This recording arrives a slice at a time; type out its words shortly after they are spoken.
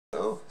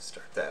Oh,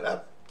 start that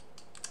up.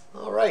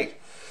 All right.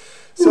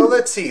 So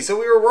let's see. So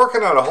we were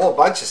working on a whole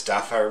bunch of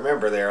stuff. I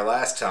remember there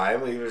last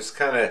time. We was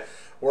kind of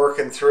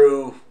working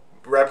through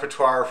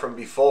repertoire from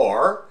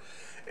before,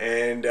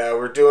 and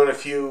we're doing a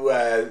few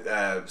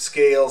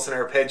scales and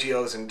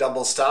arpeggios and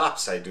double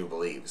stops, I do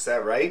believe. Is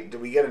that right? Did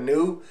we get a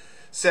new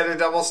set of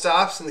double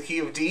stops in the key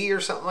of D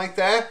or something like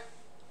that?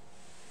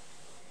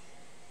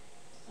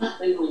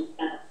 Something like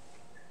that.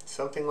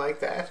 Something like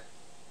that?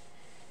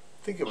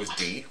 I think it was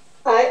D.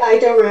 I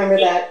don't remember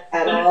that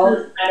at all.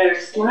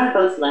 One of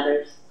those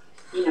letters,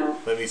 you know.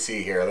 Let me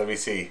see here. Let me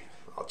see.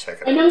 I'll check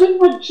it out. I know we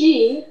had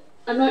G.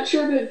 I'm not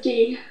sure about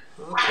D.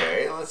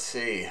 Okay, let's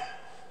see.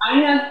 I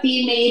have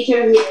D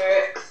major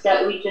here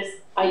that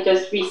I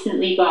just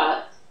recently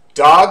got.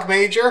 Dog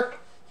major?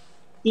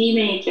 D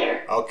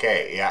major.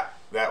 Okay, yeah,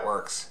 that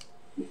works.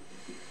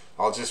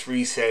 I'll just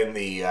resend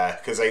the,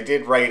 because I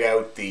did write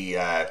out the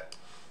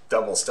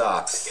double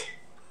stops.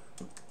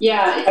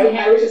 Yeah.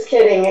 I was just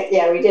kidding.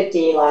 Yeah, we did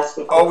D last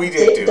week. Oh, we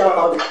did do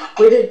dog. okay.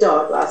 We did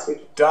dog last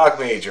week. Dog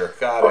major,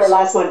 got or it.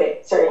 last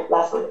Monday. Sorry,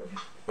 last Monday.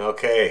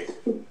 Okay,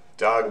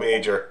 dog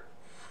major.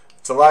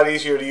 It's a lot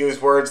easier to use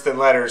words than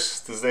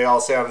letters because they all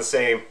sound the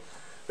same.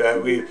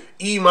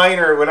 E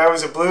minor, when I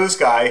was a blues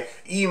guy,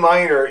 E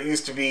minor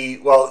used to be,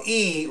 well,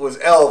 E was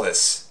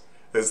Elvis.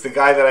 That's the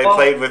guy that I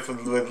played with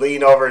would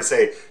lean over and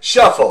say,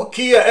 shuffle,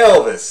 key of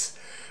Elvis.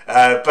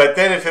 But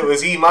then if it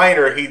was E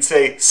minor, he'd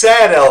say,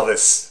 sad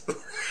Elvis.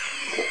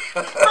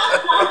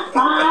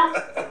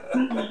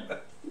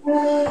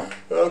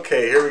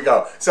 Okay, here we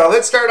go. So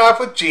let's start off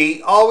with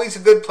G. Always a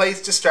good place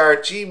to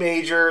start. G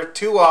major,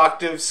 2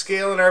 octaves,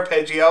 scale and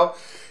arpeggio,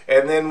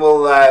 and then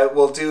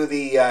we'll do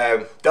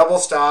the double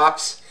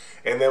stops,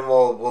 and then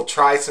we'll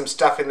try some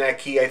stuff in that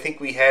key. I think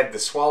we had the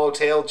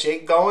swallowtail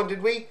jig going.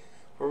 Did we?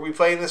 Were we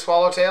playing the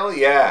swallowtail?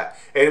 Yeah.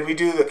 And did we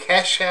do the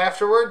kesh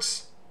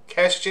afterwards?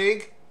 Kesh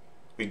jig?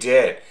 We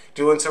did.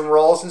 Doing some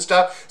rolls and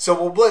stuff. So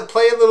we'll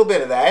play a little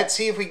bit of that,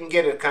 see if we can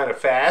get it kind of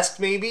fast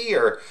maybe,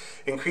 or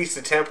increase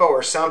the tempo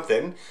or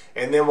something,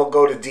 and then we'll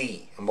go to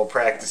D, and we'll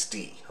practice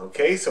D.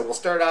 Okay, so we'll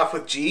start off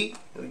with G.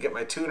 Let me get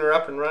my tuner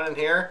up and running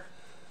here.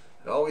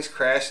 It always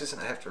crashes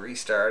and I have to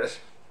restart it.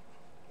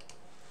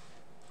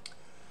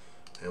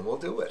 And we'll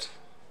do it.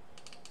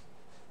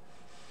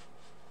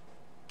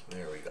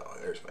 There we go.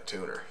 There's my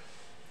tuner.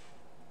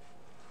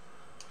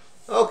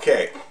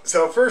 Okay,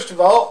 so first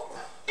of all,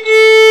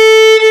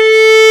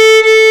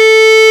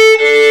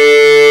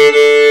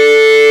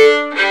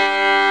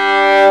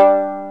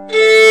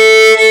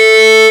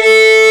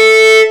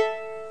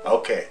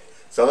 okay,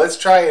 so let's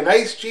try a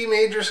nice G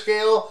major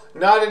scale,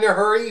 not in a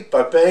hurry,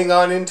 but bang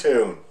on in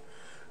tune.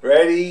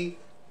 Ready,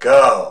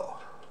 go.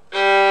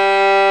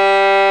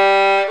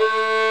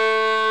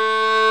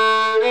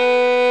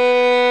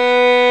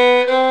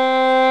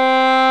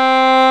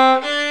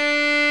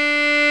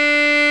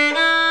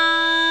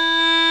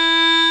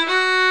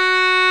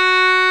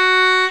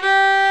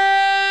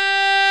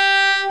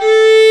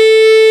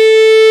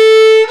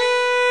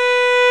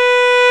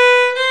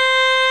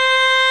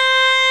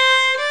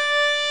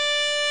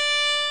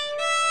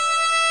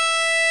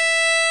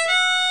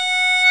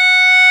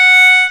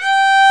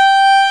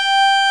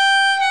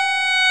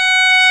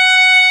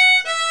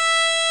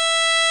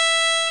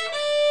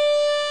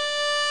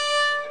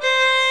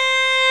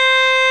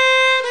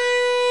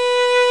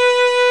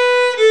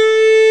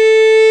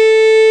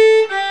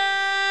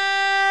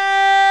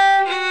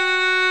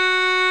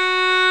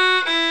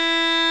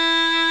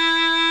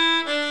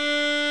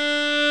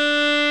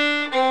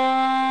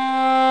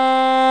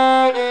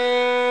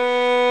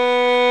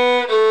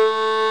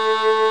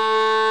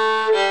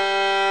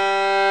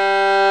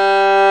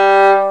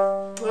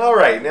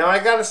 Now I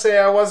gotta say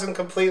I wasn't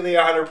completely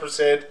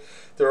 100%.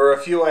 There were a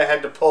few I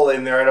had to pull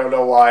in there. I don't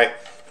know why.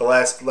 The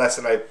last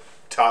lesson I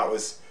taught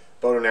was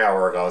about an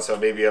hour ago, so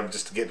maybe I'm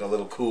just getting a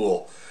little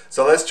cool.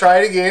 So let's try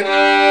it again.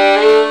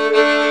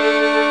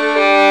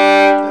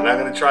 And I'm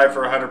gonna try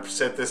for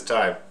 100% this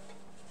time.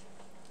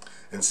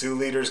 And Sue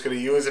Leader's gonna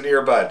use an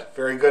earbud.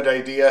 Very good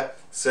idea,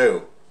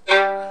 Sue.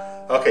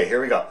 Okay,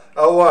 here we go.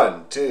 Oh,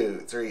 1,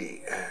 2,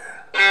 3.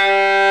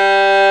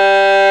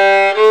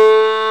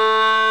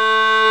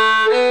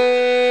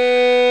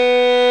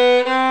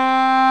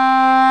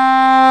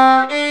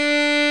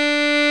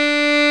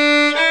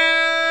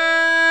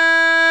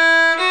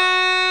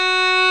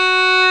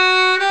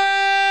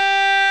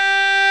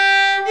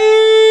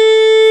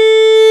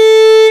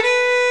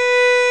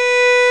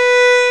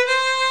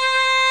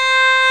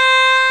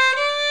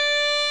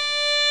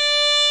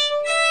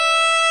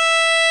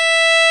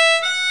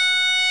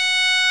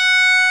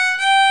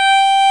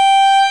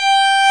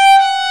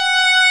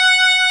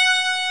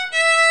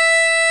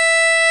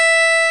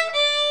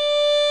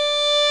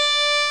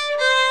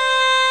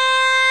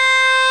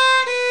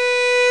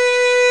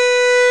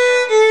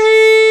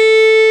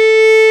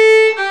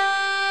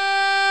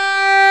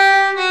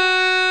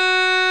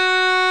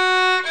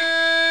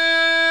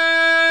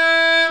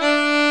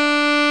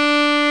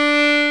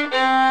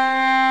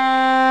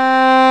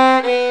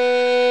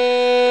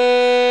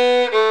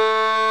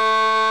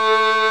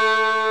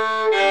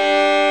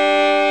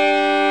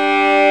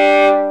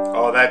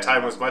 that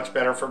time was much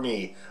better for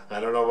me. I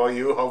don't know about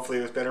you. Hopefully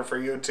it was better for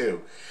you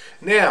too.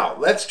 Now,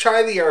 let's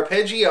try the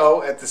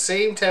arpeggio at the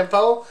same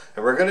tempo,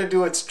 and we're going to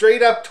do it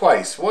straight up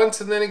twice.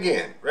 Once and then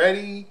again.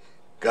 Ready?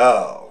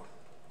 Go.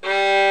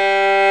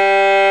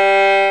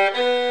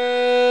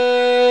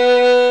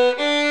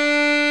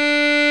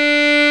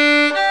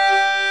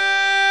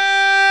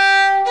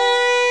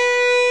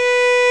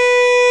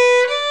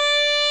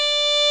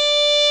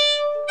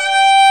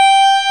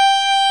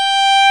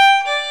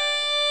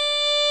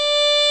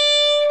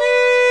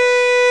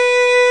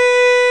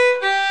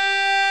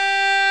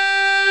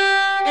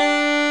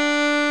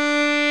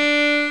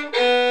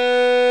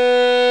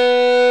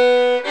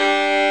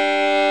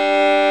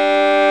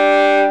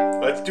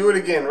 Let's do it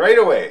again right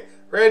away.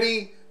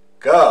 Ready?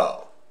 Go.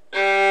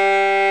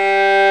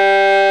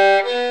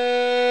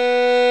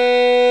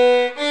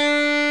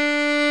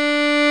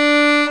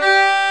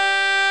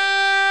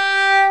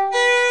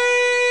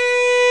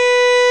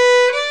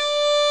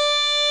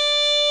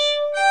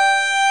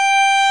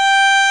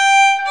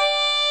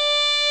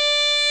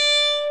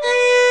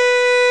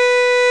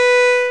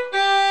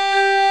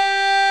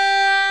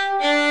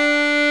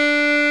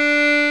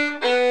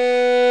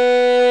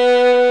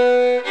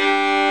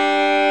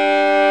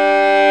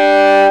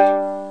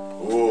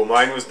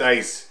 Mine was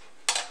nice.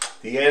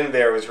 The end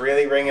there was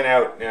really ringing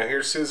out. Now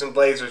here's Susan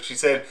Blazer. She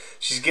said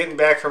she's getting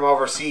back from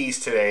overseas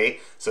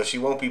today, so she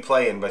won't be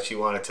playing, but she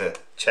wanted to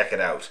check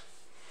it out.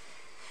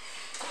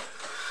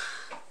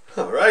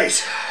 All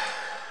right.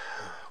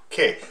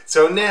 Okay,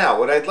 so now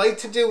what I'd like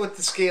to do with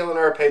the scale and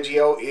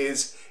arpeggio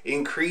is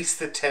increase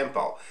the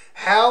tempo.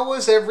 How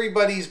was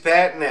everybody's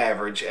batting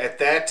average at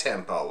that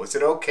tempo? Was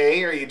it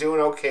okay? Are you doing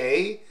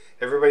okay?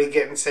 Everybody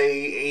getting, say,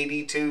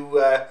 80 to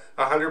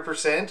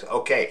 100%?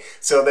 Okay,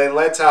 so then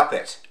let's up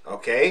it,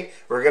 okay?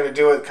 We're going to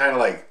do it kind of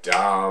like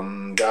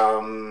dum,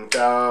 dum,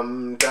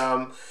 dum,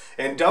 dum.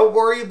 And don't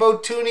worry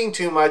about tuning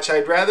too much.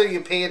 I'd rather you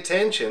pay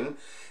attention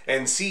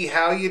and see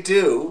how you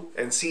do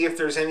and see if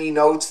there's any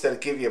notes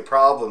that give you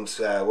problems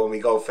when we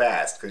go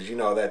fast, because you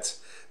know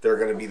they're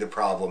going to be the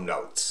problem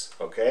notes,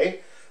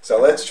 okay?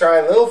 So let's try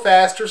a little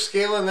faster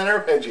scale and then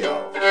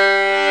arpeggio.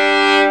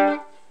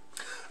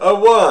 A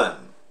 1,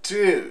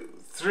 2,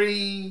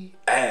 3,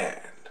 and.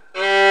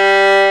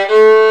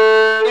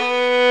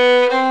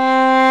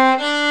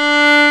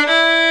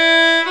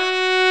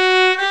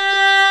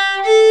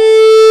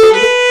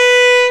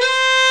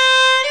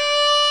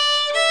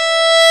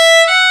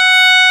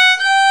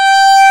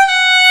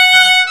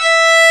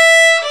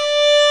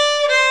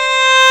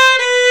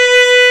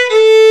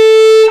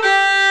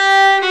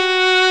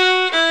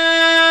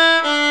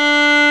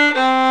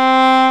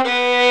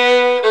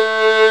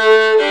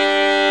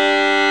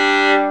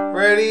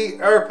 Ready,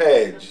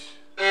 arpeggi.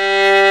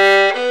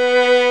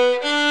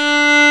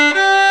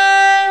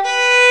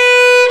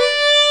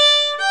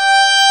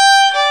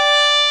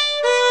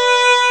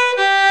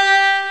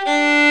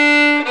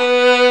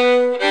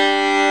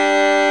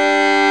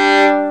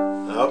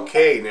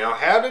 Okay, now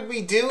how did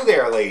we do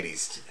there,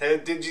 ladies?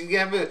 Did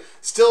you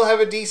still have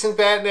a decent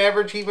batting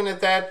average even at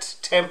that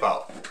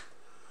tempo?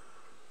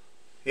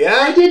 Yeah?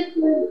 I did.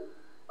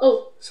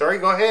 Oh, Sorry,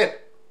 go ahead.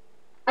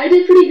 I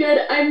did pretty good.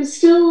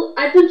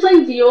 I've been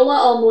playing viola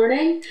all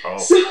morning,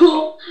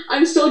 so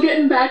I'm still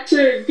getting back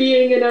to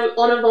being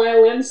on a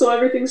violin, so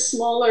everything's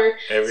smaller.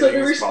 So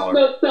there were some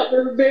notes that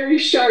were very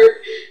sharp,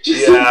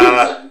 just like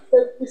I'm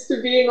used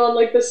to being on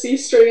like the C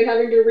string and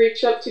having to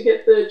reach up to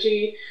get the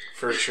G.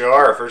 For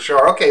sure, for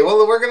sure. Okay,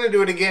 well, we're going to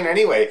do it again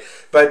anyway,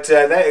 but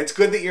it's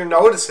good that you're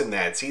noticing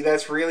that. See,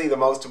 that's really the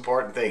most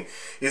important thing.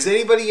 Is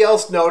anybody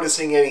else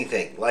noticing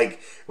anything?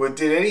 Like,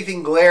 did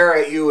anything glare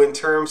at you in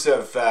terms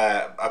of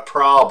a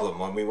problem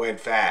when we went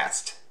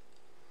fast?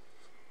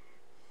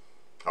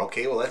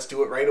 Okay, well, let's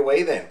do it right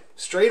away then.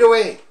 Straight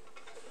away.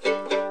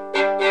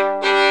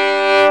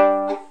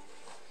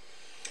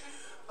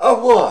 A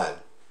 1,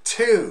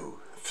 2,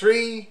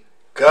 3,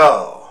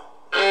 go.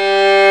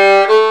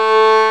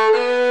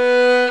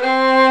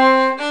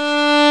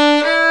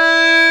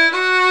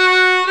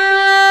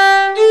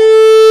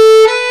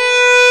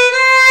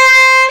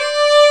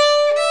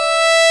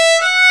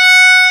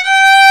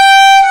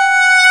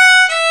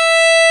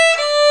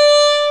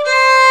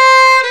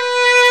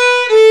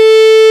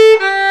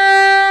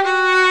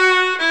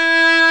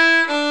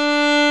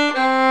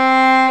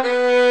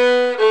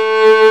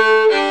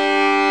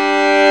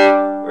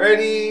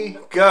 Ready,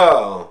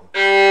 go.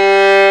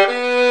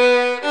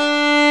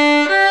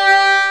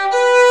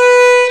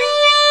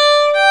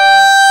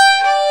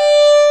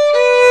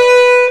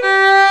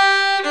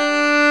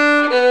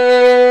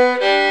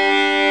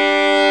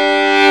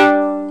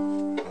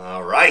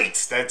 All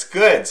right, that's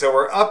good. So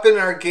we're up in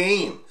our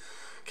game,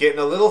 getting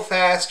a little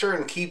faster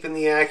and keeping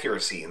the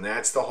accuracy, and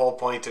that's the whole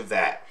point of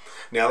that.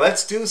 Now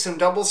let's do some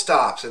double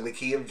stops in the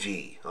key of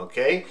G,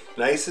 okay?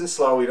 Nice and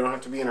slow. We don't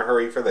have to be in a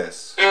hurry for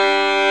this.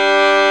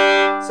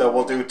 So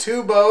we'll do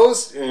 2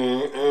 bows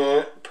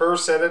per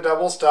set of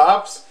double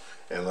stops,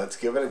 and let's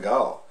give it a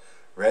go.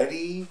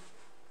 Ready,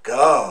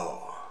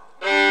 go.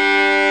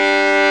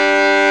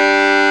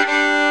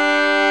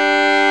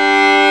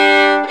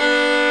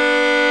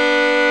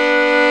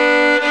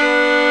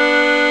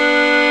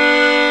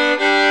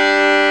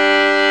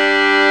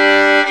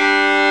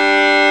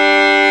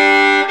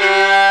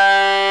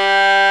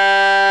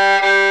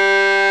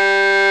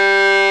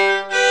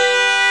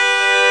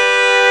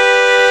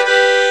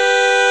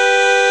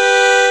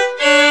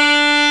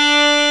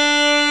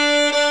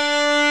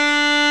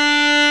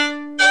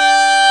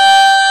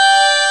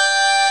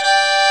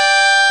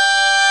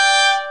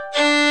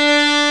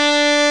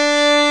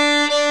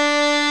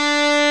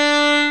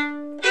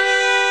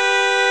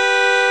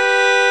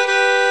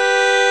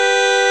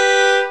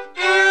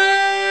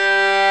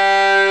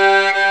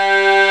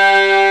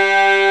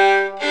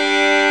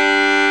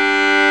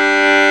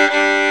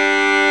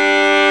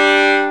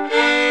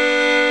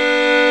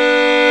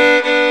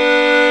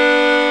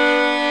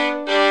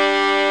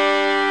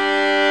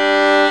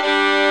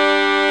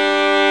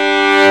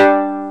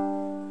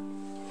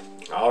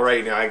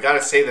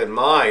 gotta say that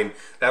mine,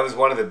 that was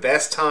one of the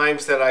best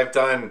times that I've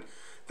done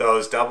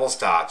those double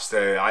stops.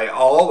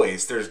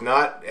 There's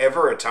not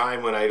ever a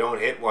time when I don't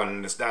hit one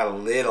and it's not a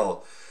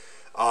little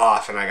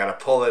off and I gotta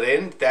pull it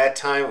in. That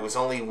time it was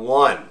only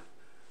one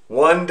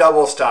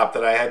double stop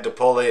that I had to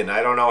pull in.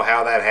 I don't know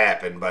how that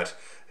happened, but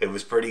it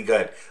was pretty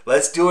good.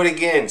 Let's do it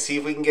again. See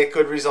if we can get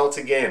good results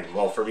again.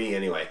 Well, for me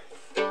anyway.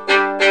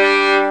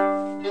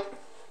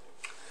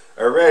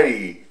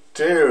 Ready,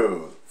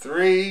 2,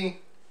 3,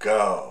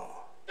 go.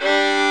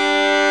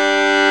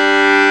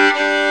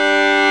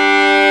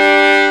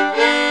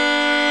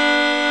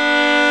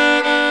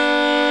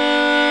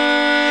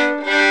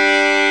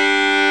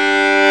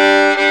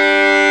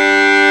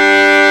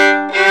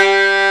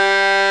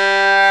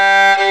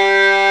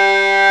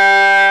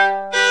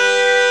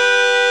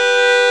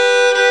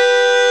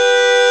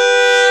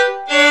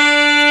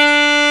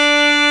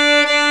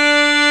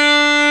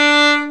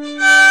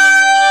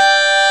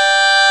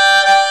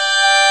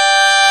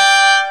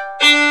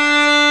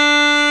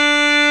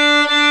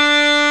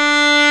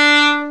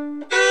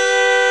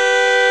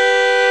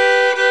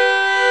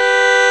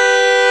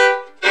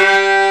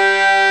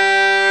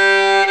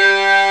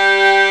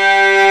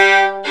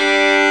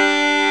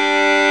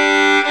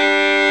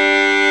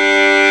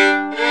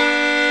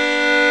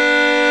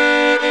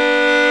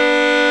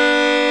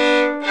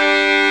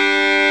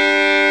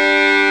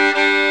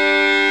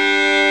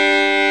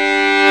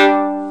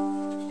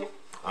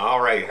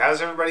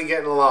 How's everybody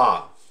getting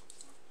along?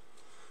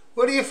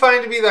 What do you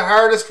find to be the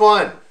hardest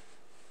one?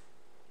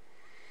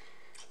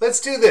 Let's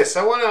do this.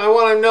 I want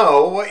to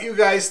know what you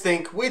guys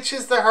think. Which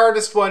is the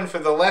hardest one for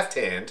the left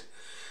hand,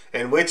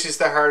 and which is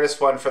the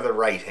hardest one for the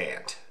right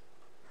hand?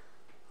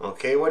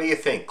 Okay, what do you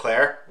think,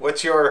 Claire?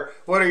 What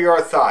are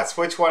your thoughts?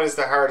 Which one is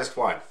the hardest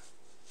one?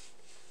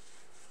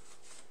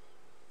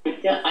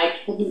 I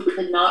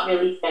could not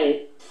really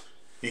say.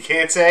 You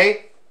can't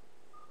say?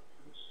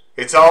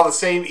 It's all the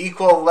same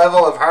equal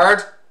level of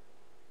hard?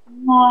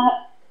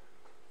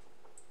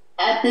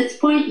 At this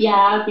point,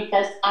 yeah,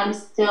 because I'm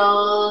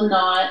still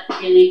not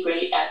really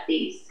great at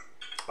these.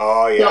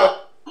 Oh, yeah.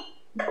 So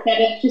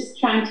instead of just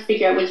trying to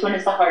figure out which one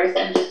is the hardest,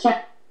 I'm just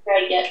trying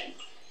to get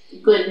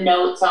good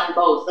notes on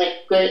both,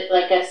 like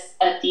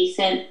a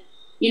decent,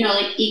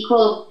 like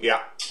equal weight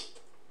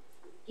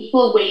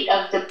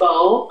of the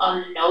bow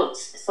on the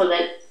notes, so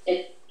that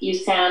you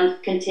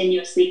sound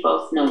continuously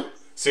both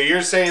notes. So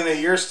you're saying that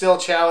you're still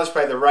challenged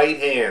by the right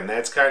hand.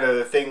 That's kind of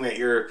the thing that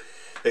you're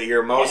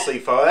mostly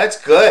That's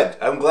good.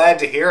 I'm glad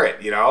to hear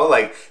it.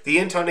 Like the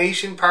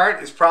intonation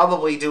part is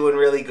probably doing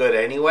really good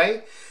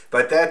anyway,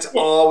 but that's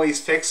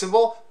always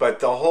fixable. But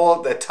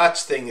the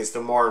touch thing is the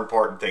more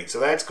important thing.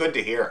 So that's good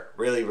to hear.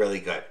 Really, really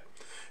good.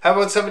 How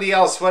about somebody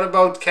else? What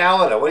about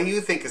Canada? What do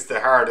you think is the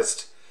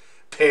hardest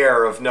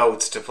pair of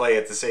notes to play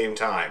at the same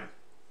time?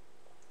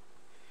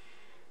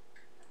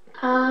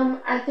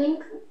 I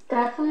think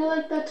definitely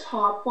like the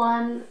top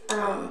one.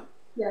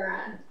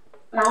 Yeah.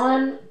 That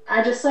one,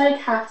 I just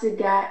have to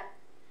get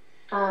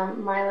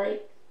my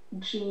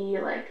G,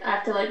 I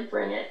have to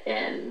bring it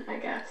in, I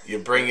guess. You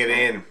bring it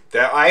in.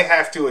 I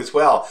have to as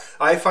well.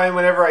 I find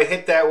whenever I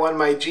hit that one,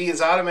 my G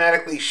is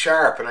automatically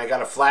sharp and I got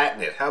to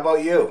flatten it. How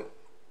about you?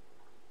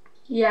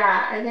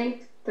 Yeah, I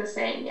think the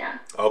same, yeah.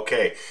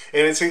 Okay.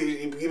 And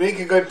you make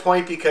a good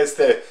point, because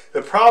the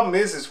problem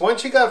is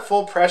once you got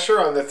full pressure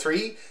on the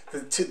 3,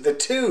 the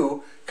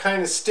 2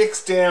 kind of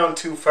sticks down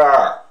too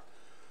far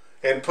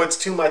and puts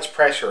too much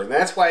pressure, and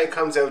that's why it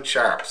comes out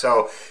sharp.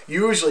 So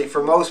usually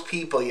for most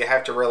people you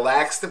have to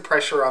relax the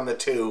pressure on the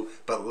 2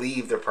 but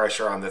leave the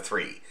pressure on the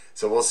 3.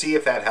 So we'll see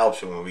if that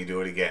helps you when we do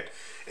it again.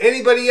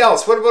 Anybody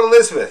else? What about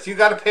Elizabeth? You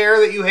got a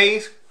pair that you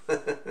hate?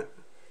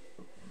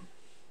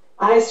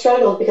 I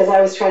struggled because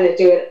I was trying to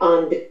do it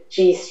on the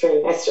G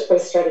string. I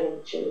was starting on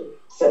G,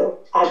 so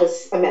I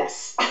was a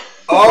mess.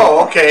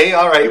 Oh, okay,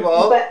 all right,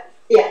 well. But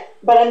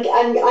I'm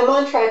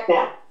on track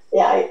now.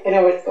 Yeah, I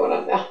know what's going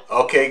on now.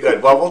 Okay,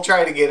 good. Well, we'll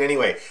try it again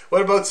anyway.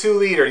 What about Sue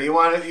Leader? You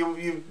want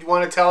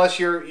to tell us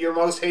your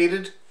most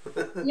hated?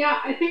 Yeah,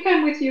 I think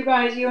I'm with you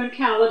guys, you and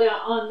Canada,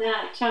 on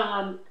that.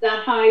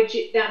 That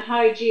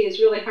high G is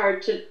really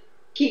hard to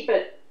keep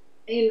it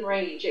in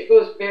range. It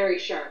goes very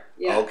sharp.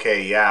 Yeah.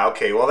 Okay, yeah,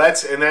 okay. Well,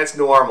 that's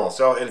normal.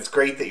 So, and it's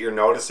great that you're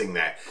noticing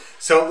that.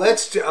 So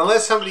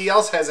unless somebody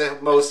else has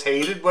a most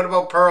hated, what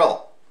about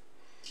Pearl?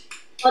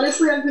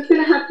 Honestly, I'm just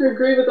going to have to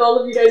agree with all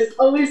of you guys. It's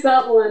always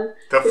that one.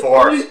 The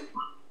 4th.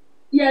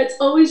 It's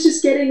always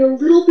just getting a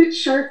little bit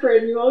sharper,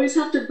 and you always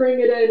have to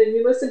bring it in, and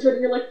you listen to it,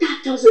 and you're like,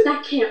 that does it,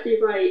 that can't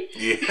be right.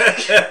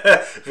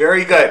 Yeah,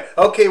 very good.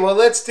 Okay, well,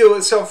 let's do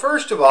it. So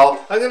first of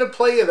all, I'm going to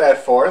play you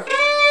that 4th.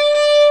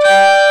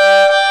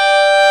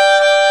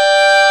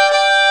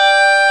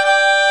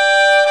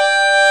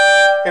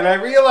 And I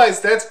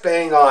realize that's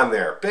bang on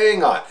there,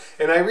 bang on.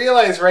 And I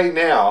realize right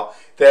now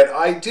that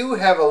I do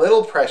have a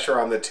little pressure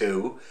on the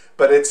 2,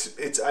 but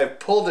I've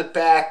pulled it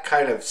back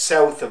kind of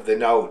south of the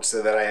note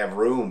so that I have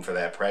room for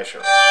that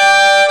pressure.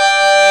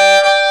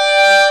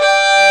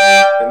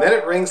 And then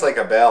it rings like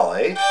a bell,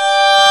 eh?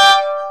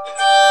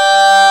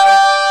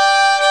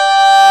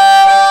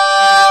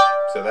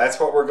 So that's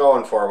what we're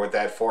going for with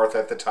that fourth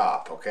at the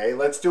top. Okay,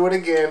 let's do it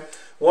again.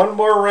 One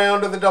more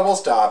round of the double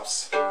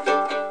stops.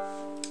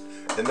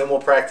 And then we'll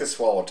practice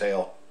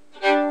swallowtail.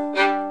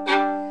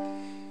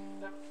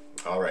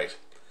 All right.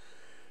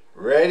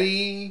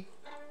 Ready,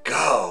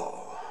 go.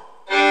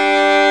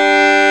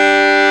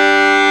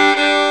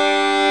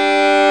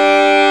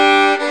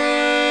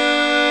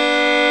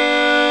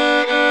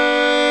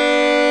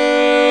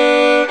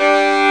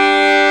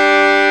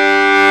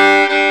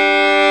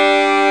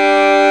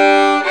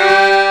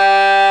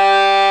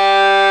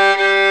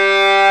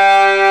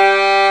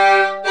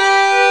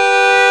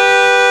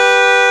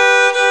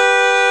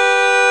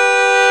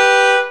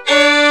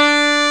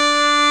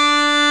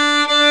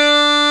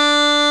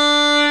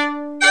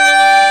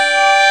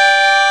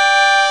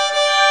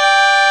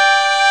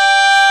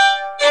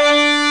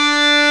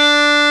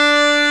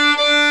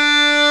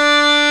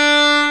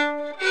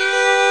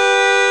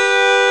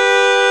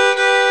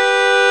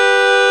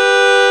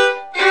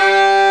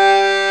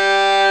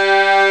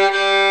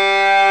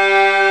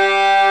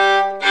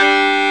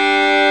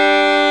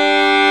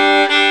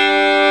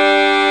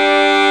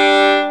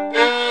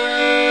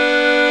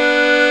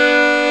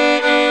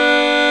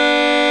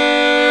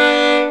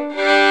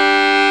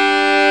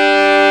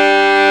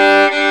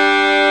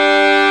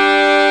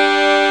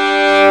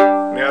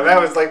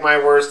 Like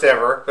my worst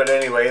ever, but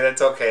anyway,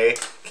 that's okay.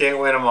 Can't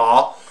win them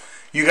all.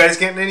 You guys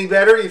getting any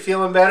better? You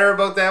feeling better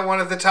about that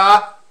one at the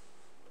top?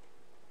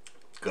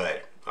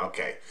 Good.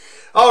 Okay.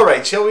 All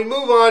right, shall we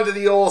move on to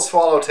the old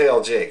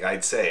swallowtail jig,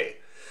 I'd say.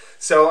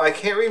 So I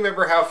can't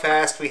remember how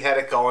fast we had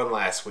it going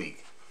last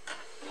week.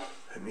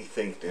 Let me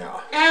think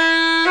now.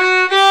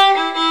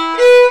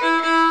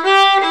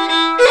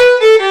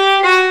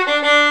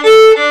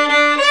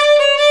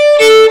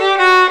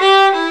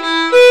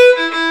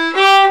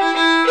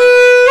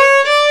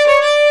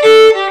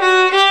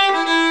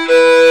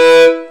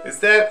 Is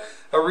that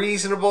a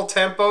reasonable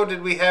tempo?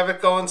 Did we have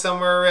it going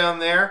somewhere around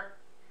there?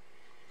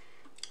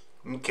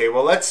 Okay,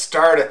 well, let's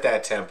start at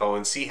that tempo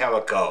and see how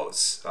it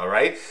goes. All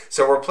right?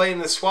 So we're playing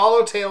the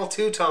swallowtail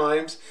 2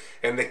 times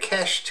and the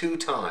kesh 2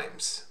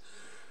 times.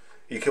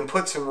 You can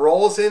put some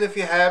rolls in if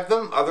you have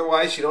them.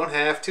 Otherwise, you don't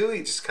have to.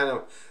 You just kind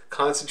of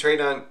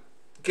concentrate on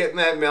getting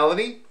that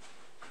melody.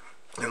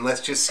 And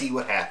let's just see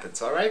what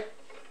happens. All right?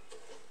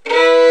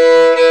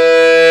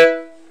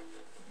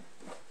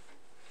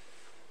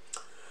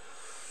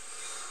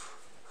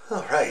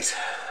 All right.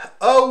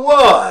 A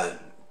 1,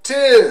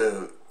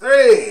 2,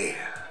 3.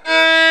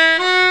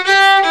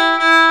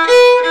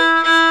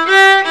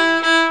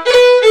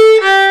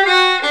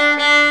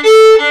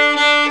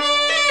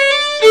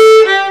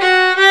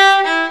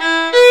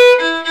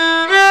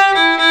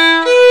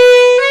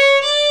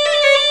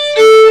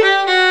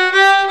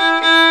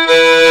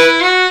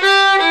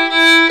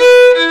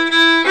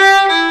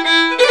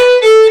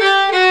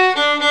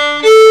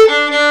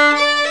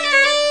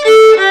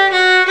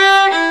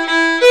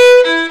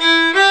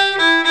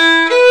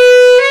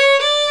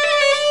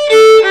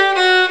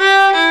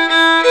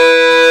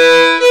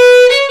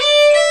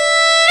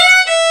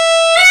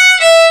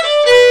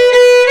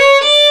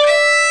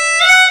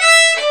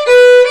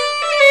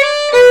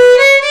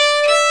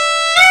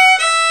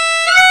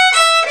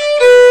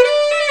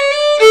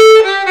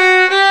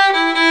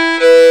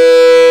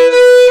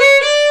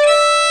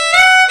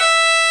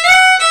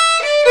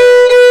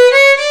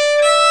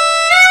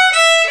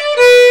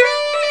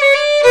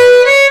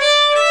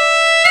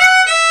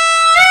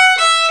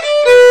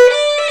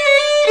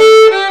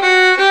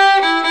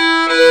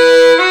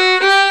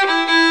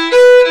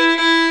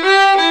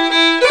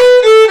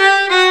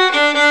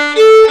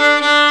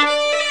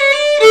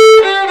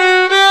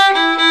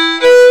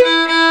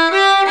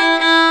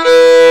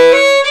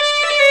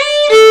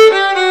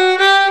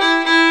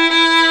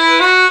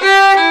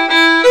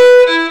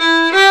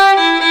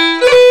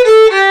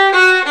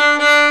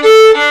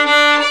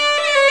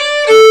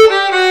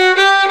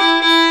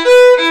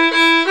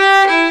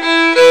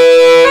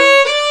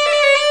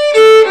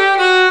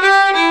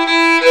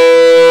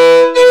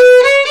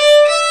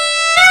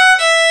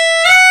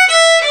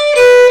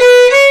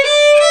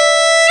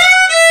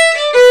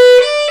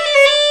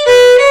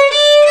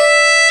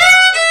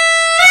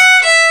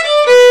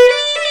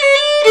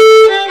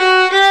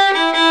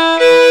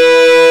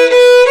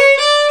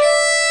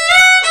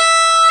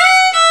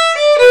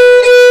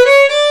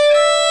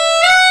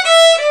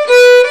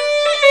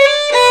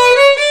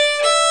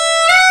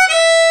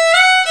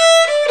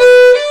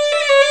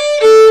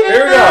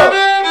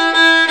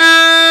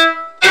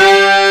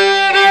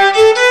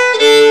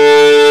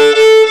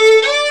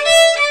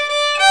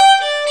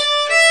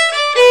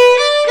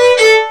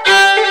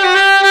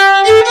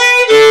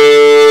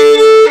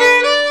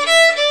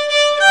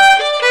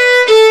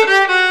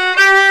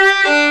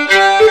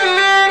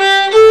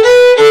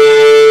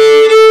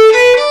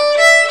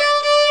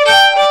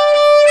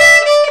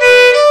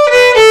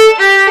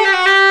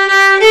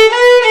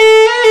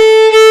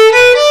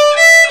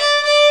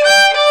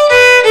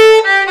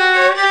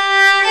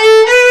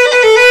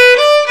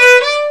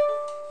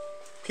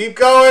 Keep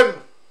going.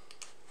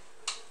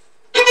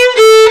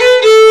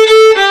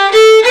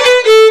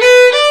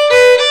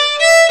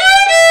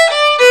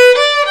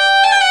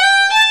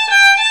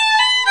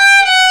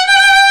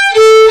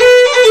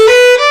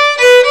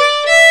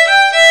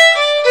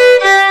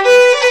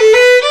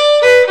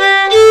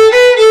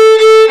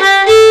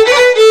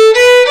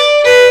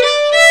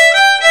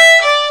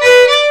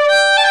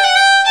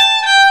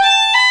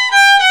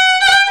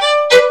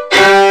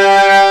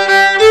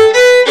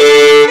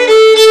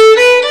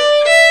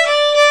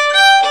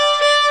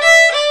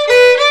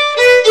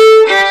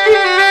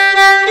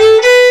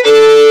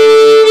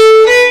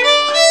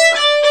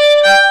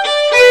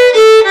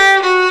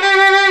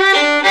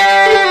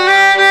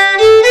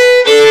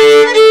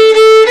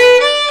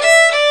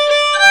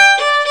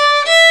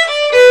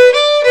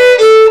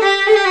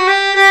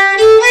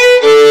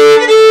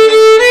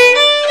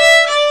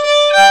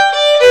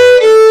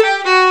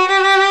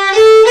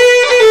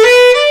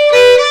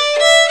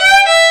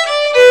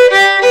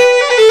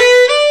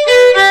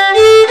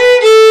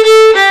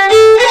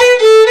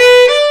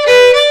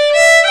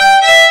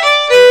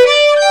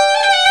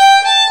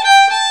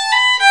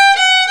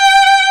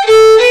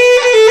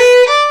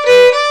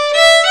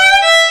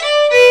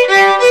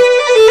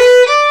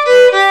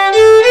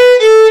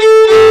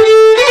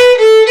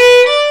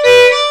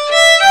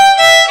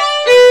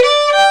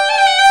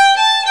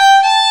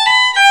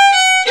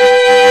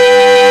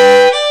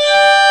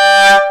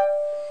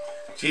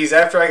 Geez,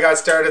 after I got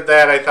started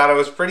that, I thought it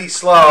was pretty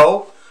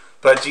slow.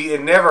 But gee,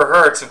 it never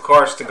hurts, of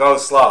course, to go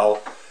slow.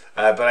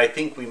 But I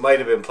think we might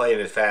have been playing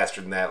it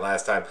faster than that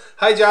last time.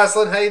 Hi,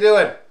 Jocelyn. How you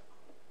doing?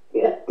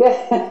 Good.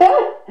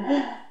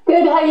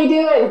 Good. How you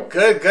doing?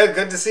 Good.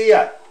 Good to see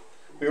you.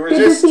 We were Good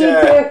just to see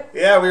you too.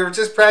 yeah, we were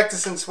just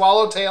practicing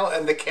Swallowtail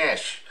and the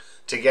Kesh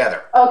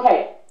together.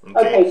 Okay.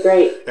 Okay,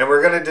 great. And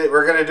we're gonna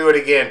do it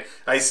again.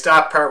 I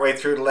stopped partway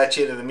through to let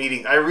you into the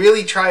meeting. I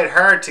really tried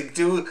hard to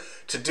do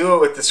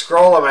it with the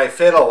scroll on my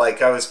fiddle.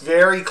 Like I was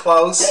very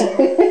close,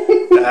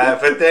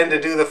 but then to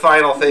do the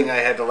final thing, I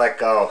had to let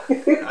go.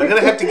 I'm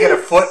gonna have to get a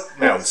foot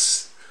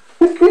mouse.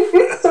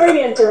 Sorry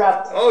to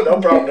interrupt. Oh, no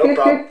problem. No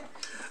problem.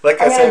 Like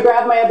I I'm said, gonna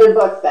grab my other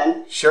book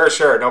then. Sure,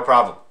 no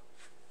problem.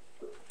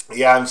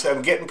 Yeah,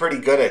 I'm getting pretty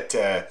good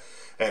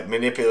at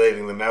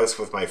manipulating the mouse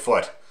with my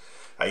foot.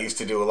 I used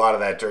to do a lot of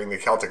that during the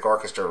Celtic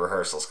Orchestra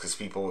rehearsals because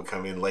people would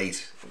come in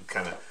late.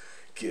 Kind of,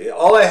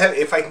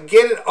 if I can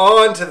get it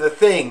onto the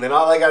thing, then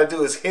all I got to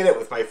do is hit it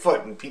with my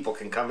foot, and people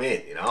can come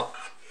in.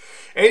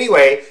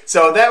 Anyway,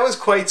 so that was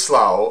quite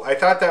slow. I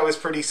thought that was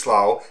pretty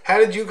slow. How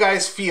did you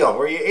guys feel?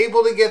 Were you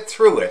able to get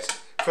through it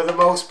for the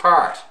most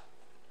part?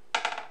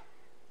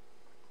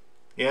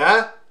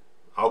 Yeah?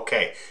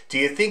 Okay. Do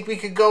you think we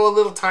could go a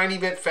little tiny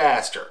bit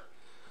faster?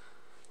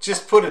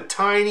 Just put a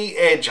tiny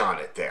edge on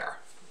it there.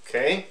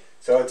 Okay?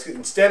 So it's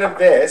instead of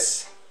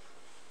this,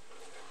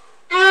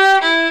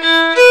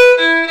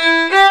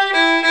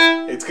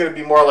 it's going to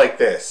be more like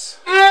this.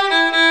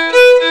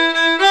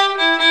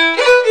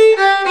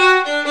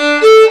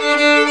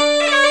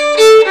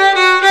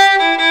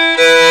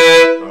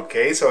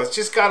 Okay, so it's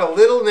just got a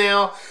little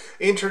now,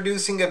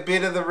 introducing a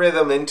bit of the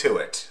rhythm into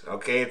it.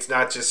 Okay, it's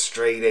not just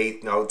straight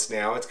 8 notes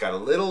now. It's got a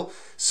little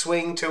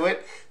swing to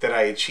it that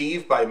I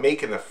achieved by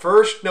making the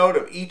first note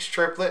of each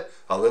triplet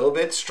a little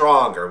bit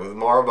stronger with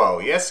more bow.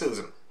 Yes,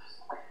 Susan?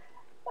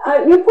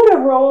 You put a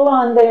roll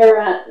on there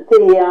at the,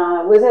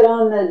 was it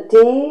on the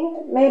D?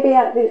 Maybe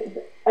at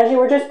the, as you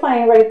were just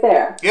playing right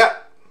there.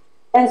 Yep.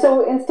 And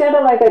so instead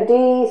of like a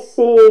D,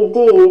 C,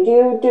 D, do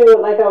you do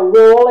like a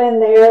roll in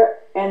there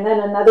and then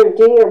another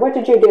D, or what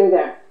did you do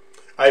there?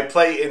 I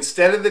play,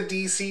 instead of the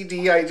D, C,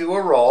 D, I do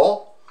a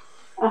roll,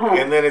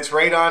 and then it's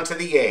right on to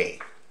the A.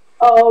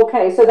 Oh,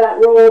 okay. So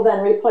that roll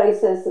then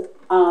replaces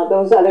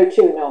those other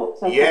 2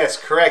 notes. Okay. Yes,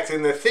 correct.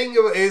 And the thing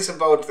is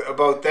about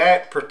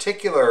that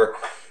particular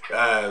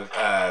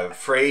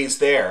phrase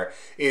there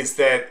is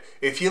that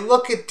if you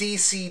look at D,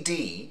 C,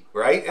 D,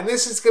 right, and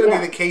this is going to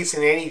be the case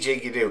in any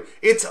jig you do,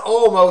 it's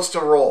almost a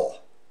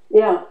roll.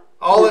 Yeah.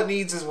 All it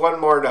needs is one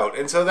more note.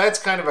 And so that's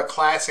kind of a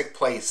classic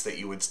place that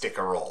you would stick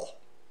a roll.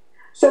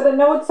 So the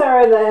notes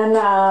are then,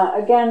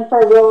 again, for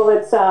a roll,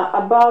 it's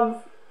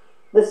above,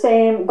 the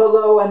same,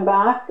 below, and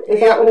back.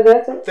 Is that what it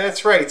is?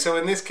 That's right. So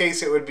in this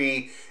case, it would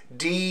be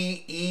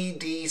D, E,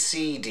 D,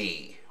 C,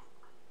 D.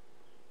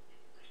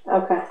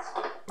 Okay.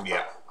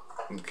 Yeah.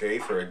 Okay,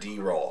 for a D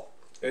roll.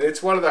 And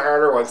it's one of the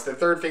harder ones. The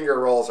third finger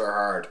rolls are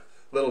hard.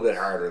 A little bit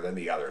harder than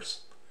the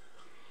others.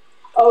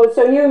 Oh,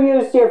 so do you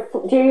use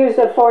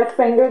the 4th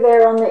finger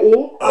there on the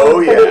E?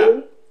 Oh, yeah.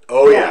 E?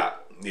 Oh, yeah.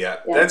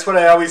 Yeah. That's what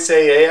I always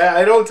say.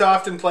 I don't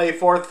often play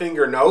 4th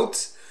finger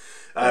notes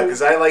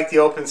because I like the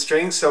open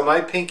strings, so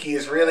my pinky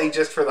is really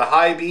just for the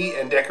high B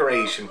and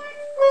decoration.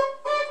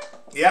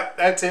 Yep,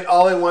 that's it,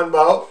 all in one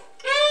bow.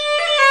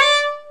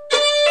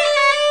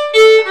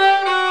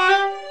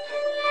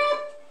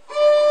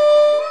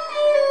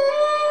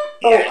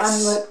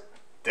 Yes,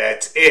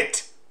 that's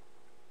it.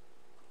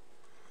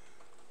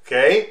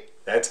 Okay,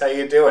 that's how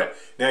you do it.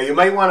 Now you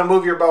might want to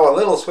move your bow a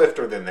little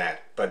swifter than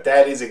that, but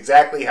that is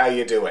exactly how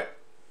you do it.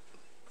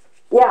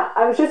 Yeah,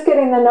 I was just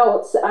getting the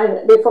notes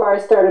before I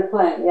started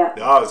playing, yeah.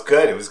 No, it was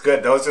good. It was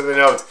good. Those are the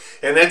notes.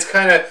 And that's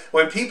kind of,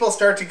 when people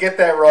start to get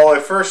that roll,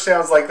 it first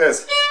sounds like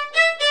this.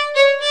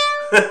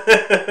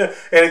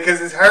 And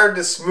because it's hard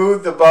to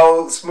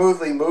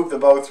smoothly move the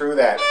bow through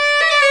that.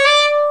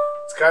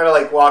 It's kind of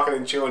like walking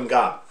and chewing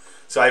gum.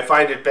 So I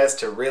find it best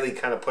to really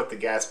kind of put the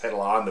gas pedal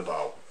on the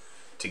bow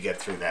to get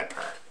through that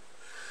part.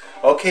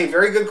 Okay,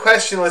 very good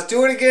question. Let's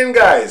do it again,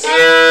 guys.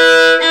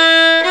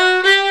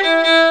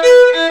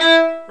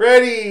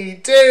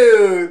 Ready,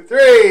 2,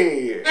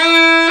 3.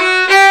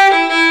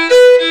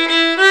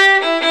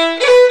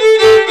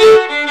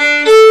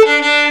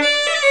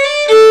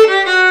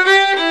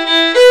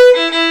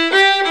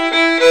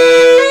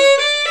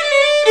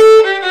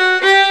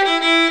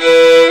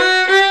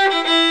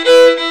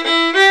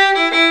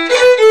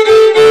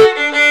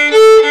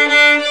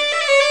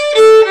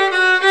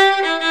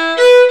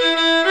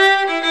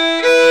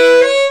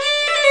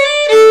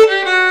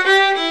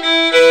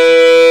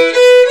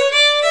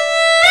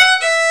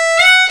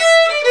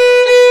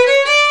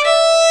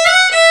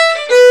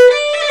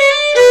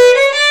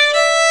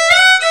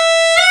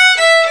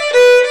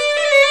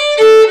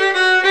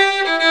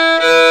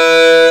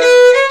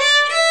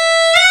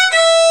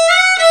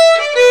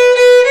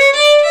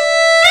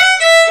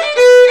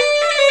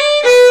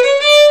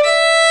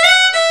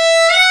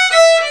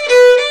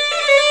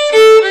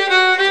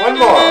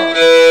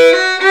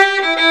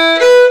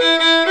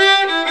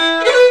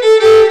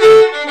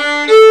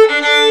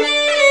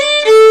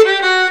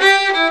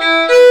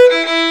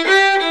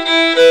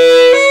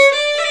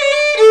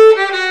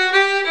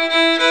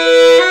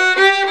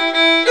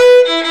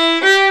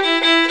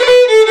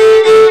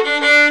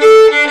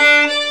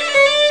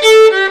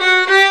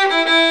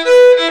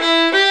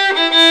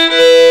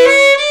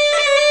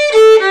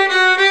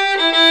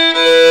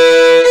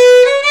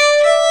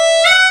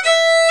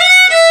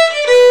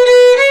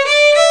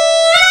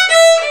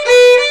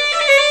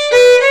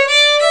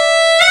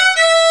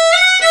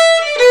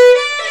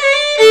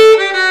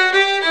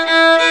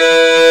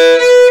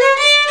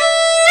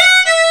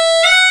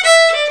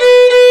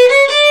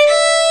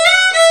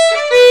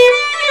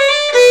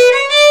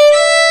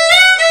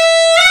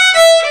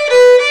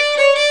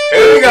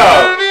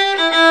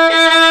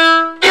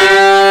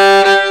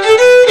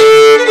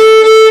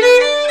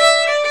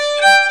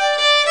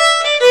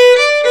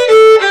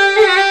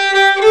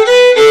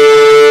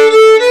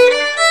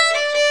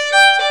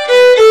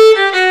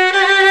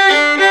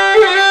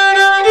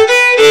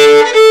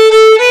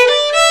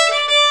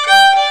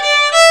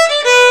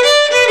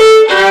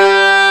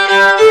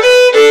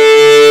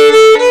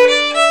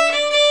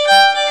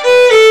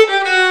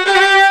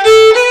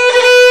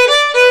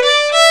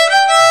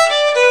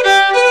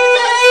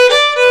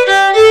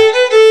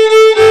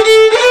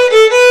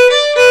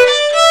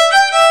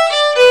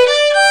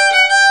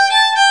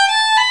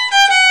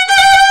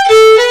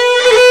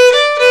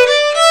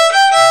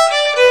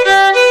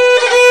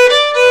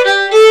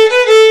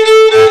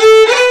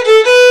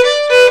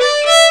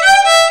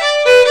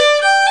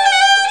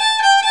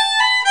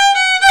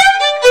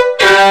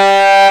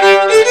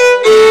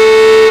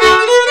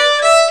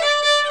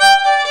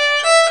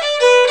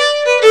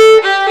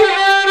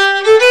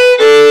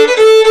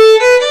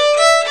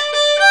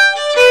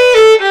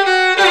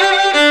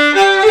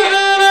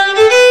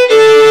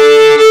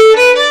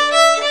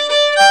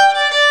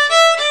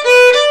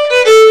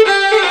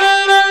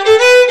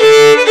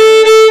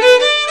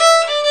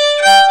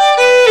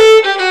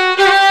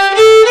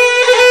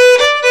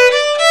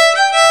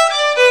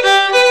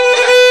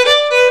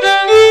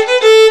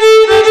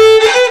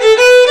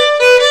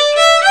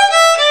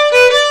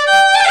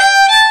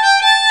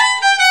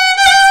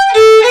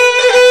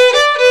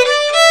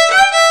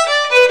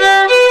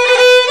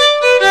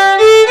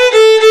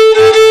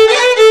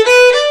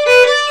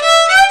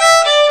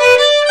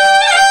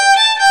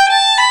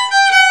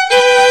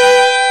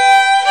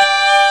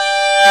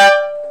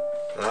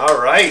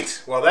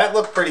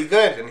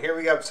 here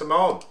we got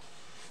Simone.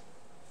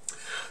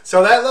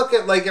 So that looked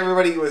like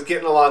everybody was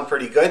getting along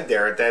pretty good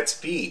there at that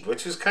speed,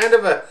 which was kind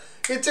of a,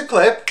 it's a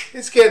clip.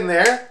 It's getting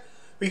there.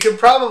 We could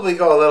probably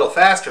go a little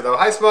faster though.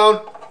 Hi,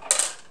 Simone.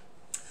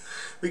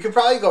 We could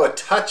probably go a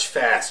touch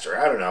faster.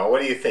 I don't know.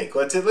 What do you think?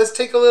 Let's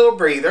take a little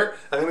breather.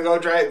 I'm going to go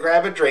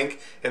grab a drink,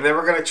 and then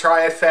we're going to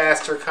try it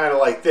faster, kind of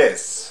like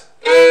this.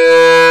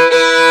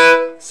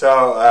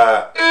 So,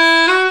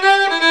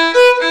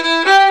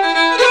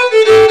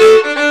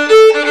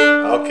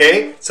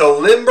 okay. So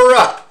limber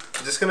up.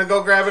 I'm just going to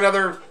go grab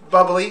another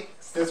bubbly.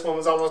 This one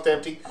was almost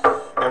empty.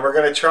 And we're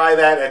going to try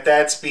that at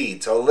that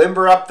speed. So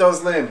limber up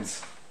those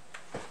limbs.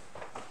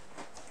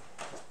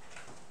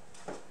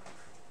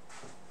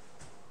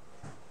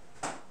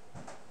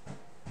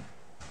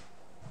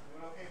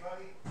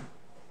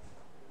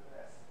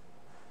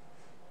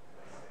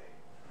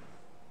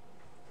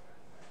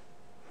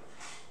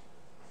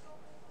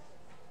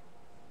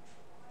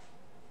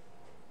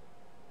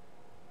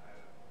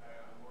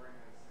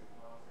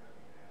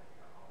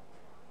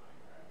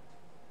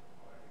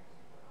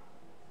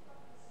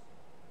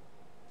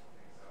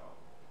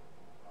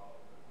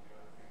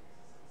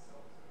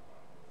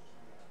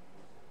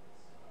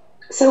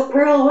 So,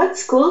 Pearl, what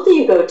school do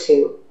you go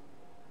to?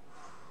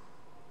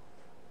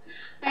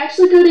 I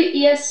actually go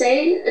to ESA,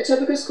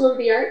 Etobicoke School of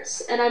the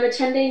Arts, and I'm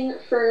attending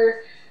for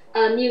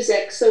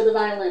music, so the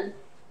violin.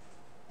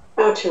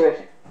 Oh,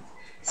 terrific.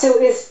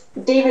 So is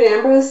David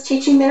Ambrose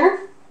teaching there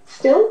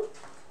still?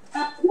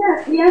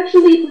 Yeah, we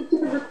actually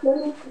did a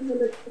recording from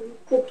him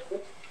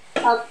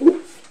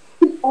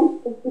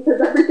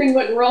because everything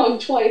went wrong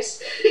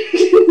twice.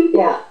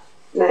 Yeah,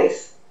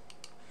 nice.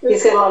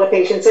 He's got a lot of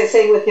patience. I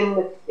sang with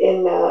him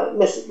in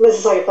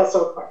Mississauga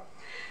Festival Choir.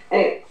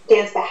 Anyway,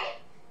 dance back.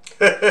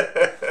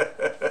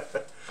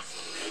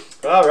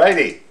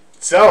 Alrighty,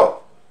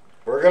 so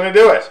we're gonna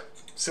do it.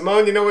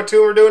 Simone, you know what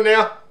tune we're doing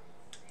now?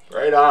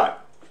 Right on.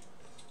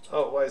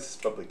 Oh, why is this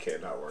bubbly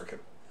can not working?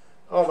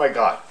 Oh my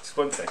God, just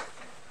one thing.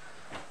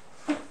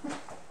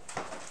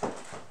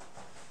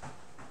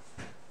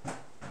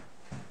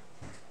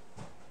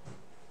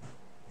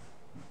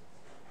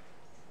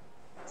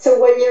 So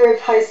what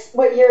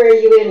year are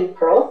you in,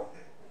 Pearl?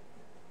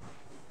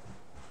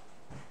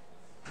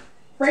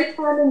 Right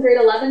now I'm in grade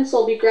 11, so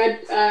I'll be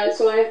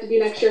so I have to be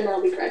next year, and then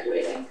I'll be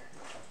graduating.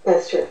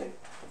 That's terrific.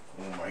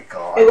 Oh my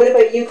God. And what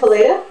about you,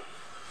 Kaleda?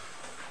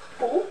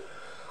 Okay.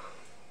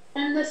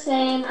 I'm the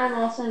same. I'm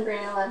also in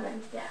grade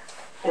 11. Yeah.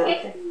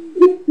 Okay.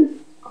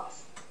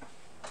 Awesome.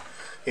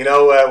 You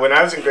know, when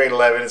I was in grade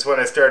 11, it's when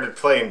I started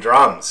playing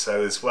drums. I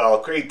was,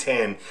 grade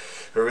 10,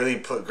 but really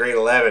grade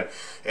 11.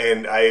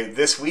 And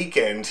this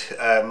weekend,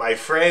 my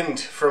friend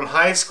from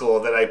high school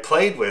that I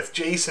played with,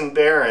 Jason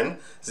Barron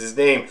is his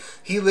name,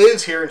 he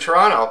lives here in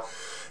Toronto.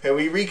 And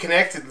we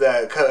reconnected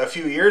a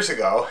few years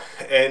ago.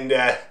 And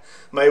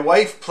my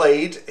wife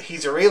played,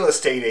 he's a real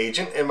estate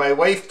agent, and my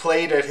wife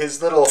played at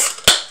his little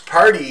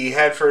party he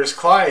had for his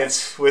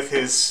clients with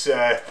his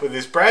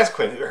brass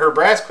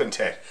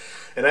quintet.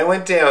 And I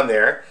went down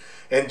there,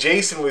 and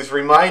Jason was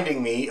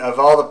reminding me of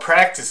all the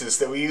practices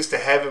that we used to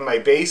have in my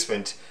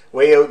basement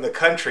way out in the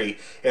country.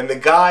 And the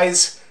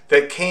guys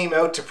that came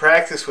out to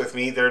practice with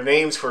me, their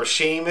names were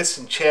Seamus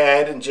and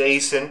Chad and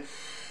Jason,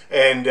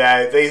 and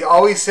they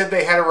always said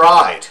they had a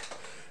ride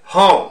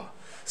home.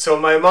 So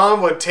my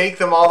mom would take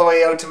them all the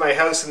way out to my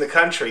house in the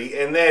country,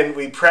 and then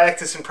we'd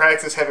practice and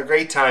practice, have a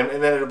great time,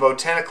 and then at about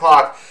 10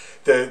 o'clock,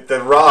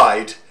 the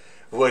ride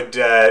would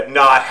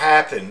not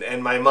happen,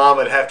 and my mom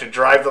would have to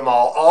drive them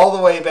all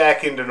the way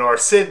back into North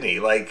Sydney,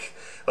 like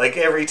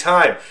every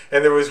time.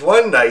 And there was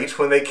one night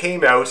when they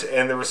came out,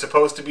 and there was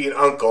supposed to be an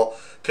uncle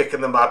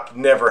picking them up.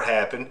 Never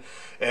happened.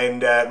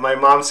 And my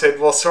mom said,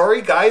 "Well,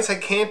 sorry guys, I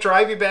can't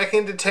drive you back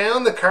into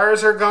town. The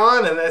cars are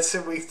gone, and that's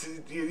it.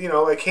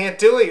 I can't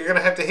do it. You're gonna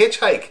have to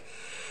hitchhike."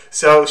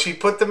 So she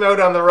put them out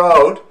on the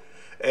road.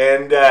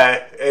 And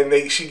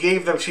she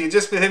gave them, she had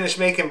just finished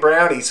making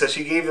brownies, so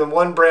she gave them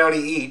one brownie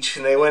each,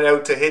 and they went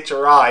out to hitch a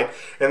ride.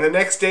 And the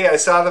next day I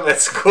saw them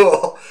at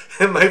school,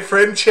 and my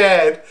friend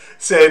Chad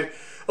said,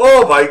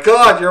 "Oh my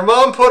God, your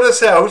mom put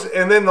us out,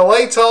 and then the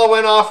lights all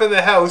went off in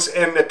the house,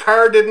 and the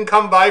car didn't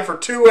come by for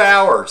 2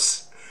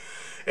 hours."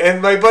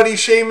 And my buddy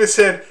Seamus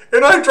said,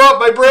 "And I dropped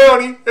my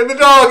brownie, and the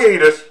dog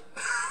ate it."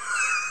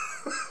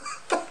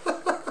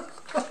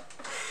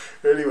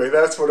 Anyway,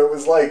 that's what it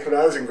was like when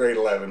I was in grade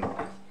 11.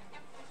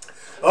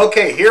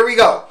 Okay, here we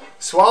go.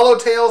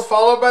 Swallowtails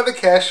followed by the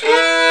Kesh.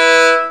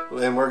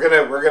 And we're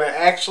gonna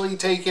actually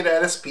take it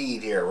at a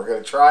speed here. We're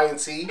gonna try and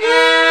see.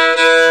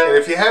 And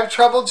if you have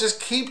trouble,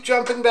 just keep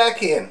jumping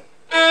back in.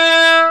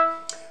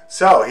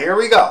 So here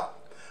we go.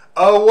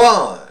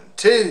 1,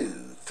 2,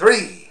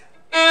 3.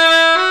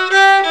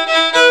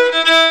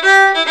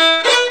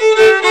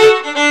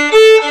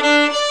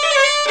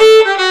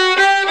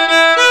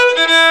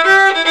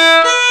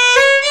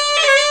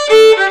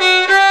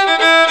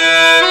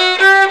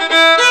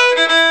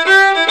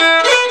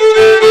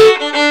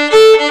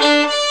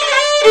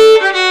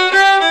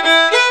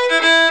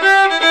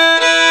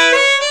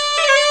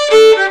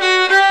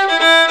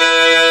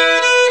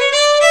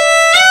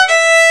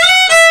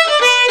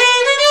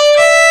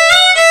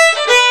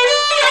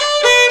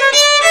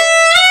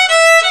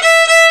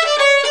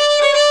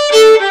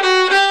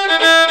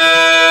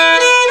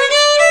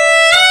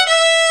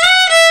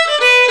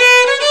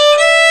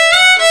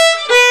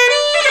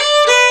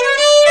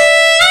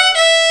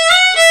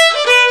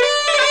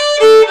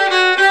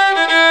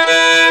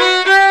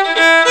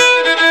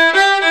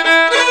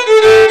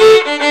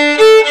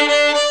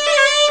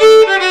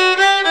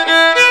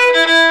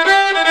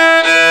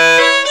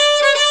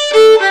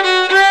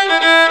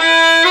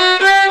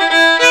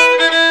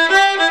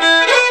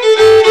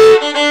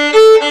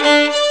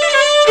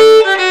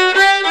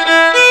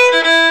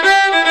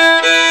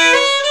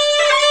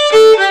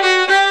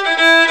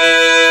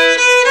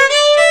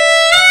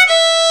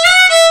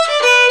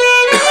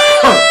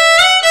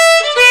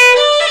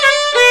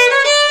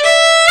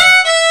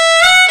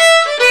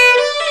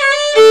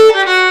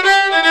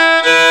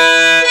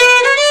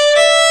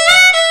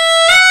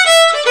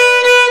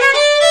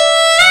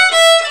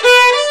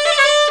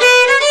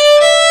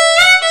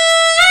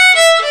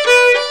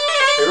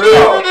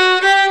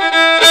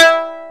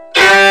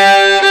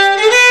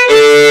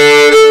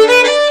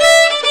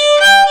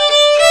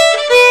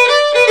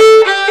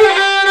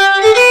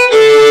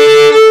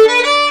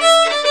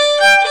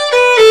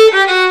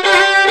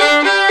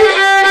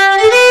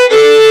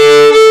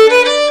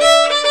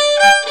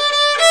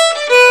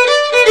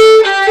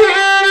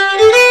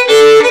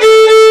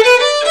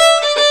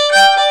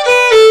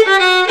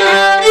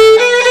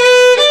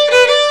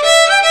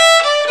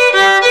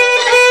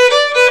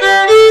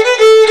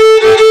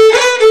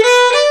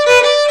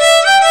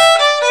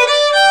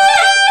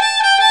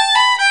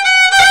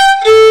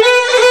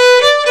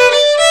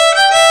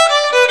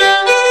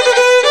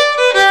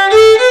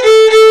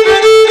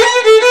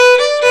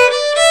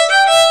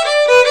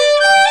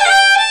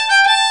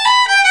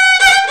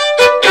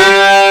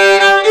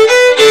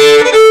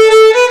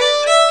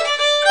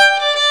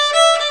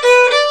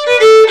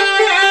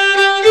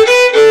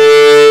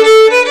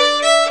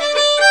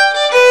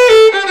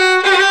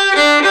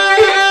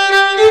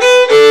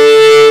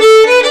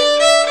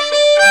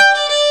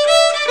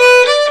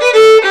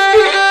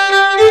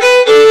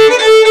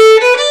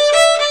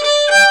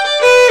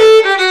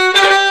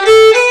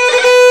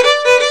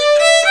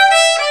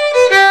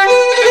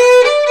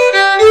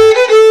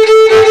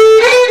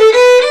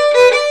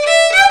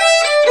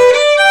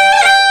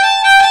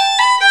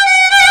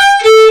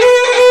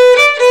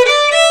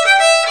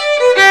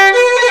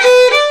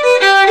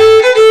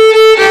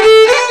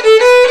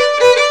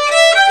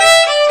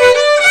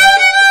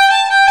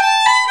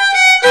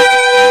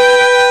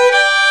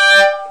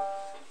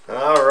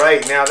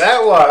 right, now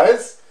that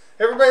was,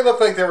 everybody looked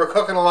like they were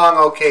cooking along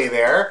okay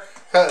there.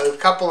 A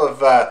couple of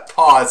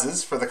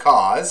pauses for the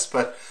cause,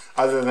 but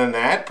other than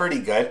that, pretty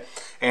good.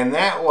 And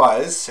that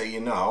was, so you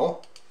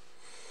know,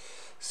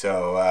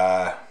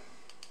 so,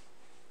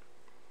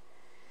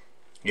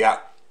 yeah.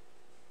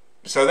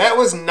 So that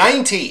was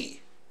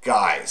 90,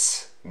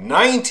 guys.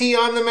 90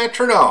 on the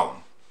metronome.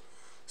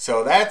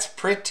 So that's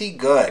pretty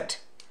good.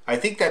 I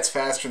think that's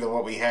faster than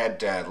what we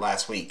had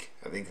last week.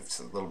 I think it's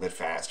a little bit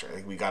faster. I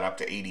think we got up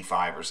to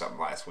 85 or something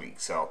last week.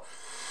 So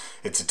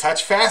it's a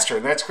touch faster,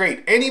 and that's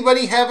great.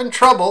 Anybody having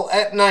trouble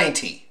at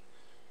 90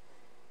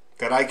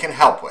 that I can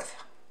help with?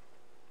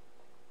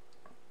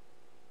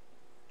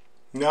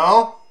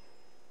 No?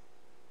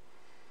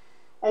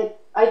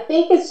 I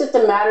think it's just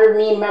a matter of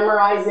me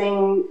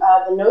memorizing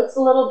the notes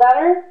a little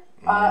better.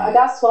 I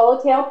got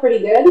Swallowtail pretty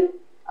good.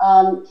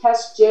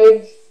 Kesh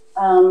Jig,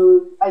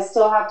 I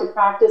still have to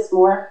practice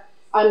more.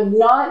 I'm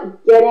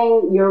not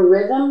getting your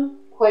rhythm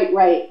quite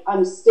right.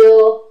 I'm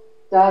still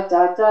da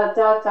da da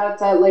da da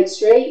da like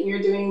straight. And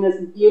you're doing this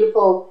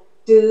beautiful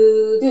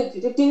do do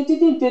do do do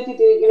do do do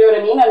do. You know what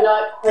I mean? I'm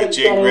not quite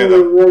getting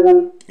the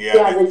rhythm.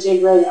 Yeah, the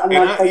jig rhythm.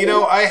 You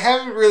know, I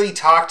haven't really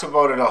talked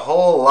about it a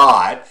whole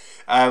lot.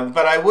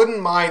 But I wouldn't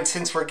mind,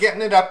 since we're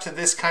getting it up to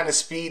this kind of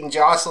speed and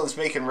Jocelyn's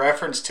making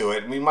reference to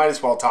it, and we might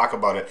as well talk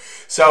about it.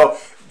 So,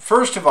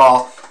 first of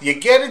all, you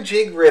get a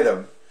jig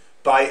rhythm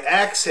by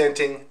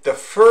accenting the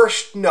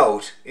first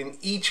note in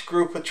each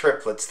group of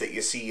triplets that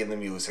you see in the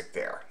music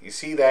there. You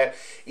see that?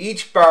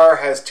 Each bar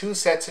has 2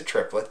 sets of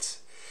triplets,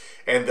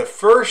 and the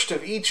first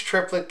of each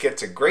triplet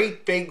gets a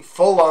great big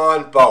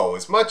full-on bow,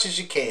 as much as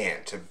you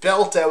can, to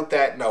belt out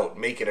that note,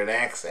 make it an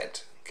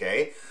accent,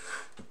 okay?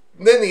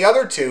 Then the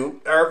other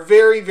 2 are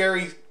very,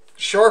 very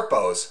short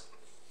bows.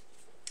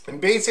 And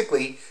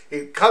basically,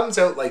 it comes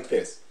out like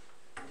this.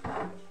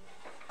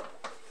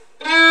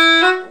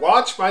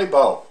 Watch my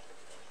bow.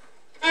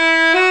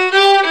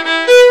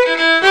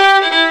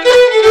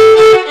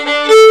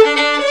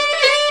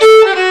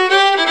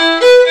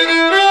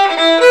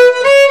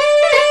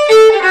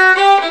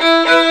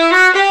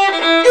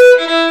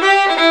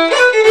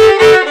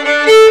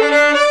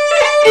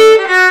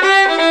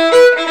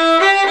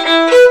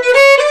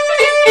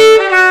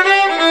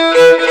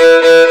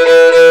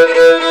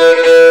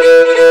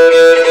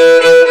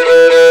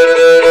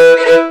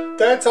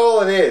 That's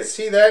all it is.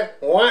 See that?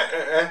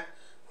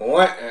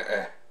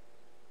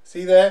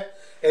 See that?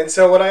 And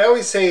so what I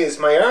always say is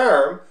my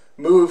arm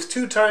moves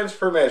 2 times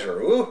per measure.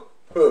 Ooh,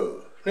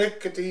 ooh,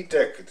 nickety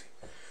dickety.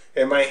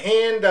 And my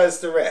hand does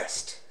the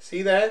rest.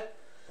 See that?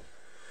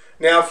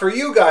 Now for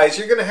you guys,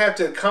 you're going to have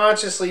to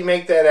consciously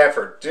make that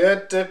effort.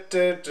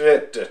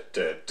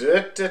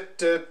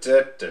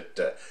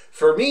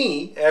 For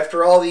me,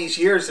 after all these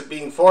years of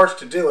being forced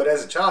to do it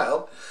as a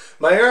child,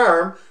 my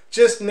arm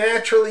just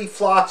naturally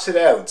flops it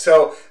out.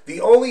 So the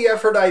only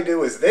effort I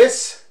do is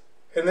this,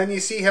 and then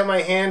you see how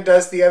my hand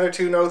does the other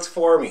 2 notes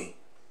for me.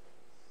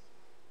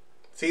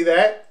 See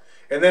that?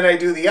 And then I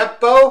do the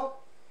up bow,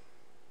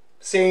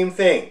 same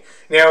thing.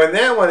 Now in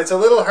that one, it's a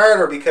little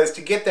harder because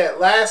to get that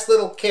last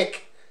little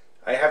kick,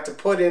 I have to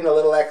put in a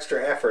little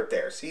extra effort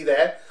there. See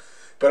that?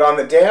 But on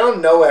the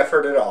down, no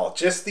effort at all,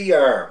 just the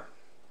arm.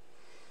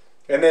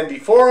 And then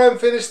before I'm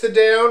finished the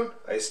down,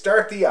 I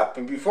start the up.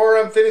 And before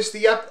I'm finished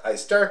the up, I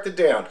start the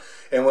down.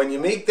 And when you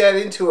make that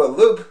into a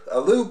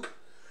loop,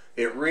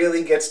 it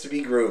really gets to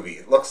be groovy.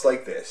 It looks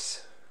like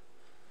this.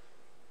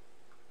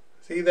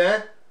 See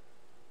that?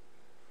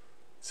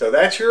 So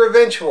that's your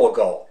eventual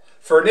goal.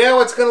 For now,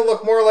 it's going to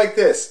look more like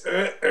this.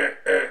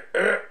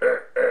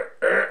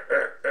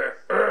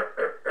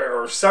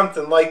 Or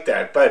something like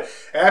that. But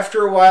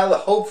after a while,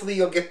 hopefully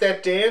you'll get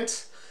that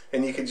dance.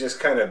 And you can just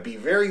kind of be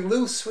very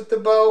loose with the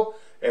bow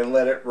and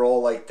let it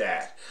roll like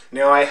that.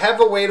 Now I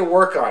have a way to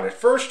work on it.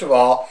 First of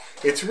all,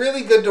 it's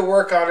really good to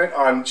work on it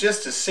on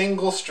just a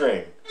single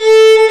string.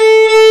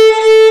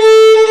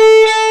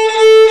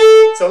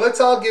 So let's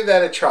all give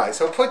that a try.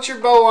 So put your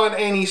bow on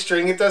any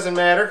string. It doesn't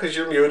matter because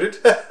you're muted.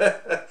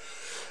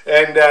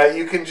 And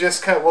you can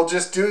just we'll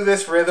just do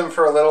this rhythm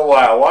for a little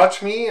while.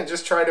 Watch me and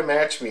just try to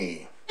match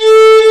me.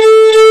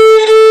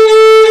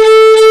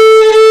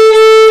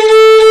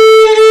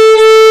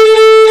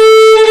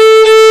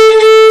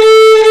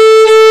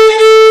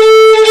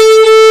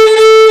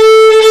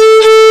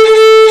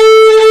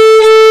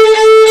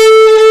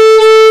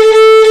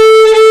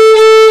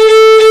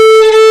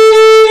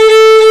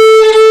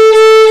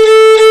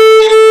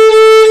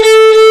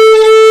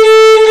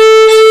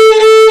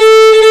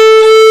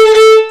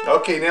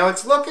 Okay, now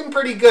it's looking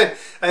pretty good.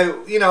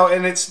 You know,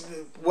 and it's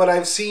what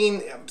I've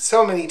seen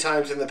so many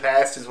times in the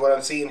past is what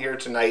I'm seeing here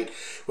tonight,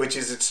 which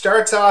is it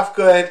starts off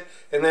good,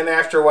 and then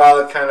after a while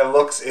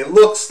it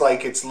looks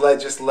like it's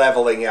just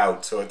leveling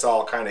out, so it's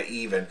all kind of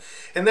even.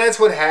 And that's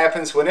what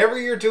happens whenever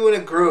you're doing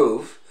a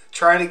groove,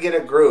 trying to get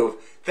a groove.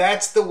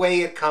 That's the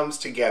way it comes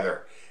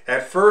together.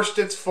 At first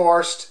it's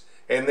forced,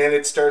 and then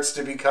it starts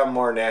to become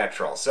more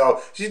natural.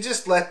 So you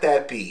just let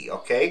that be,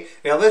 okay?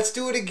 Now let's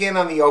do it again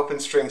on the open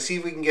string, see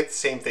if we can get the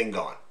same thing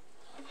going.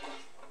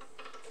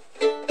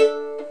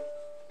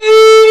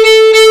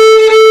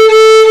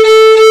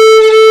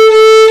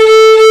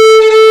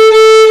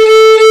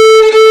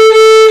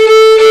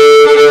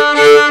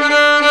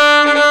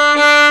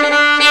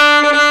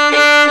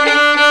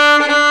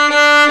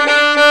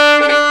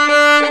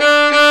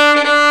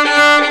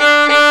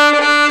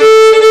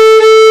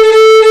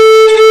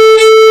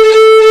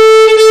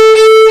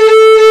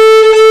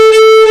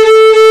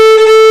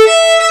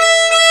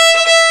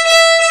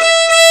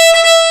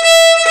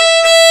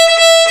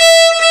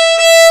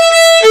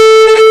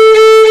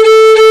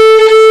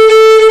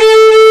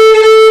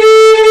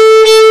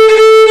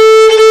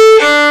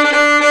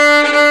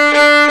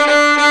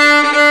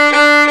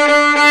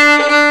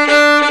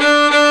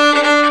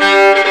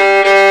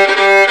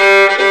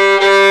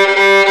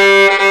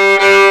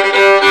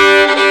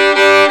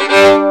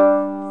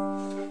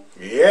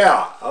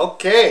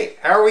 Okay,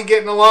 how are we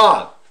getting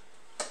along?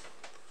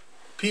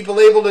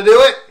 People able to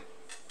do it?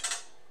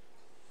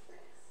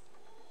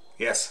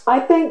 Yes.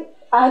 I think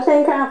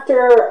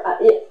after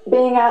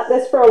being at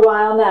this for a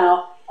while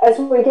now, as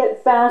we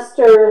get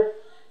faster,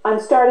 I'm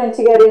starting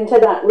to get into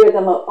that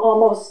rhythm of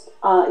almost,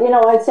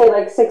 I'd say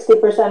like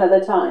 60% of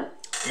the time.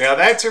 Now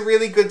that's a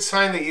really good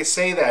sign that you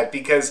say that,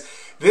 because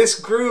this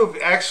groove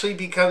actually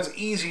becomes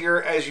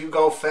easier as you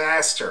go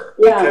faster,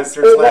 because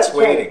there's less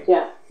waiting.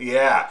 Right.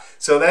 Yeah.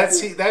 So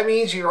that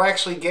means you're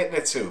actually getting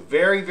it too.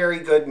 Very, very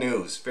good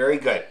news. Very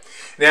good.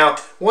 Now,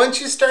 once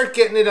you start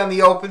getting it on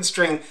the open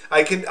string,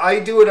 I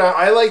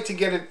like to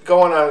get it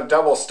going on a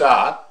double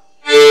stop,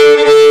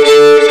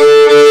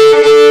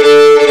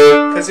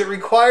 because it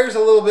requires a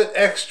little bit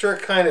extra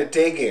kind of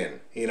dig in,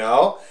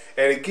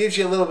 and it gives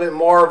you a little bit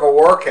more of a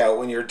workout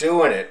when you're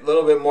doing it, a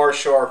little bit more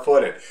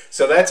sure-footed.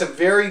 So that's a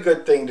very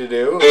good thing to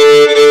do.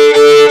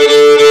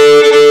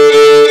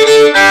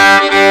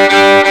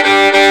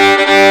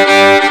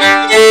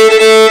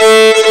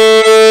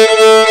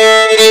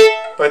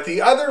 But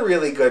the other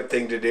really good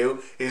thing to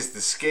do is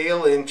the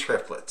scale in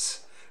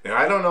triplets. Now,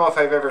 I don't know if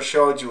I've ever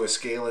showed you a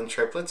scale in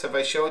triplets. Have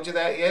I showed you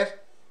that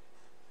yet?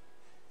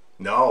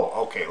 No?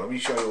 Okay, let me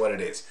show you what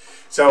it is.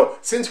 So,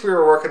 since we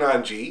were working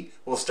on G,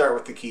 we'll start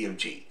with the key of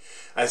G.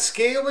 A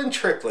scale in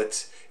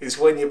triplets is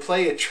when you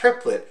play a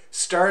triplet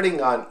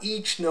starting on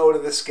each note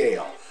of the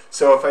scale.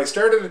 So if I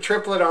started a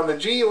triplet on the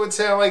G, it would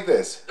sound like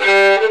this.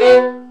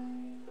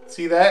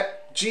 See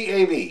that? G,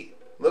 A, B.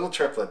 Little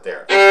triplet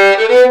there.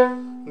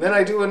 And then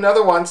I do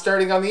another one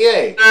starting on the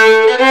A.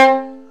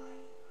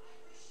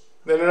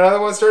 Then another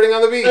one starting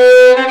on the B.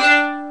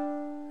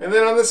 And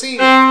then on the C.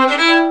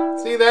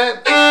 See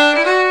that?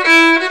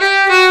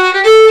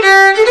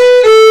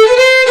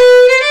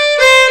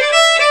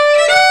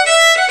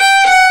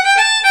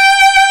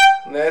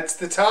 And that's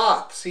the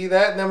top. See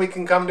that? And then we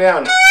can come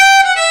down.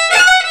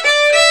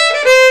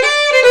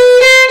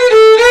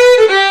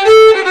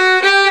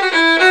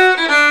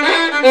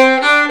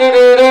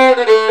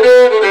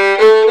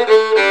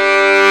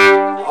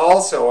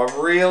 Also,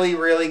 a really,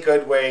 really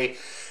good way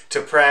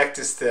to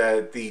practice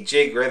the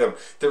jig rhythm.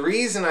 The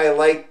reason I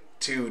like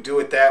to do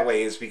it that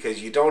way is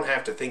because you don't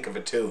have to think of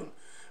a tune.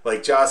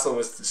 Like Jocelyn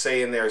was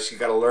saying there, she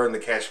got to learn the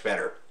catch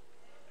better.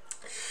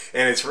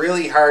 And it's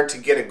really hard to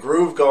get a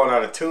groove going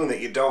on a tune that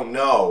you don't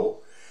know,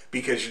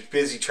 because you're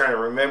busy trying to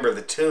remember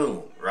the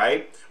tune,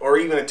 right? Or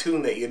even a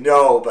tune that you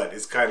know but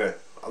is kind of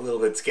a little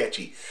bit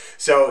sketchy.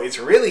 So it's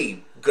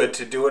really good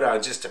to do it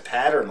on just a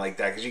pattern like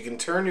that, because you can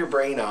turn your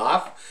brain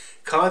off,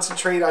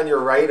 concentrate on your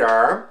right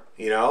arm,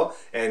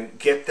 and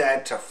get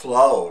that to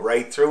flow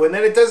right through. And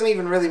then it doesn't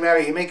even really matter.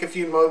 You make a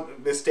few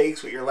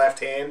mistakes with your left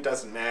hand,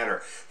 doesn't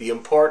matter. The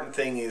important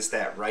thing is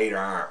that right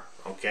arm,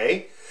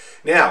 okay?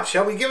 Now,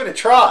 shall we give it a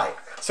try?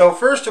 So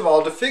first of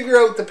all, to figure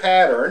out the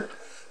pattern,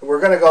 we're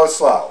going to go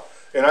slow.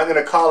 And I'm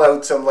going to call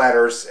out some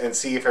letters and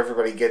see if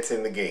everybody gets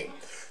in the game.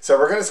 So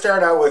we're going to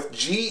start out with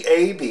G,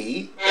 A,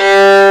 B.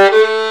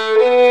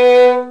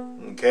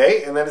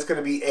 Okay, and then it's going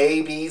to be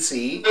A, B,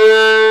 C.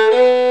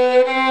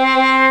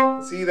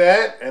 See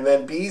that? And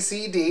then B,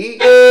 C, D.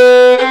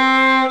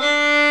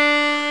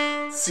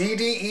 C,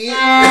 D, E.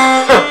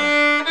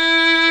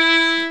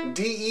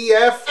 D, E,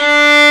 F.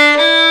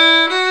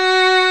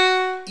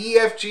 E,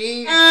 F,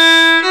 G.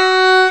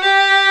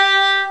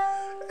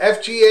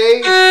 F, G,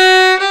 A.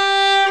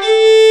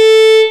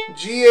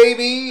 G, A,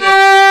 B.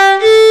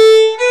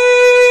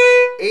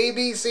 A,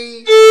 B,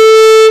 C.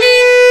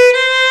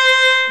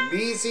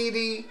 B, C,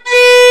 D.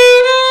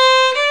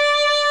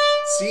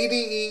 C, D,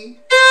 E.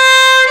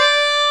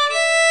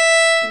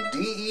 D,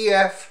 E,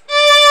 F.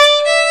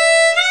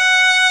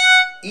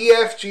 E,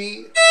 F,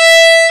 G.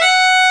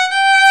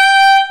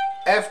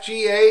 F,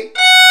 G, A.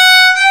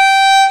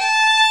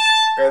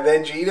 And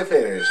then G to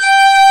finish.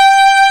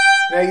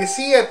 Now you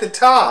see at the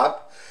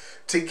top,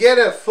 to get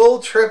a full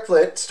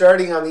triplet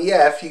starting on the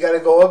F, you got to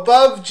go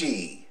above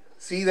G.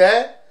 See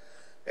that?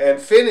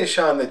 And finish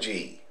on the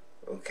G.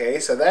 Okay,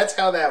 so that's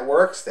how that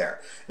works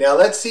there. Now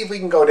let's see if we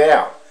can go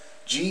down.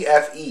 G,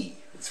 F, E.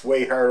 It's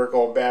way harder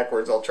going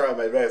backwards. I'll try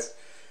my best.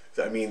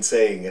 I mean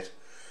saying it.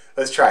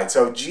 Let's try it.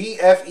 So G,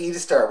 F, E to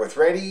start with.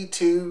 Ready,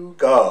 to,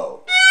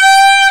 go.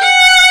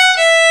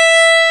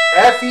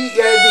 F, E,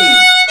 D.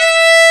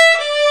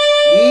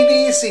 E,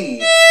 D, C.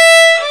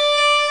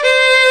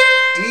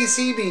 D,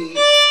 C, B.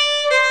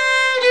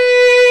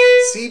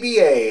 C, B,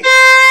 A.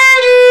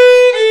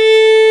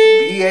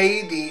 B,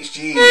 A, D,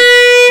 G.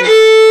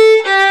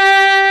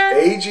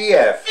 A, G,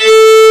 F.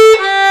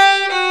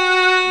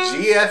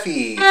 G, F,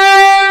 E.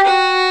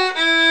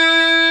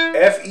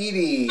 F, E,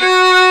 D.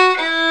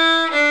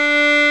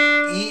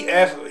 E,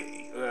 F,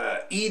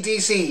 E, D,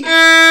 C.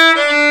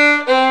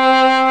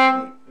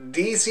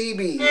 D, C,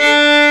 B.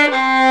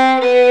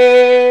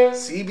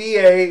 C, B,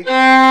 A.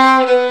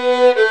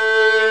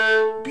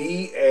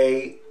 B,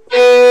 A,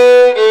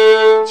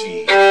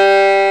 G.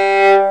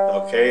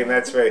 Okay, and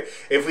that's right.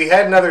 If we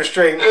had another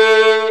string, we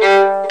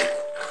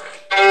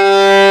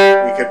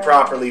could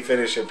properly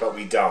finish it, but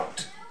we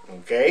don't.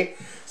 Okay?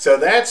 So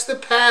that's the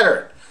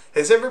pattern.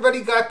 Has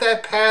everybody got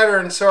that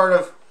pattern sort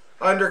of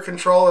under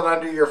control and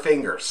under your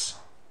fingers?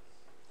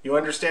 You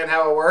understand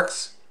how it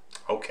works?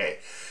 Okay.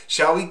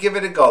 Shall we give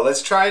it a go?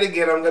 Let's try it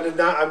again. I'm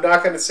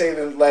not going to say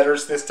the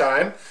letters this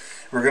time.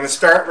 We're going to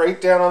start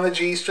right down on the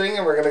G string,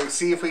 and we're going to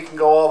see if we can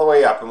go all the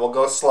way up, and we'll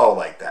go slow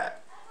like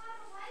that.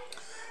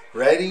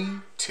 Ready,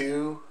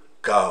 to,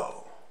 go.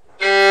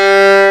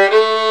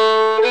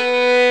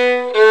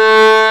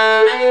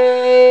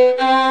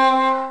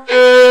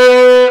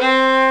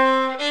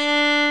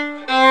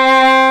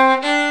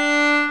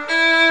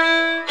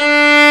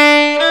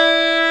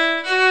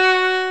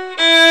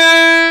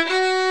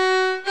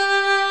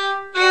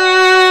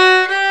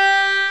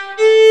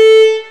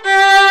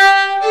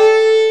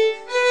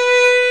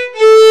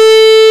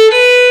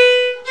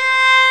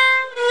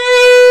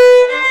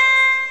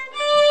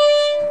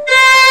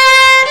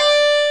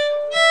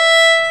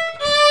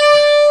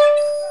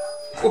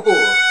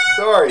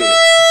 Sorry.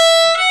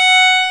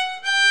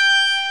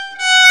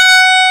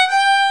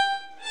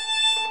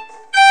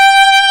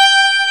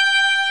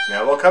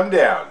 Now we'll come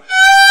down.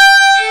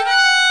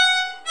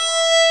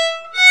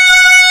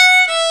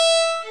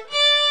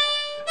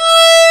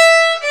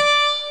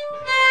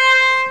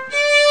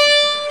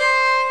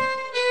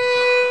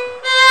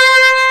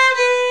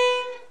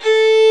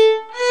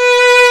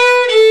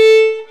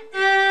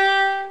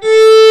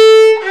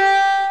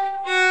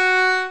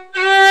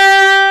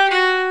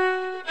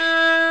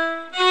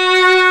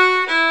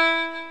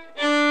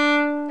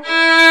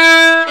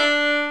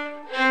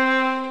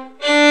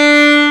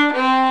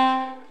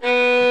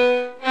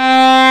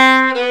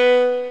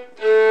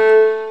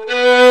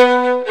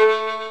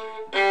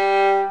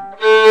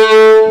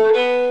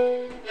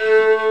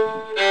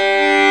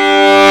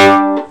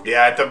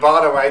 At the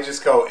bottom, I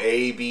just go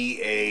A,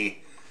 B,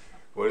 A.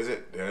 What is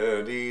it?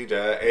 A,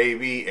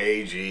 B,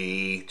 A,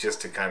 G,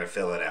 just to kind of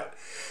fill it out.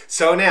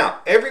 So now,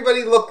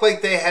 everybody looked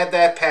like they had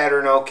that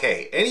pattern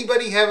okay.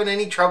 Anybody having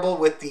any trouble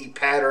with the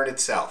pattern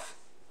itself?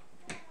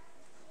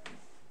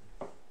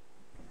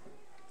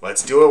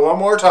 Let's do it one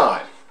more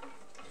time.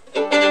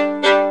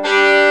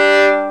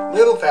 A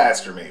little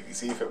faster maybe,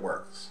 see if it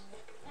works.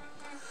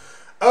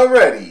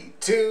 Ready,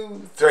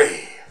 2,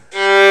 3.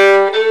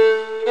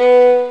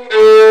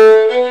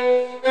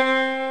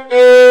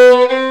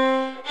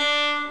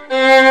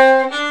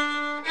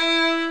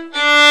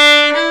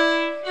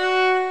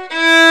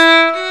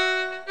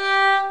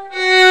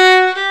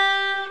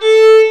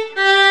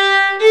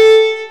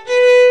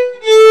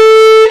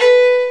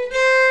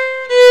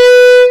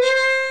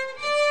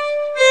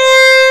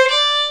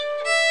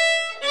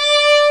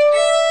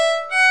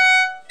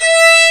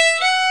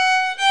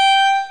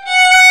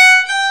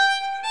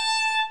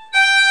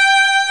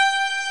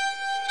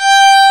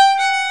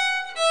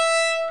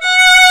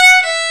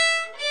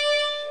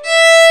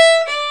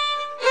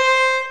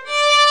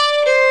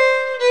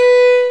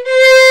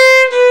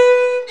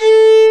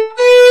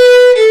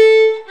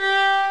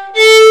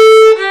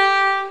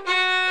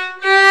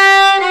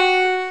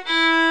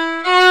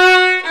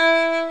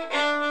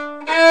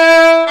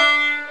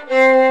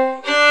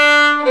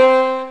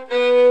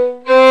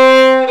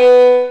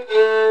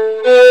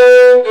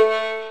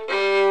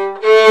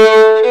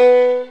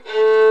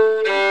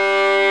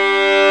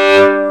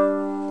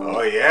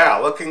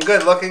 Looking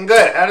good, looking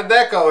good. How did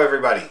that go,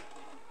 everybody?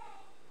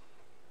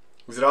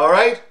 Was it all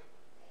right?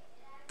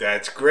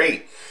 That's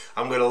great.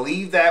 I'm going to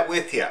leave that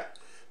with you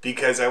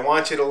because I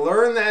want you to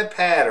learn that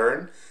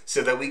pattern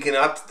so that we can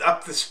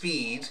up the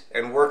speed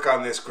and work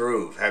on this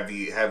groove. Have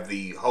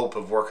the hope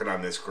of working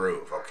on this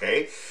groove,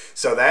 okay?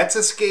 So that's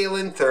a scale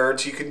in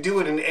thirds. You can do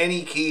it in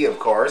any key, of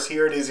course.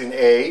 Here it is in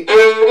A.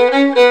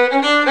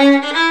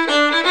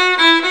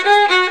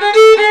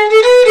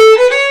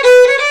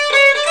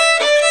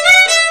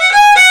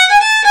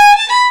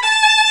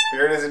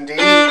 Here it is in D.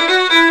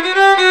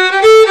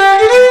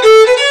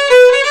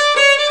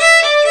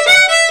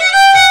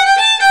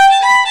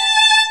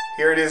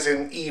 Here it is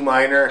in E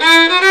minor.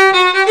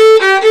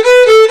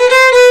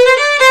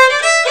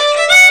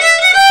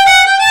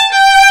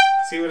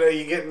 See what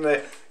you getting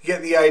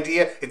the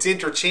idea? It's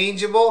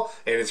interchangeable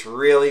and it's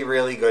really,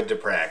 really good to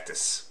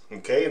practice.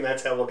 Okay, and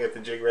that's how we'll get the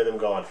jig rhythm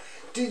going.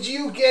 Did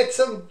you get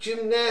some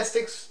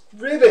gymnastics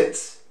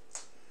ribbons?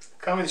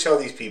 Come and show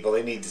these people.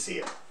 They need to see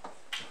it.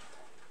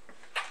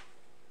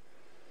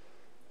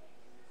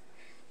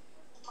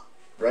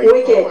 Right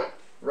on.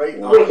 Right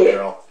on,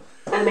 girl.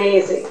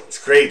 Amazing.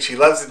 It's great. She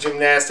loves the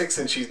gymnastics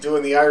and she's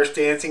doing the Irish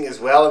dancing as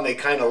well, and they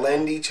kind of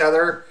lend each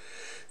other.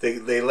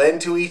 They lend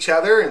to each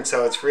other, and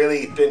so it's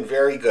really been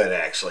very good,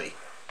 actually.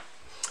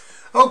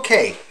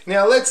 Okay,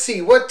 now let's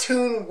see. What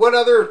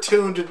other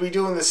tune did we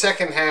do in the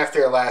second half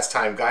there last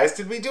time, guys?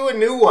 Did we do a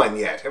new one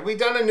yet? Have we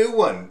done a new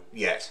one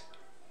yet?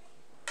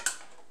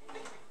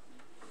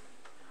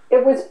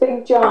 It was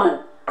Big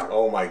John.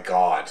 Oh my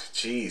God,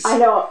 jeez. I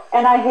know,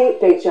 and I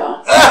hate Big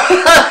John.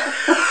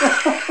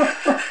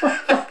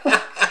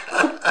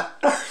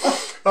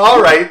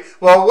 All right,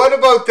 well, what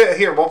about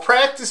here? We'll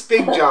practice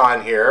Big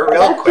John here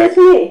real quick.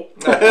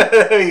 That's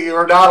just me.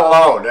 You're not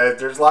alone.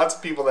 There's lots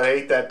of people that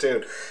hate that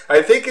tune.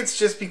 I think it's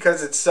just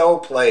because it's so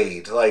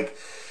played. Like,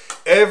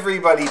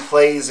 Everybody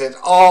plays it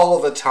all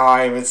the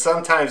time, and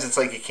sometimes it's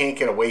like you can't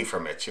get away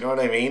from it. You know what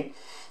I mean?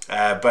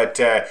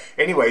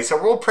 Anyway,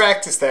 so we'll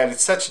practice that.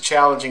 It's such a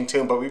challenging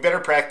tune, but we better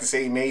practice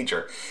A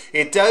major.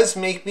 It does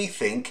make me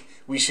think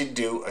we should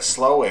do a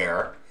slow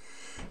air,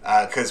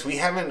 because we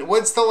haven't...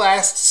 What's the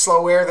last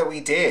slow air that we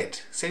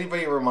did? Does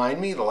anybody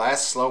remind me the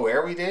last slow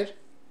air we did?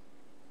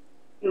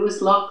 It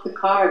was Lock the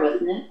Car,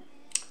 wasn't it?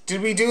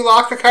 Did we do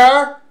Lock the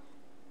Car?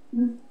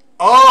 Mm-hmm.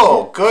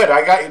 Oh, good.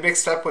 I got you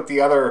mixed up with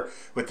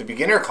the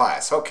beginner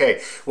class.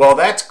 Okay. Well,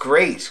 that's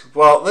great.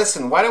 Well,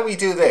 listen, why don't we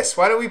do this?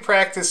 Why don't we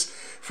practice,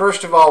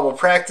 first of all, we'll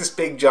practice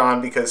Big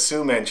John because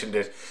Sue mentioned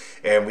it,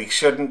 and we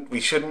shouldn't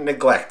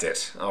neglect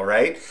it, all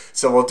right?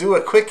 So we'll do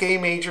a quick A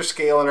major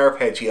scale and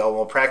arpeggio, and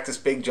we'll practice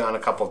Big John a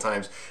couple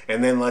times,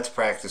 and then let's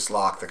practice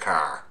Lock the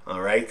Car,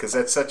 all right? Because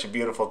that's such a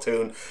beautiful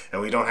tune,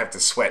 and we don't have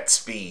to sweat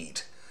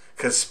speed.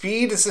 Because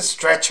speed is a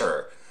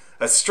stressor,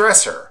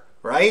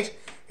 right?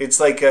 It's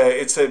like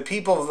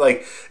people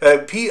like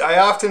I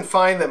often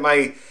find that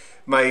my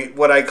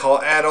what I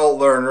call adult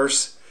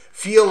learners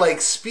feel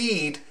like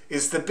speed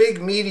is the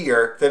big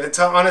meteor that it's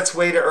on its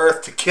way to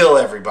Earth to kill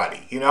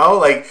everybody. You know,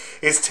 like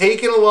it's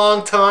taken a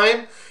long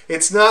time.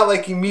 It's not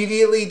like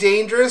immediately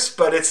dangerous,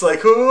 but it's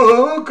like,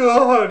 oh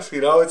God,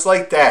 you know, it's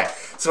like that.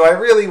 So I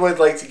really would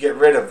like to get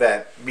rid of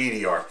that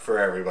meteor for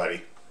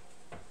everybody.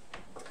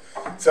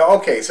 So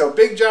okay, so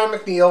Big John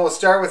McNeil. We'll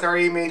start with our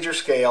A major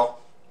scale.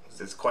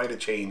 It's quite a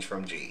change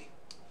from G.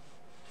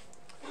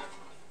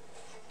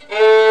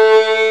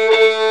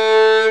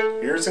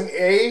 Here's an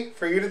A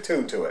for you to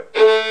tune to it.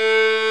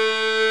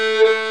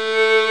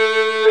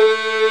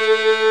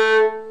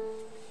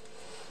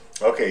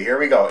 Okay, here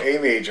we go. A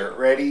major.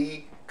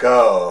 Ready,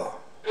 go.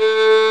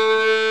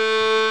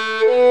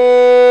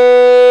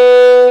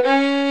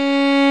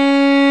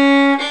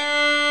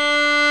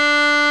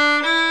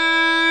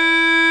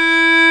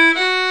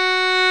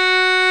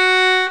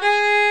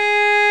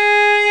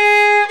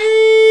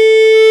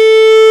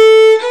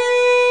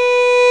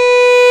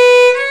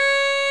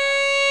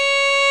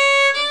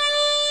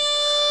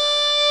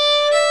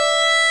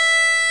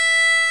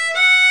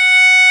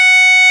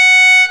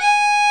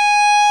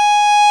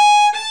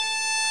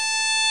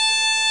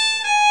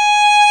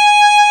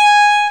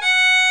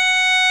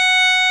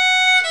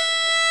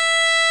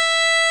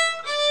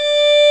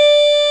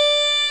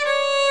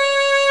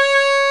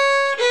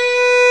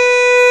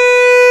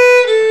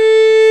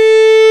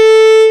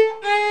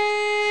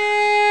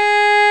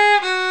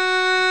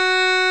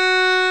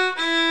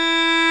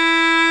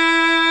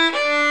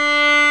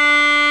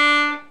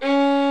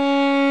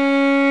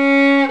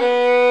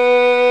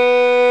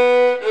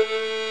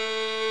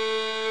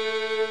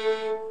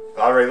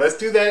 All right, let's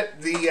do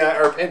that, the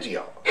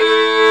arpeggio.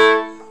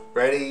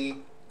 Ready,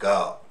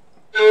 go.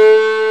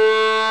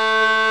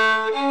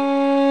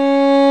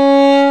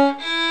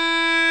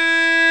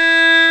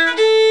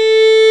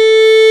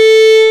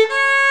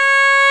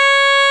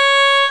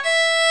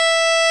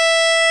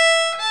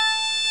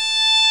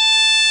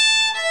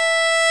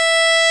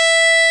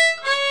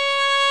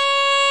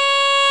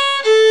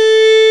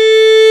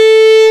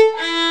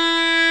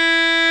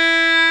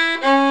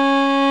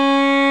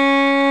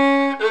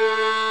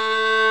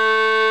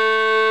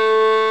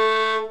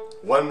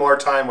 One more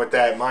time with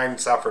that. Mine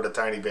suffered a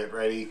tiny bit.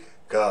 Ready,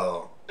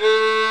 go.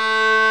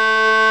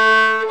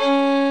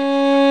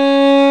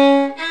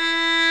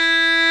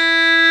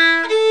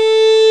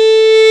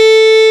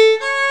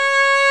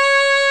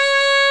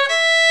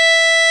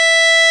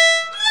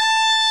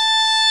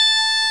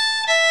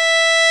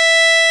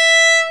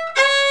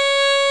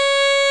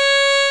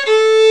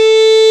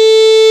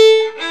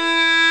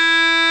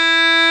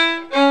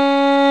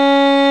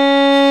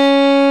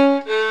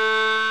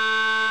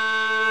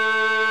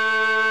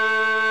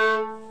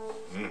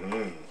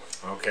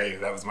 Okay,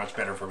 that was much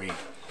better for me.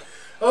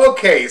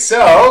 Okay,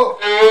 so...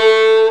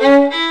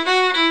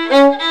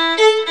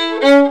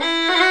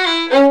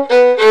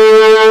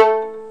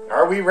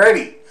 Are we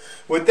ready?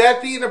 Would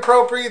that be an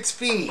appropriate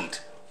speed?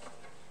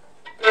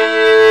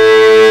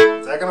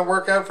 Is that going to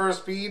work out for a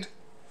speed?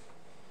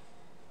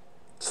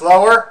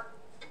 Slower?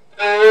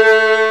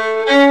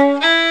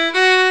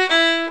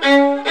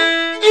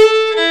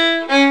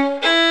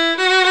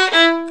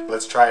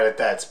 Let's try it at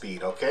that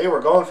speed, okay?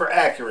 We're going for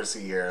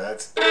accuracy here.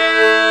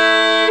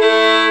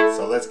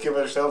 So let's give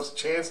ourselves a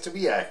chance to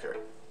be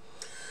accurate.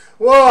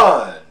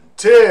 1,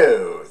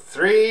 2,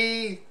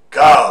 3,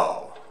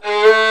 go!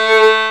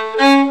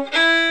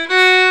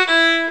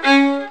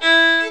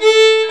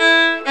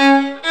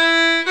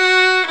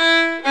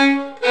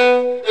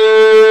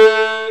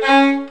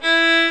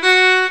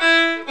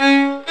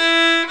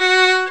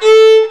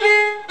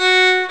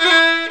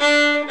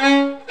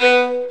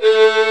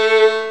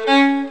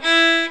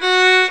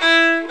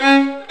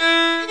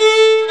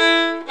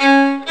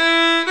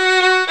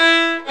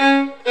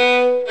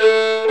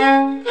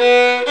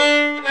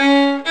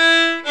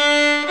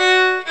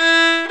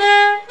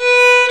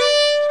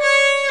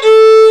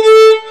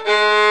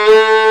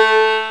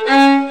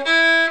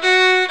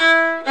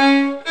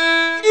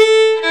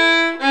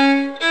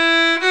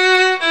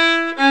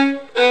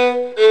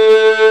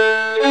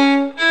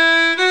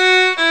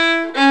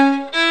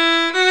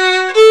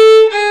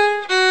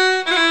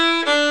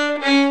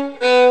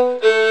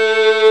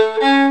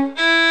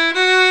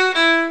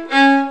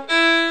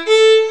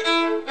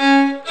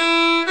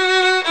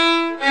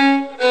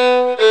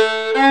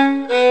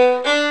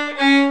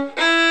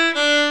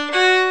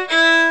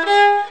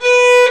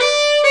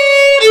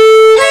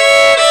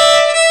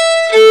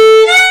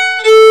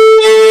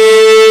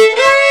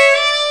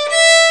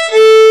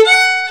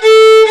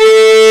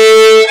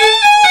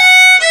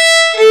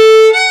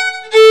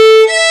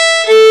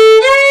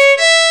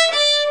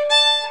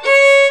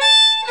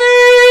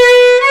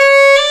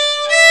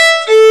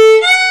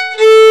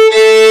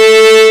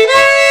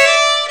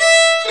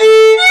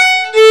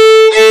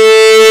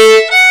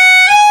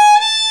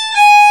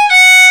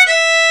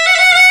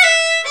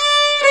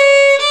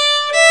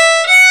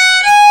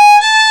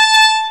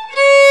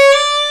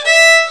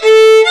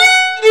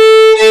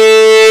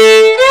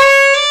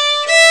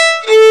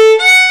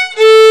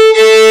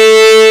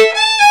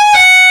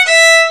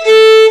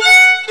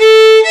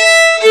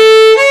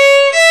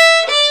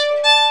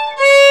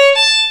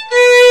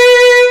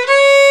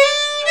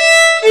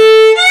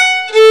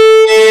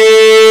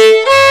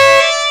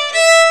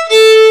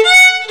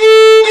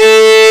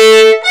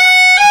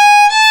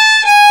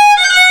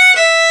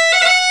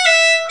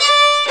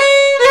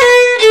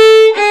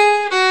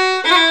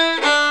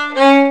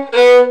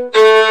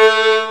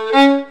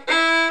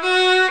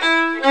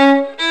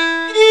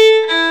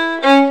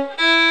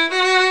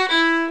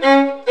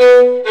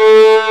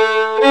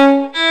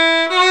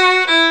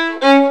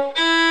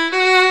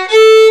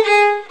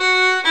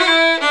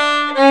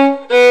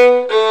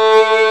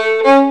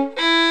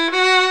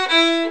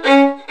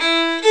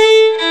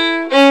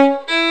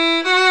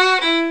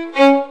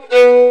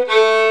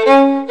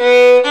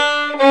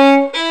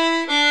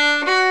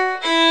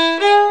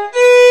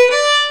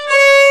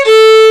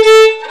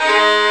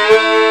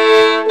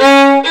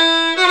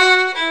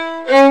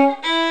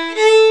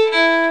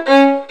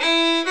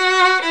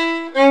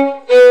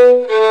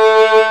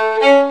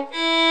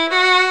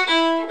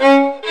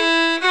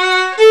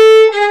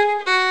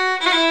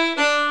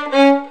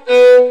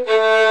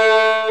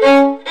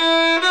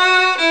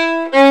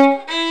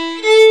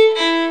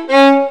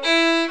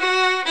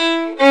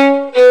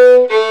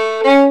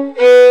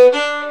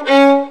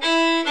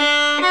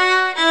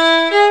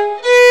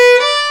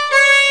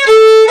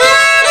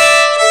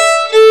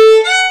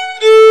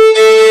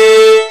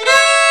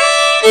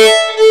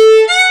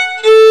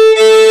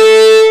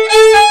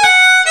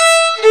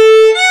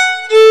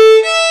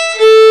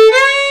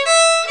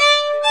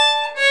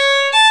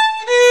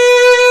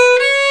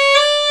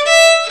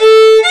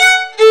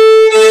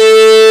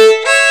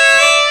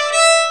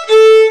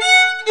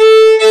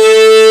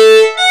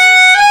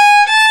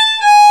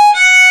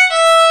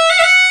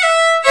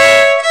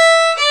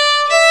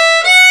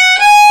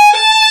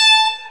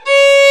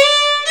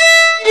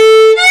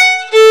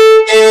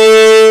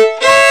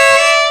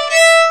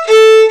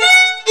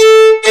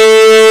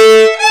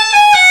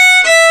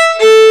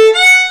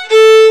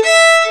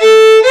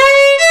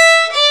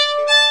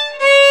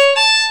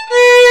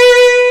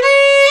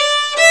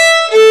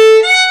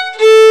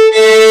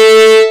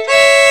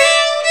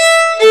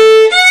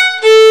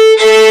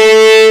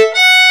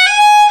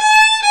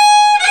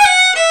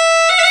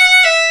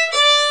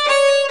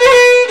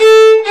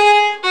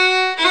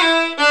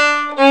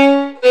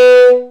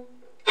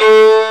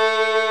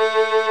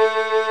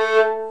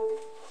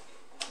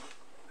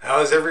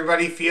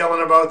 everybody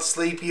feeling about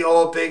sleepy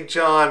old Big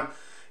John?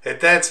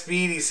 At that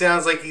speed, he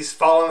sounds like he's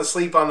falling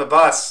asleep on the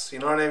bus. You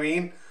know what I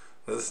mean?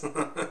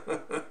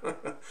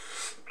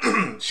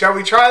 Shall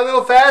we try a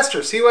little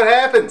faster? See what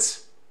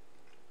happens.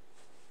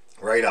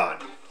 Right on.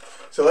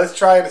 So let's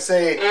try to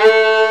say...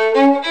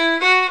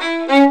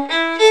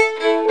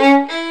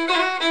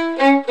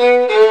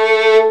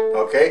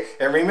 Okay,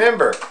 and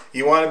remember,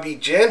 you want to be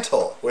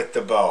gentle with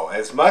the bow.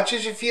 As much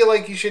as you feel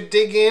like you should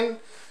dig in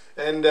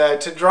and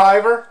to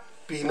driver,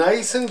 be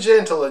nice and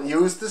gentle and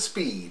use the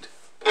speed.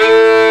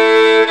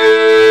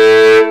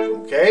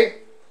 Okay?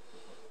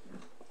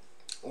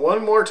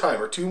 One more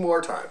time or two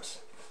more times.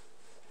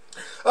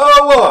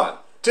 Oh,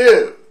 1,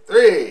 2,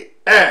 3,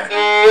 and...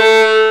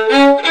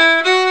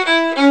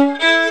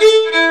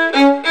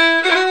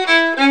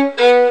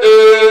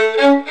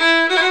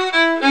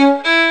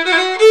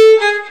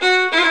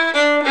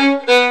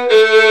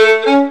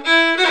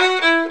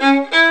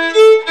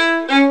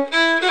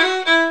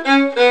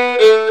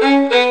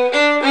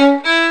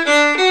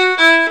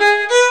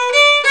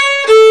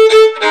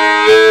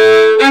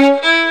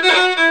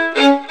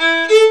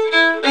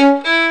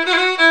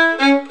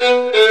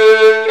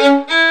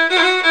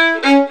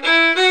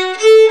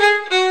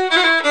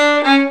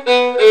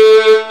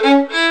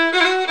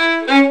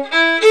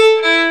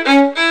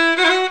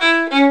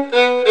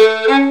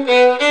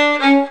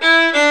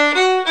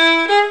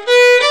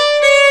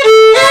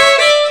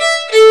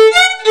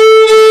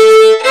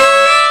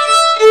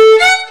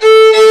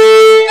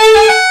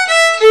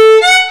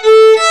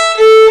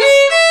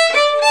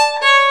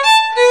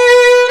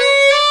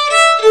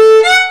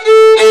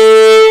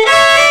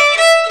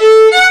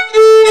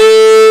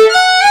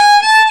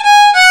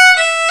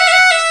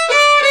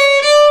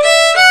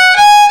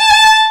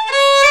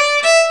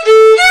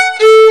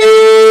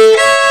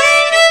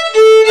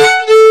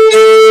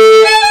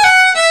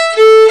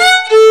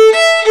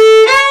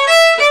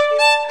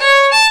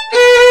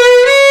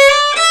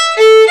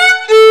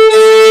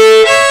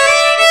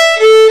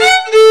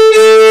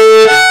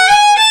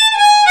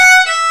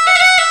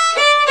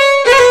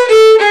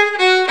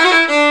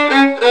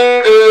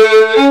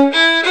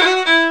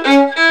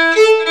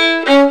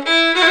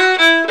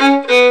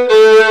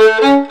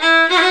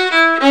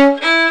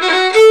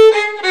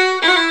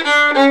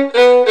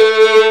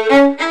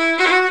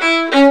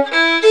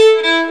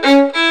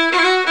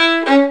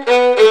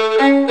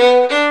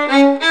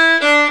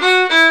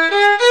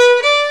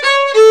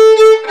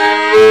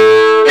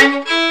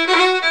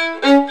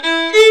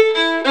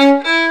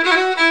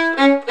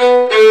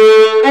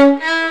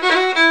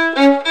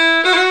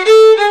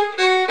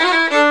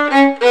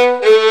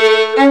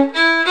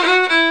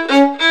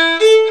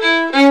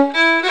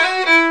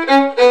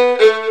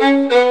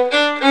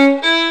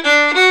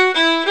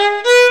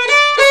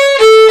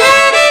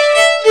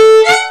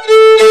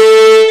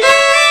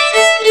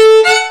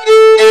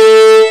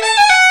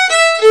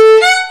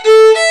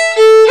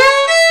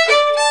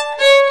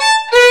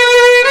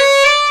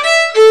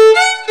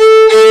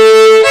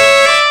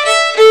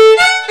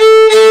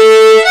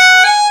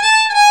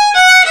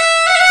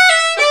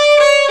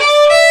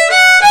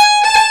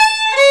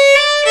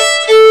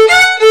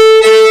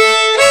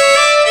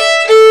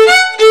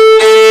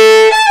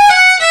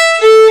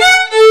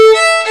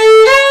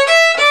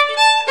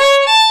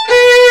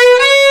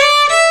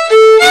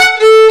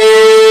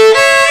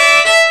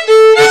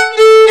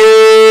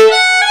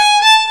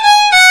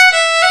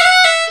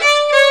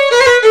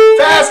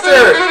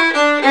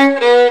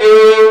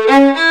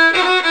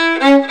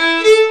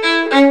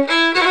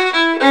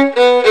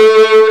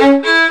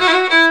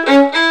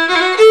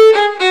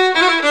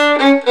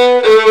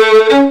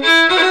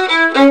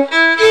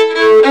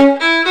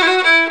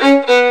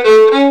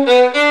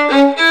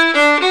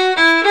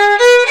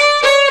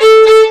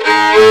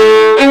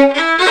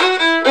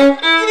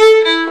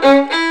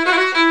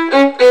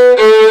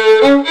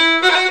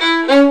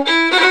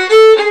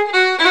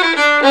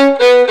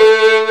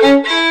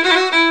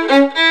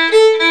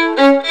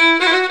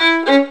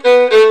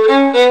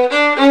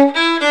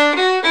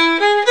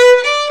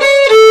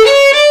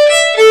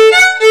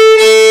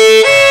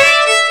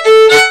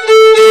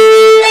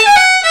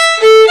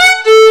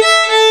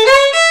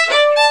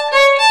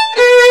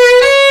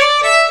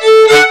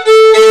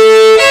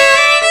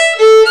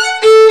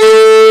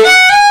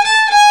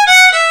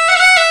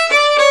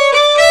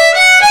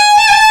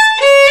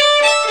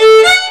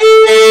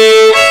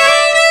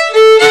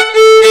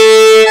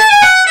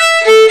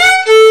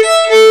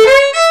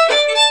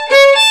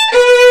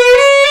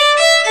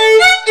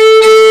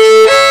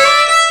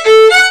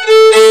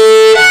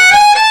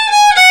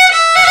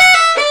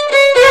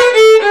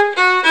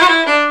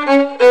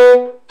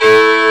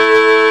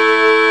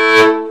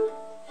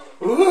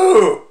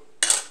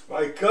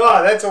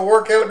 That's a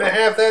workout and a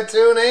half, that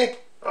tune, eh?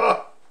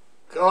 Oh,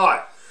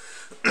 God.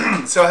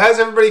 So how's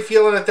everybody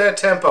feeling at that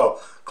tempo?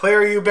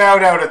 Claire, you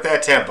bowed out at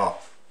that tempo.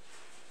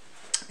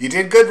 You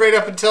did good right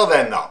up until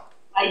then, though.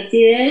 I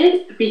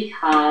did,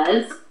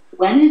 because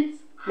when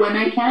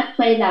I can't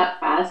play that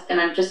fast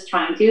and I'm just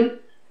trying to,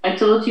 I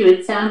told you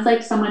it sounds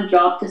like someone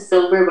dropped a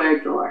silverware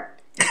drawer.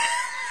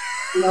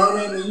 You know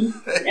what I mean?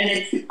 And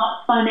it's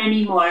not fun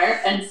anymore.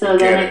 And so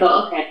then I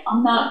go, okay,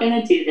 I'm not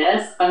going to do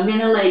this. I'm going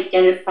to like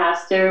get it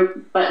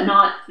faster, but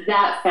not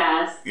that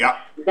fast. Yeah.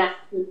 That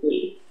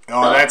quickly.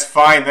 Oh, that's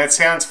fine. That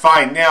sounds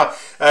fine. Now,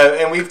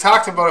 and we've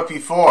talked about it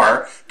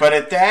before, but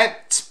at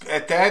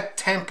that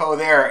tempo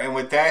there and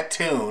with that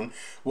tune,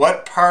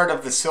 what part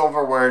of the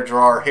silverware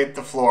drawer hit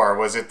the floor?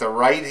 Was it the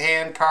right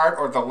hand part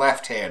or the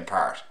left hand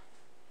part?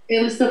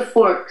 It was the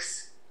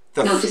forks.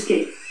 No, just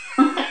kidding.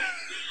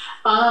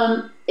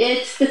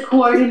 It's the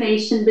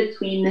coordination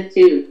between the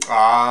two.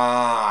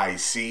 Ah, I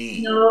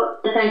see. You know,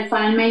 that I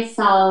find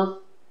myself,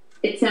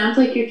 it sounds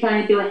like you're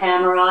trying to do a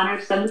hammer-on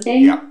or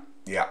something. Yeah,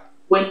 yeah.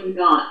 When you're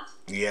not.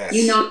 Yes.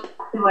 You know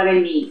what I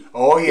mean.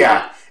 Oh,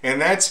 yeah. And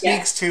that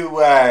speaks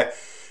to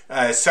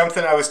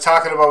something I was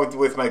talking about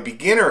with my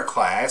beginner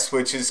class,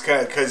 which is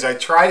because I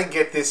try to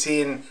get this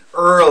in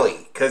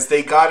early, because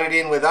they got it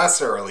in with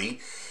us early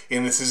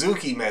in the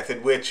Suzuki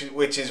method, which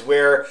is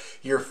where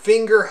your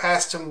finger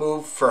has to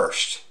move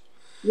first.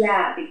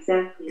 Yeah,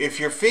 exactly. If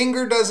your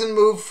finger doesn't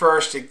move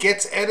first, it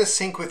gets out of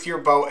sync with your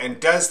bow and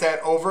does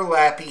that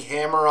overlappy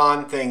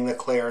hammer-on thing that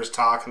Claire is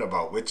talking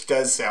about, which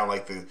does sound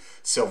like the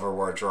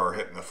silverware drawer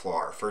hitting the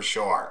floor, for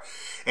sure.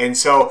 And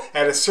so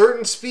at a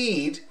certain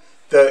speed,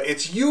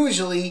 it's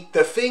usually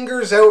the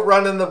fingers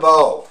outrunning the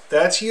bow.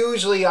 That's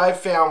usually, I've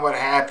found, what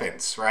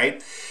happens,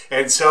 right?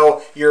 And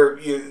so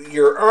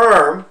your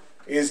arm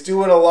is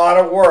doing a lot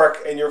of work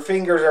and your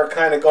fingers are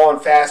kind of going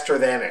faster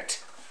than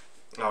it.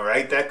 All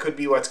right, that could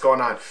be what's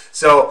going on.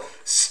 So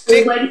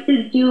stick. What do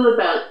you do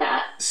about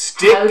that?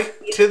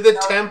 Stick to the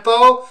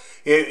tempo.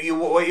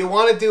 What you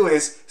want to do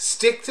is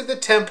stick to the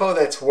tempo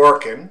that's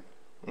working,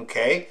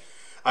 okay,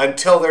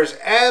 until there's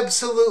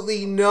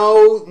absolutely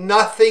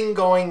nothing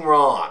going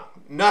wrong,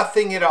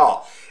 nothing at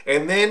all,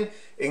 and then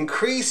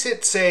increase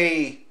it,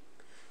 say,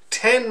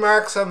 10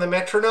 marks on the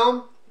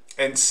metronome.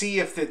 And see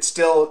if you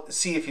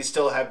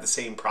still have the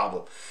same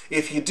problem.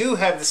 If you do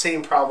have the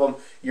same problem,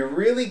 you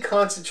really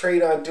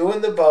concentrate on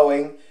doing the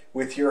bowing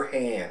with your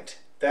hand.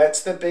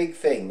 That's the big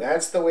thing.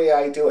 That's the way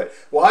I do it.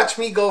 Watch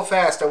me go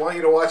fast. I want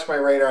you to watch my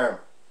right arm.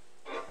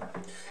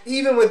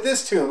 Even with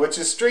this tune, which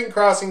is String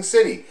Crossing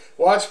City,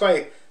 watch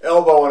my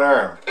elbow and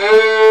arm.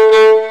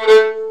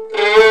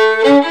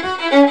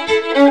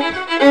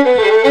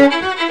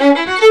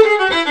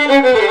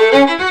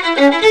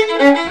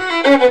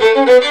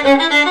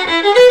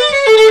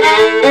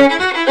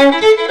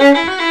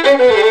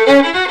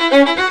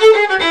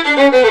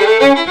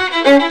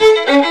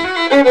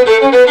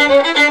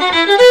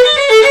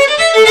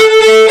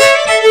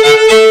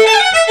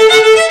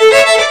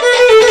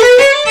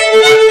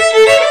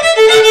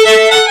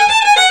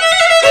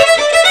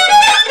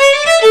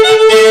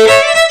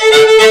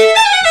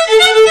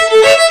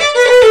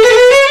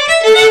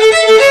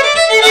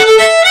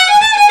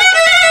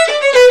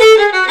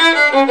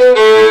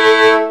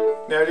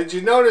 Now, did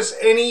you notice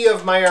any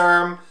of my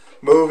arm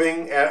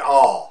moving at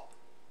all?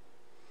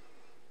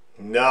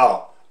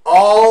 No.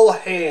 All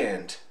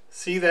hand.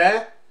 See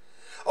that?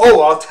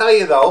 Oh, I'll tell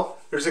you though,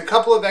 there's a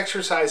couple of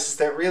exercises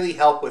that really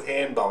help with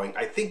hand bowing.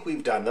 I think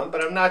we've done them,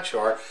 but I'm not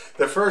sure.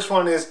 The first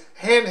one is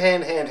hand,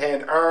 hand, hand,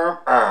 hand, arm,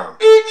 arm.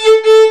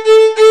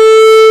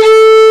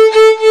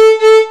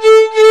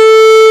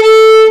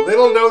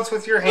 Little notes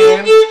with your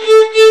hand.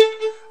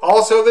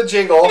 Also the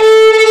jiggle.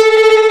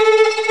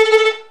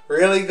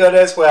 Really good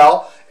as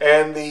well.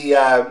 And the,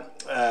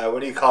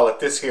 what do you call it?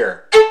 This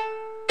here.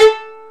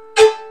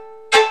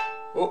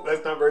 Oh,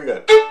 that's not very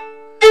good.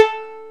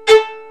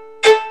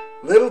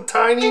 Little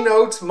tiny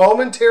notes,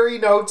 momentary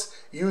notes,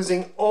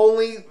 using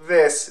only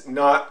this,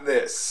 not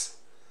this.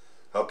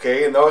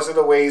 Okay, and those are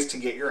the ways to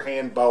get your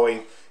hand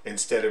bowing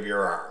instead of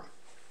your arm.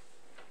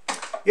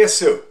 Yes,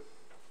 Sue?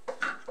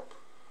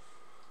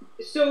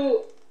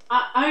 So,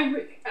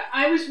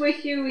 I was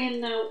with you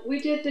in, we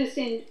did this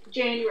in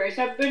January,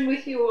 so I've been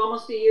with you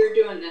almost a year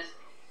doing this.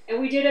 And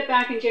we did it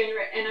back in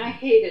January, and I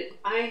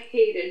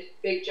hated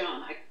Big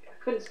John. I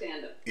couldn't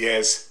stand him.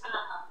 Yes.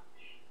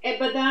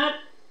 But that,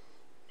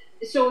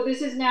 so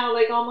this is now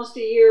like almost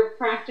a year of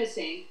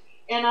practicing,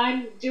 and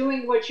I'm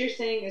doing what you're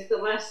saying is the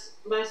less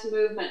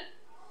movement.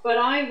 But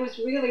I was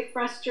really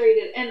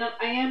frustrated, and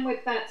I am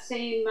with that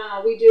same,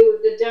 we do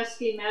the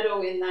Dusky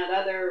Meadow in that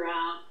other,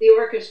 the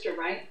orchestra,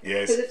 right?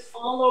 Yes. Because it's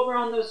all over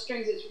on those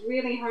strings. It's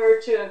really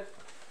hard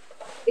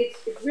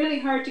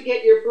to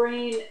get your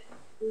brain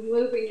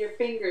moving your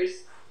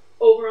fingers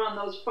over on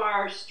those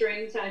far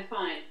strings, I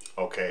find.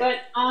 Okay. But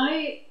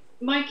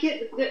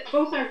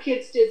both our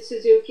kids did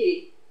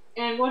Suzuki,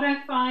 and what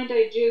I find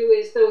I do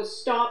is those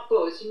stop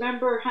bows.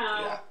 Remember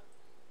how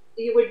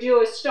you would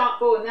do a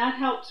stop bow, and that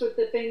helps with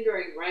the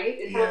fingering, right?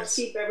 It helps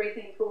keep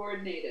everything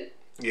coordinated.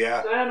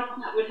 Yeah. So I don't know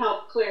if that would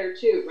help Claire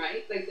too,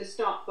 right? Like the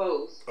stop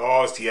bows.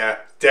 Oh, yeah,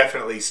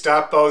 definitely.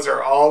 Stop bows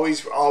are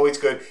always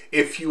good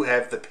if you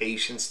have the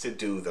patience to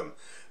do them.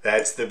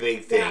 That's the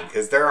big thing,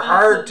 because they're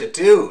hard to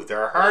do.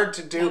 They're hard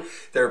to do.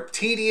 They're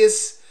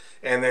tedious,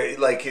 and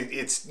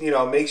it's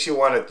makes you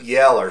want to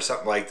yell or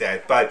something like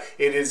that. But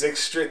it is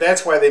extreme.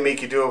 That's why they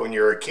make you do it when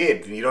you're a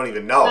kid and you don't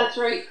even know. That's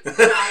right. Yeah,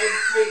 I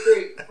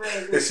agree.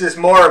 It's just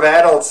more of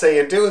adults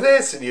saying do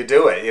this and you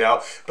do it,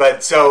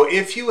 But so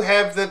if you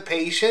have the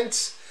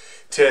patience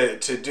to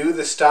do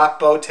the stop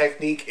bow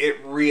technique, it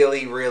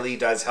really, really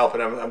does help.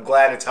 And I'm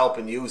glad it's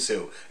helping you,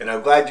 Sue. And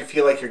I'm glad you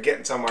feel like you're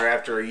getting somewhere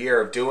after a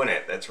year of doing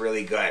it. That's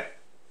really good.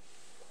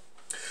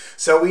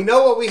 So we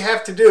know what we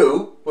have to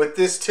do with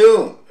this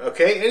tune,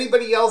 okay?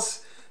 Anybody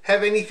else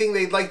have anything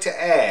they'd like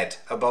to add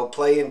about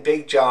playing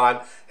Big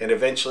John and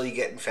eventually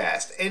getting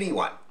fast?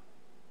 Anyone?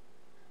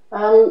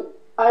 I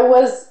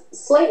was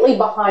slightly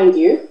behind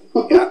you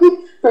Yeah.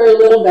 for a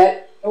little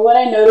bit. And what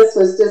I noticed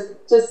was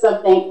just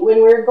something.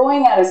 When we're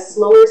going at a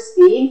slower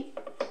speed,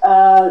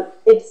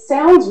 it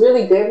sounds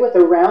really good with a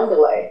round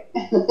delay.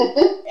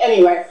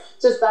 Anyway,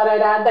 just thought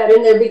I'd add that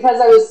in there because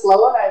I was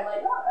slow and I'm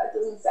like, oh, that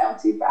doesn't sound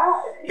too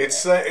bad. It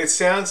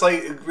sounds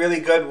like really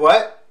good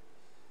what?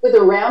 With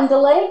a round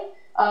delay,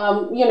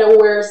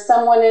 where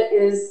someone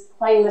is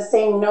playing the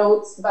same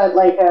notes but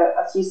like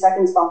a few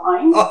seconds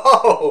behind.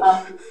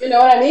 Oh! You know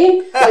what I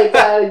mean? Like,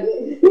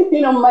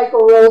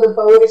 Michael rolled a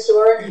bow to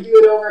shore and you do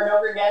it over and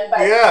over again.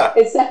 But yeah.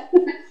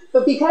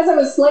 But because I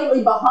was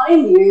slightly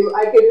behind you,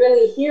 I could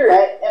really hear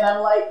it, and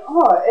I'm like,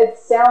 oh, it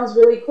sounds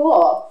really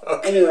cool.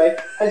 Okay. Anyway,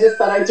 I just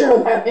thought I'd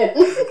throw that in.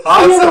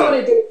 Awesome. You know what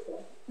I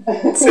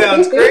do.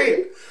 Sounds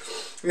great.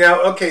 Yeah,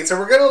 okay, so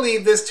we're going to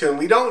leave this tune.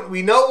 We know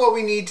what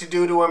we need to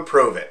do to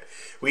improve it.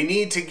 We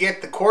need to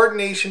get the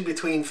coordination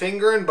between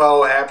finger and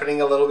bow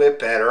happening a little bit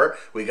better.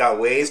 We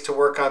got ways to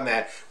work on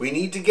that. We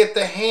need to get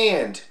the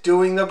hand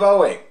doing the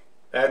bowing.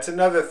 That's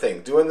another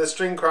thing. Doing the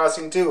string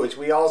crossing too, which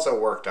we also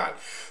worked on.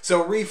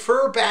 So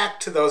refer back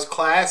to those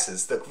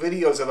classes, the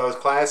videos of those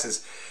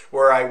classes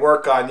where I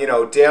work on,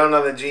 down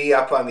on the G,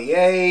 up on the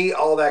A,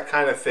 all that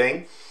kind of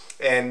thing.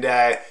 And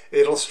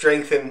it'll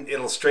strengthen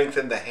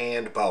the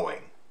hand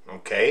bowing.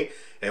 Okay?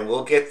 And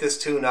we'll get this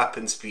tune up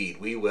in speed.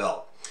 We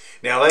will.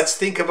 Now let's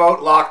think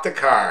about Lock the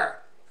Car.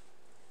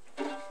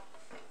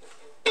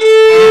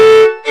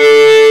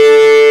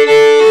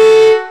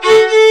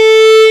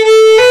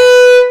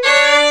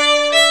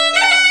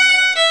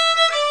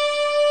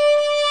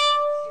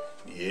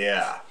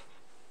 Yeah.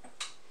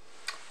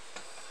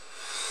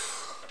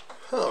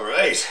 All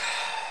right.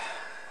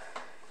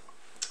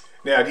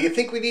 Now, do you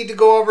think we need to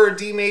go over a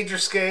D major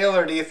scale,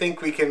 or do you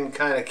think we can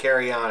kind of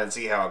carry on and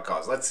see how it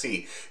goes? Let's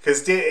see,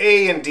 because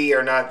A and D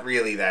are not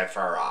really that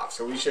far off,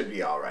 so we should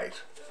be all right.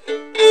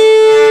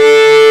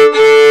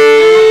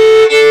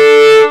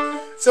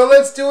 So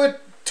let's do it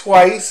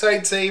twice,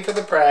 I'd say, for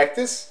the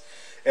practice.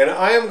 And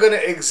I am going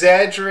to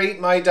exaggerate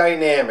my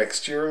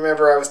dynamics. Do you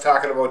remember I was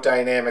talking about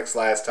dynamics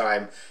last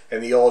time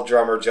and the old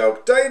drummer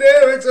joke,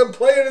 dynamics, I'm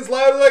playing as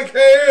loud as I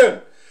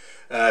can.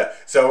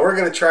 So we're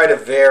going to try to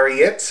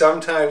vary it,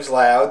 sometimes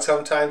loud,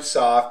 sometimes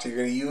soft. You're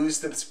going to use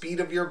the speed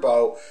of your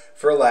bow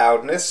for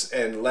loudness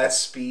and less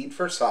speed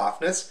for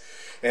softness.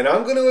 And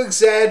I'm going to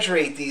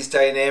exaggerate these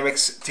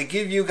dynamics to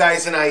give you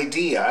guys an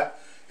idea,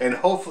 and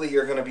hopefully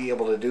you're going to be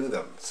able to do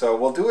them. So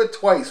we'll do it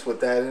twice with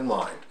that in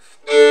mind.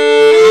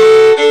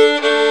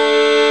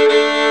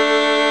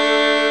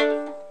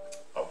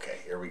 Okay,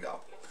 here we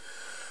go.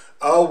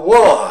 A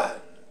 1,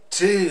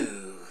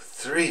 2,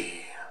 3.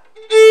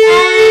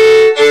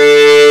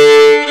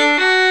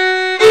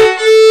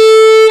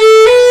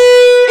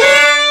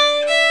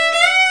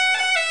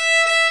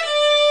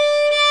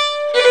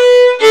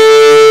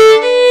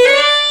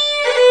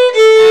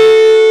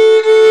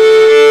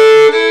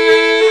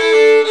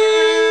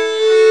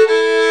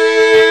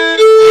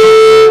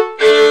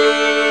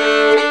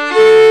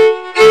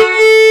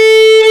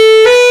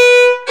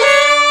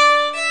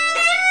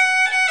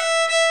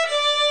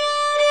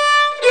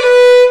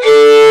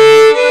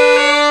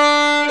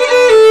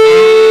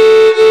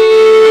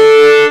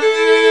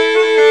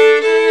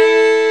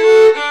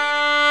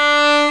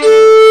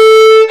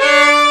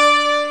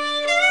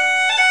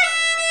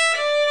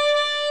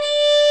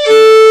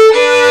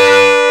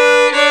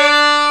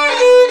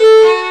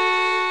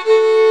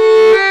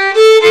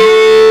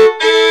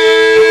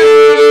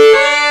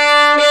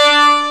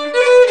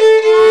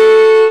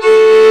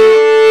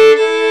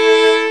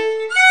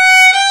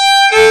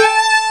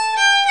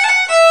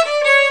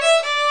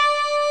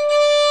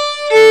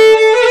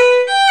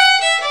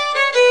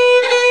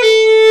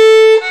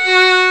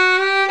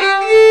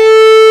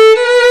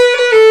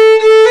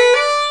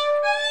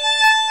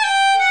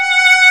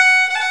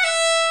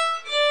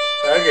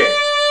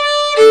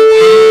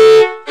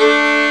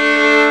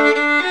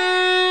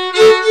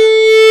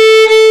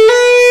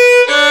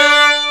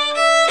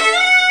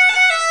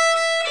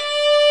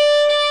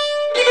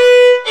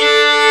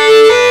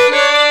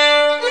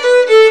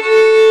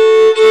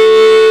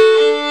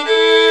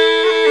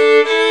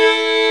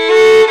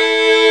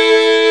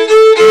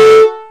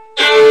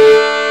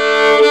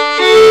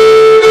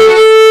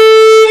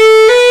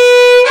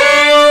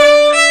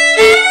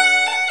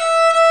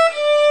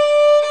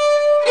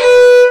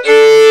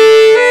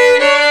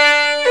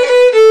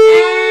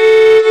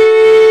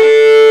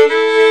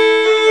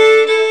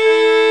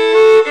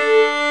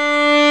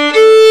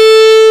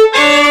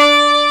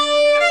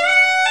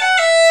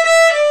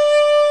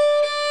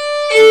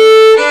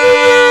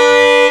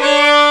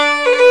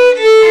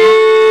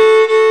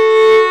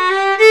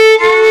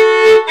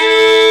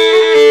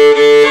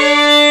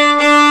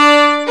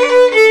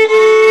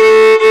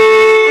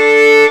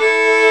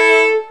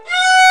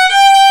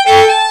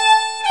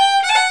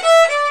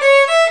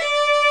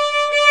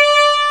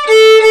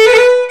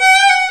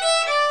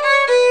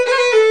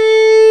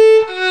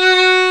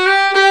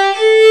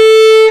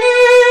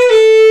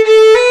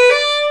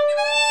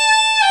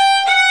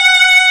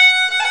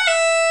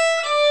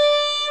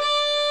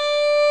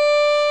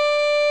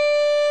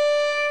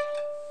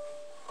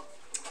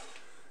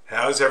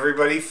 How's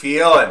everybody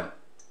feeling?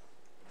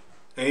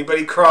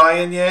 Anybody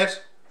crying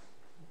yet?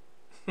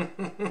 It's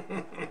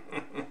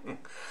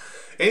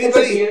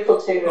a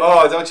beautiful tune.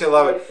 Oh, don't you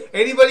love it?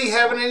 Anybody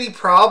having any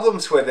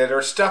problems with it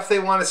or stuff they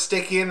want to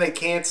stick in they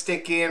can't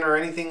stick in or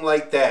anything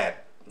like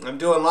that? I'm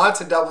doing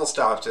lots of double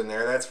stops in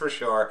there, that's for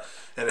sure,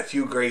 and a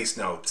few grace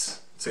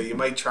notes. So you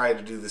might try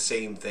to do the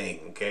same thing,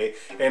 okay?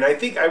 And I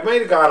think I might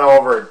have gone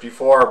over it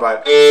before,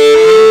 but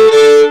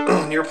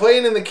you're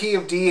playing in the key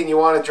of D and you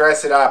want to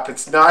dress it up.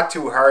 It's not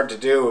too hard to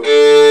do.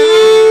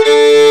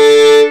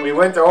 We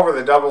went over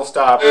the double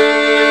stop.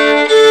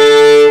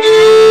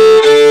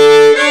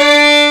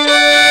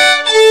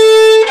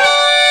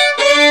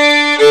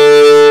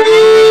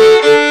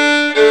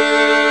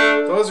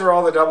 Those are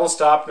all the double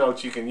stop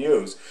notes you can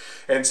use.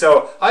 And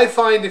so I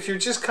find if you're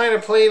just kind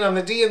of playing on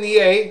the D and the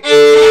A,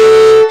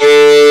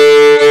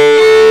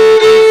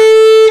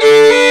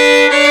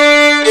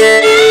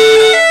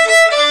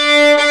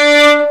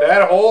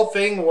 that whole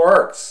thing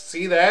works.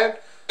 See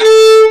that?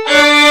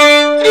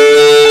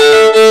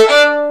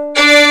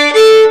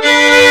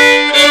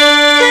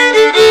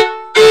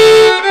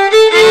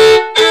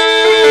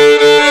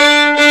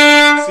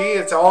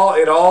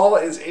 It all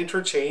is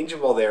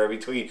interchangeable there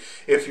between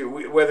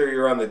whether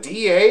you're on the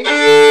DA,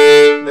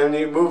 then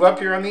you move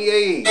up, you're on the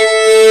A.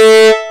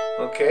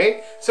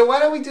 Okay, so why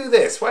don't we do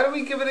this? Why don't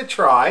we give it a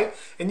try?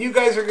 And you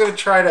guys are going to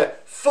try to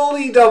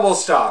fully double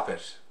stop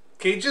it.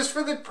 Okay, just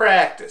for the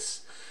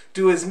practice.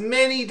 Do as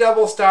many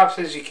double stops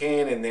as you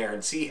can in there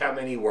and see how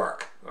many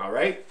work. All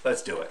right,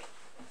 let's do it.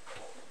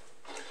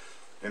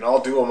 And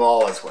I'll do them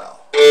all as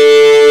well.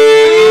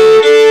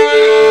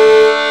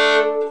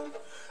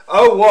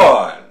 A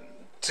 1,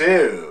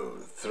 2,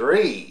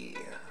 3.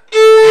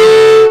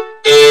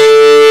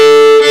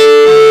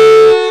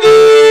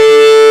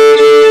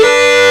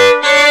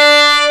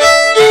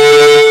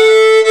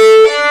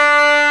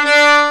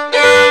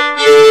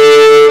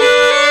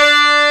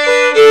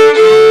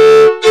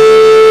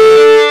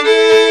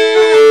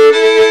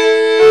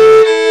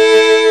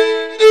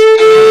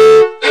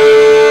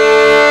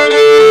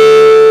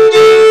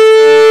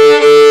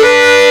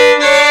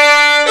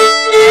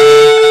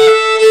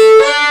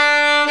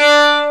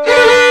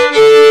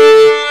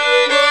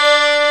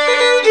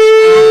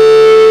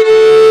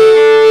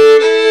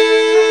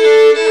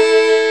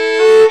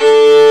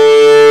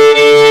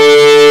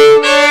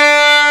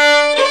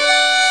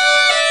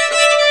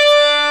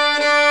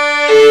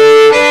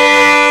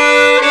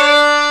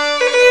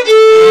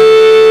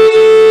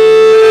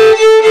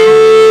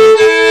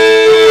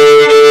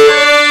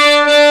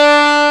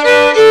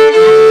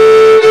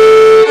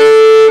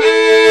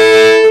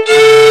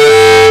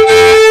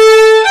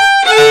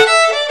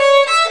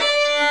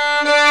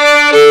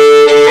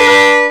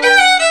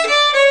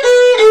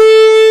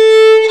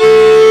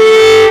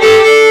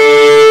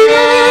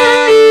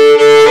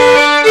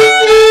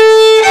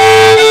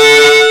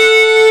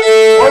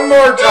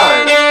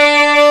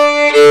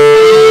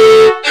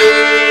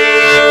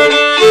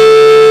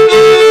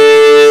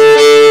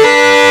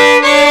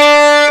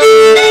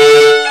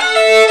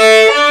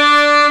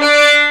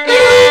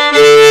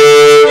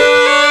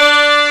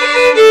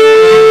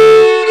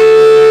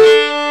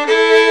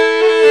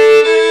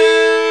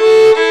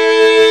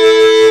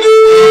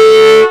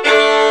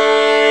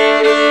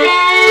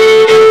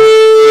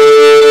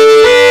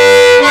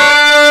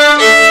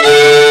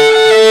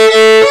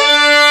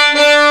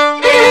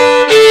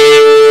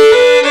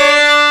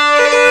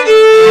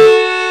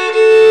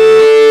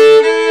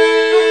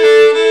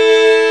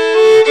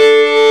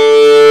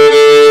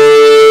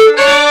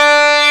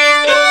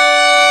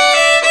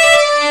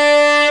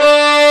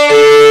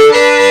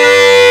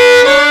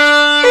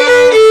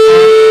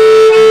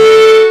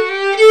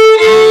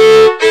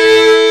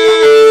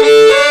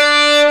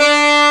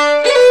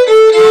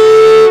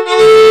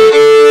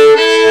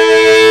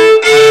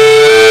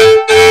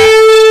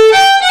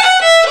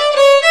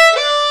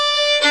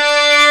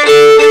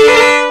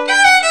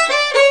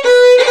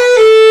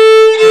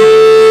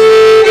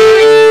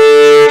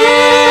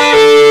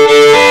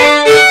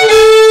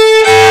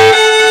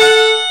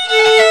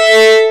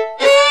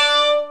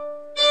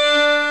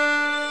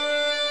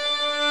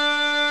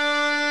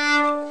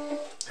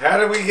 How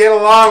did we get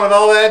along with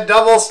all that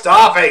double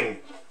stopping?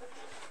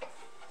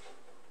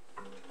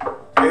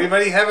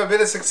 Anybody have a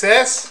bit of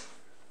success?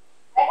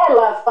 I had a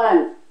lot of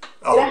fun.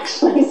 Oh. It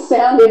actually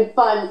sounded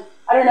fun.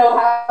 I don't know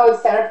how it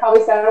sounded.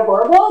 Probably sounded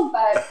horrible,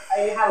 but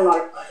I had a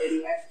lot of fun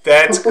anyway.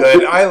 That's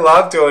good. I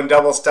love doing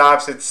double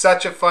stops. It's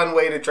such a fun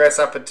way to dress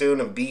up a tune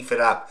and beef it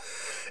up.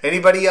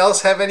 Anybody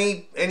else have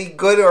any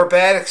good or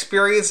bad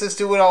experiences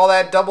doing all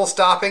that double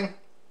stopping?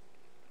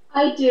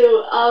 I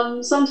do.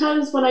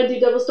 Sometimes when I do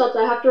double stops,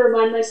 I have to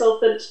remind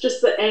myself that it's just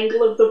the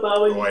angle of the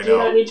bow and you do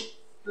not need to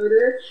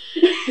murder.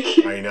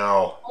 I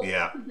know,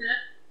 yeah.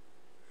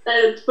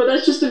 But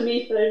that's just a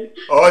me thing.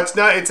 Oh, it's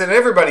not. It's an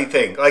everybody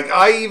thing. Like,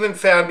 I even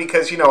found,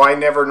 because, you know, I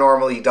never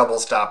normally double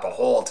stop a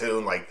whole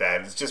tune like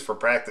that. It's just for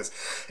practice.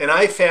 And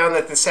I found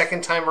that the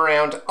second time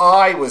around,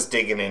 I was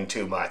digging in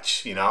too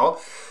much, you know?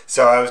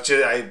 So I was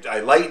just,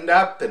 I lightened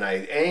up and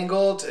I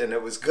angled and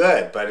it was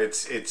good. But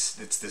it's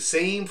the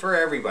same for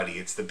everybody.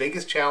 It's the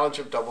biggest challenge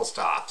of double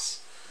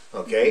stops.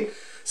 Okay? Mm-hmm.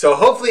 So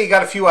hopefully you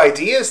got a few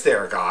ideas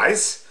there,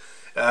 guys.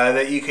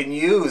 That you can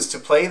use to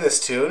play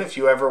this tune if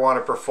you ever want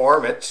to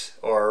perform it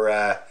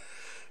or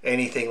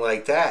anything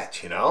like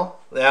that, you know.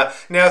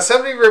 Now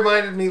somebody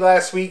reminded me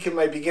last week in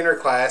my beginner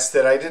class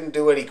that I didn't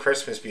do any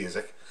Christmas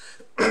music.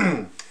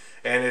 And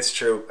it's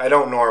true. I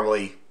don't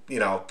normally, you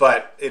know,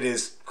 but it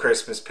is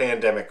Christmas,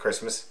 pandemic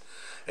Christmas.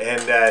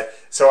 And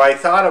so I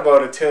thought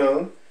about a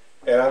tune,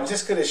 and I'm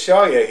just going to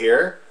show you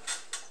here.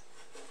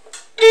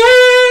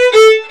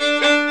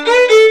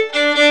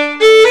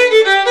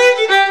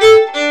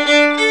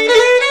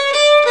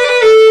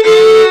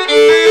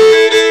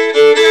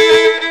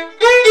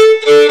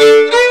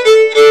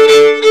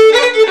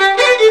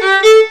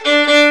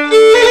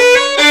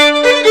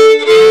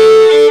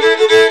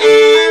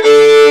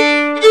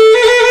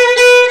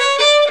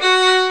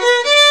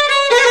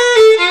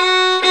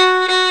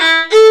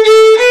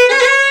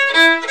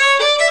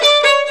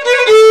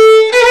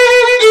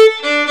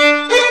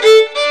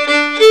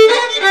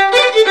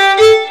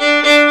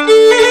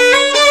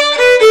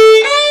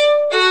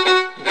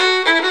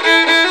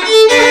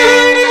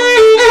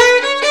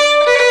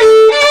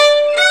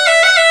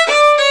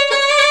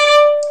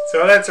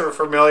 That's a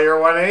familiar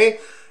one, eh?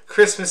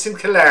 Christmas in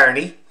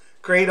Killarney.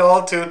 Great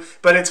old tune.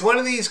 But it's one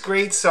of these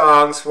great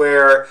songs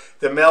where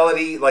the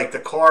melody, like the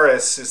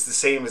chorus, is the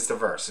same as the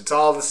verse. It's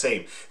all the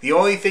same. The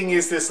only thing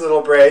is this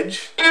little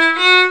bridge.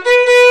 And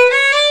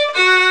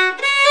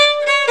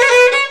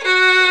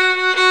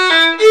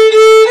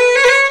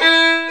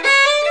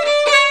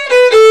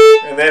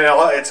then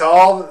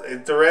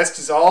the rest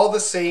is all the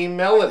same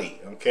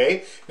melody,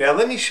 okay? Now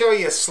let me show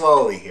you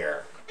slowly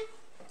here.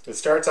 It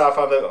starts off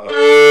on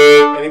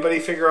the... anybody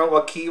figure out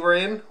what key we're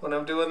in when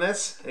I'm doing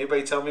this?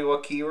 Anybody tell me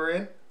what key we're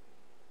in?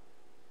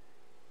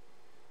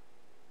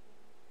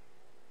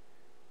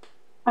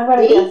 I'm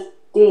going to guess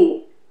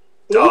D.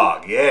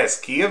 Dog,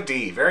 yes. Key of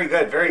D. Very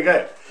good, very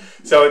good.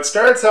 So it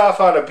starts off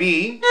on a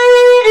B.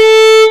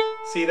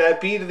 See that?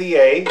 B to the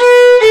A.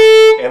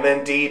 And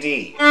then D,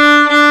 D.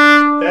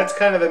 That's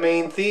kind of the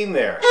main theme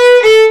there.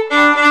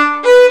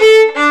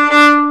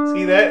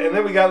 See that? And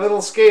then we got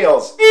little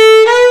scales.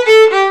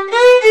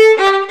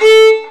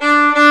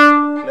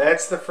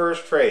 That's the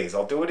first phrase.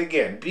 I'll do it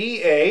again.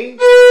 B, A,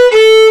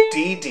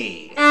 D,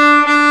 D.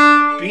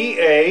 B,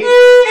 A,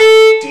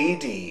 D,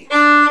 D.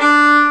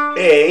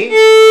 A,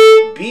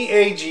 B,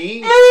 A,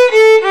 G.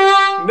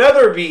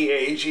 Another B,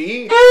 A,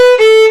 G.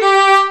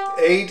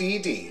 A, D,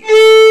 D.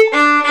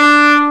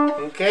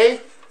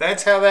 Okay?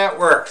 That's how that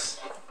works.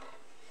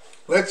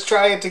 Let's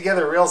try it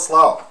together real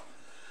slow.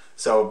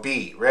 So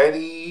B.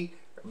 Ready?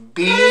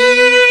 B, A,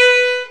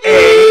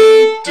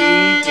 D,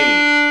 D.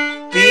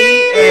 B,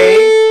 A,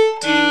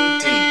 D,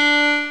 D.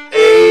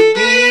 A, B,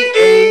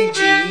 A, G.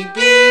 B,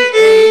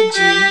 A, G,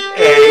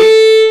 A,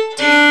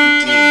 D,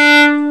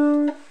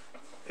 D.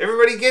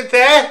 Everybody get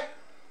that?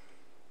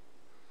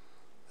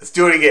 Let's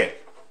do it again.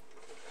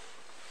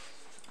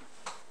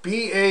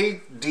 B,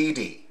 A, D,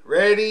 D.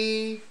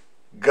 Ready?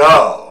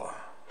 Go.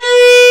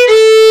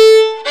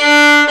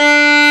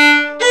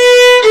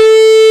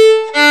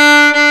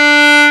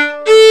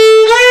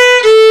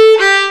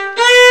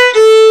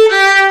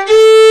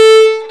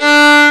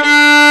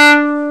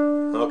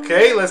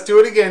 Okay, let's do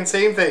it again.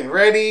 Same thing.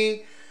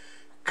 Ready?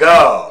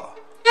 Go.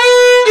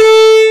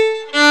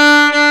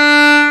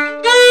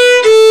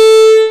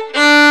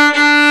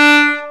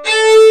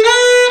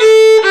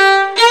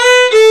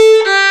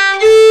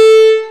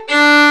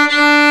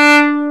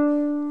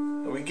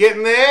 Are we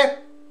getting there?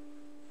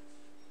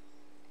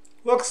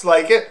 Looks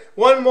like it.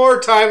 One more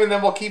time and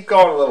then we'll keep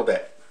going a little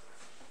bit.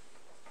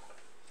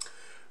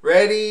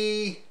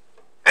 Ready?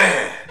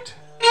 And...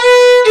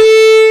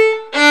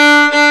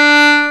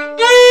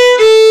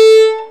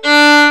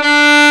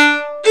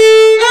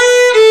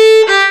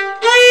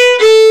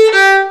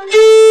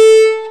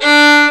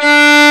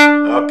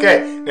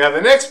 Okay, now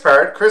the next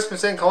part,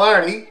 Christmas in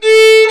Killarney.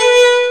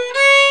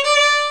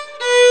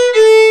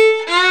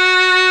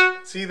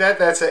 See that?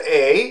 That's an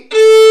A.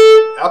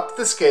 Up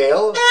the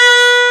scale.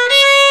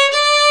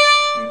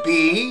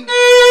 B,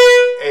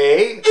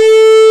 A,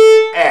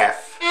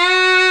 F.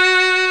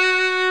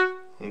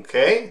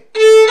 Okay.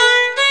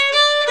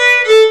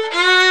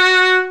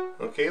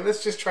 Okay,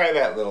 let's just try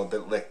that little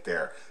bit lick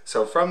there.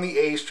 So from the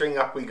A string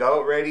up we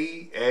go.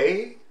 Ready?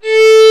 A, B,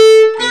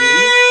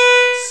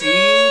 C,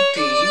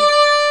 D,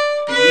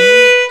 B,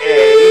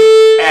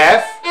 A,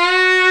 F.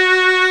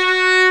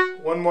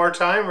 One more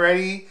time.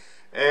 Ready?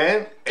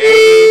 And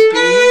A, B,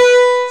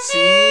 C,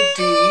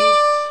 D,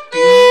 B,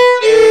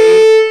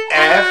 A,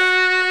 F.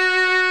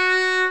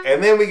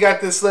 And then we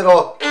got this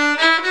little...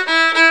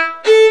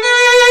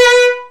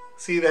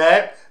 See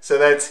that? So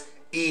that's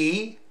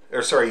E,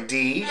 or sorry,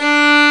 D,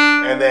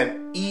 and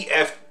then E,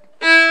 F,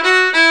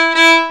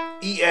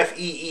 E, F,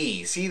 E,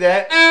 E. See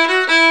that?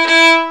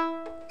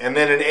 And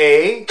then an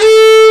A,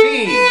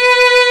 B.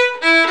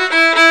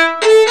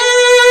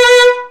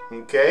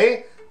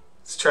 Okay?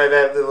 Let's try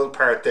that little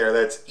part there.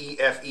 That's E,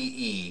 F, E,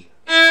 E.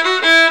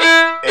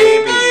 A,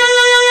 B.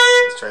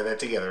 Let's try that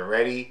together.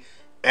 Ready?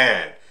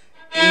 And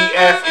E,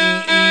 F, E,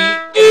 E,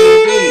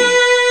 A, B.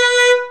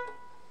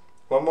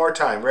 One more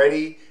time.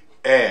 Ready?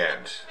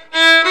 And.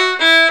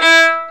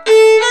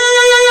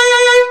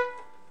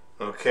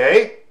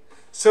 Okay?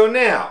 So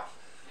now,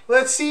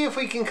 let's see if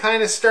we can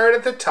kind of start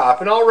at the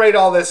top. And I'll write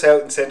all this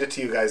out and send it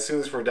to you guys as soon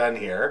as we're done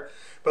here.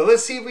 But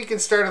let's see if we can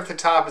start at the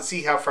top and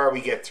see how far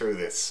we get through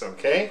this.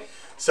 Okay?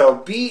 So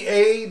B,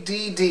 A,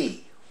 D,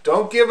 D.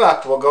 Don't give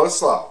up. We'll go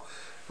slow.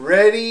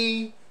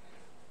 Ready?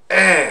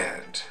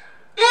 And.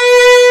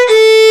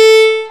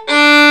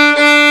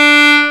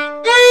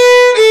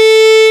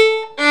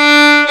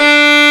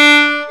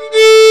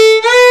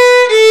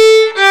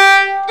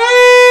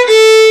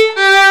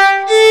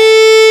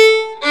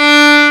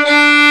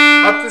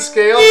 Up the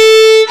scale.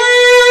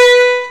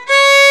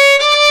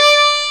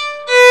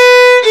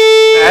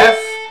 F.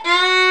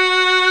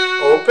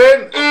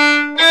 Open.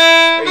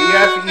 E,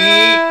 F, E,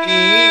 E,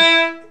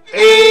 A,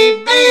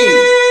 B.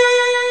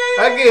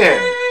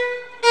 Again.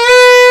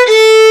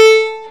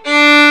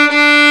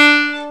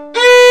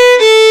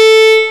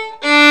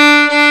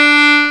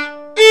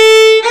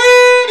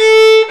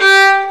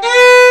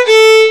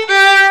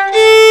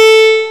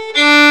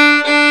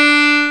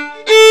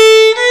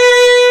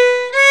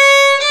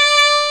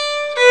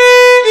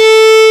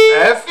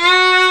 F.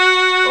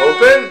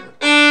 Open.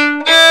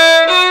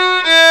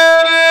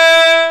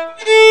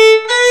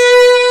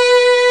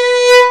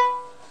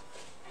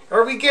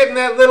 Are we getting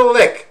that little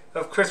lick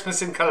of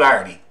Christmas in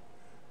Killarney?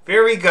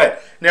 Very good.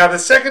 Now the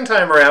second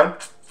time around,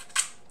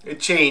 it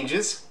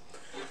changes.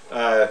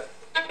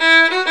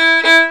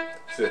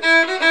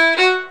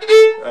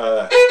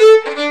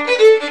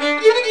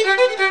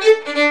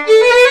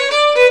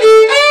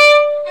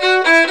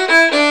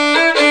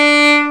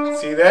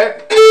 See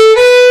that?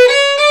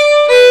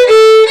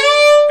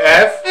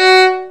 F,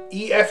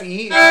 E, F,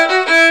 E,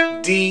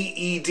 D,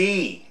 E,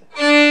 D.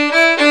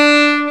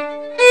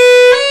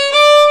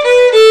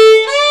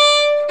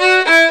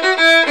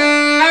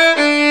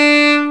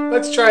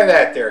 Let's try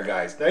that there,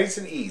 guys. Nice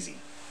and easy.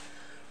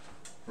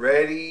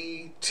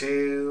 Ready,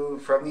 two,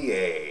 from the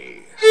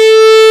A.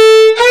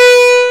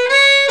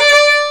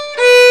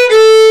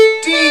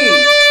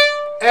 D,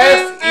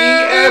 F, E,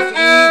 F,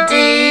 E, D,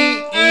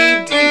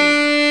 E, D.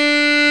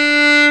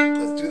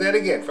 Let's do that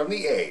again from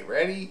the A.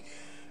 Ready?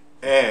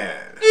 And.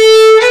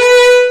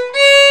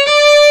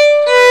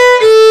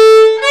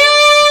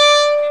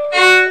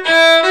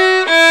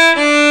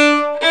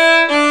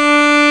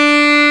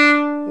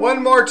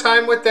 One more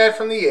time with that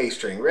from the A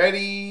string.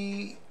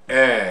 Ready?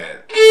 And.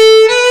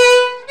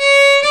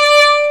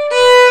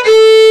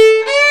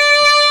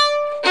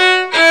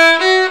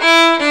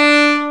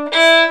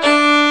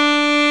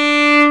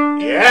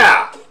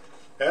 Yeah,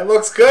 that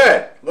looks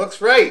good.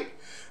 Looks right.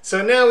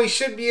 So now we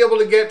should be able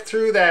to get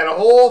through that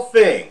whole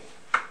thing.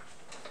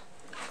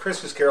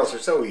 Christmas carols are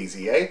so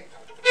easy, eh?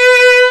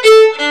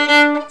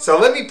 So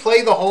let me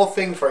play the whole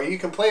thing for you. You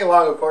can play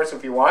along, of course,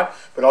 if you want,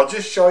 but I'll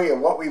just show you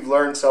what we've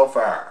learned so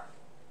far.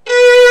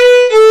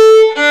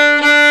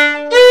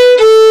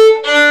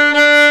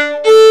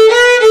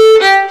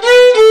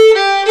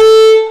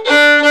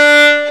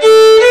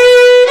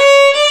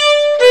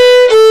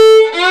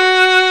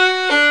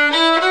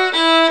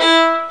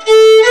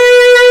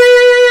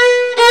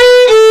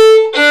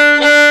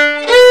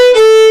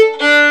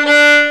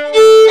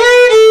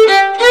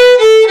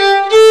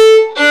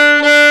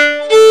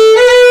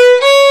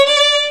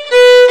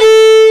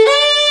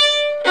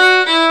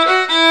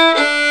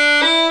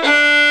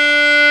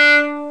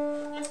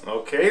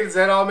 Okay, does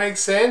that all make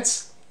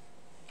sense?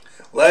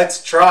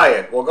 Let's try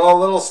it. We'll go a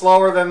little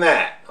slower than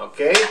that,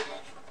 okay?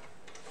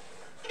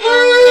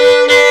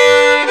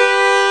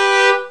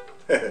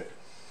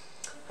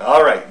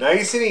 All right,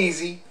 nice and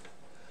easy.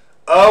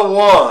 A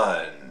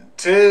 1,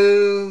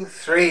 2,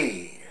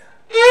 3.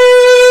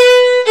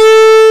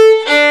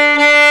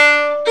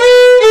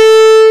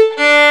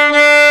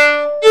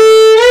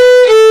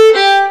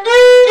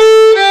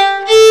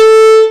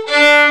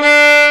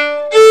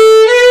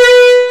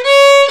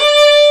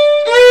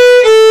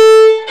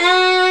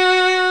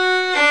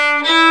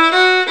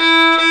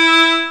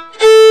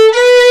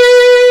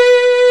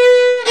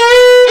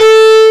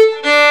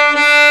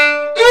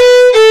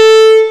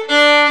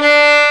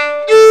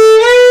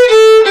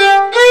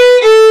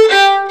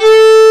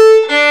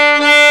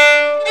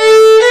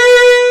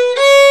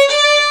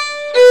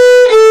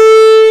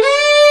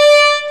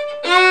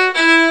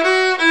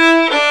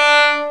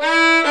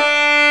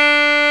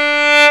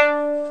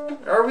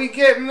 Are we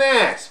getting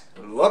that?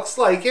 Looks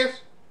like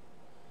it.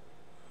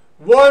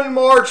 One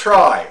more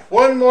try.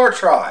 One more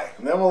try.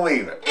 And then we'll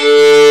leave it.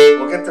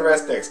 We'll get the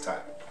rest next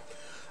time.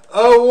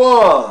 A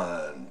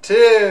 1,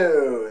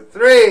 2,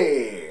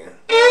 3.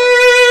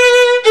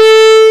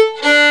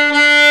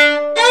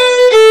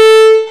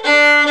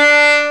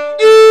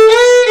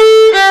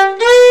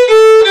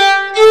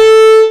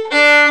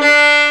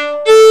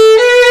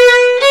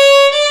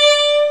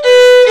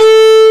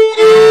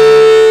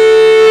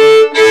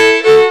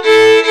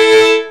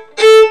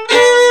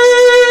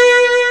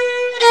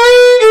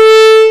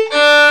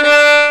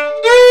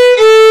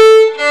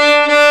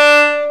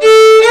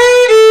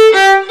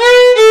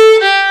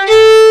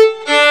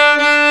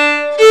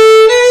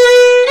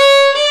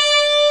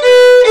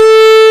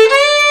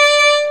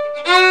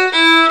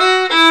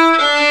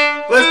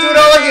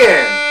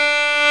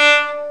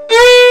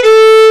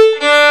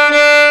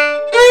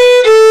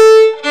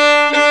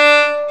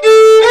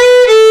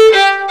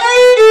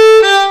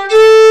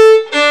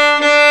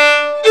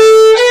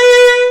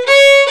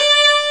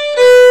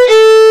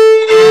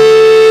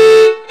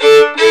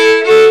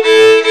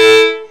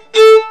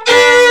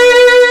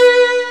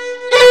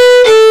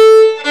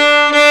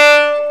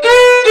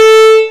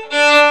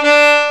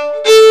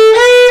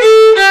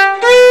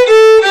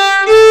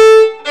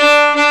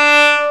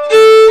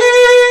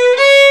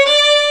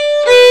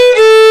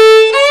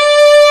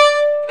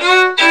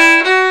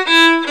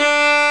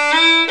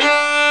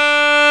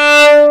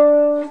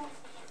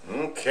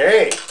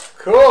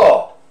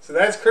 Cool. So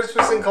that's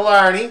Christmas in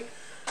Killarney.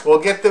 We'll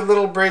get the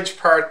little bridge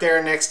part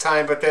there next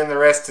time, but then the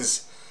rest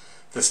is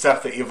the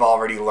stuff that you've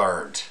already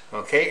learned.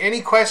 Okay,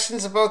 any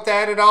questions about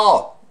that at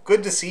all?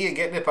 Good to see you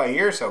getting it by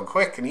ear so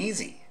quick and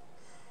easy.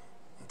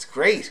 That's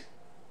great.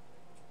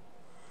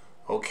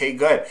 Okay,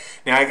 good.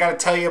 Now I got to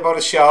tell you about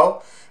a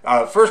show.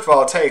 First of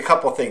all, I'll tell you a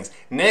couple things.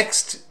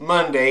 Next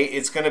Monday,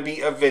 it's going to be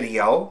a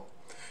video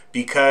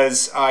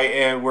because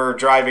we're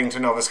driving to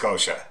Nova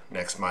Scotia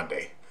next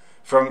Monday.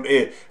 From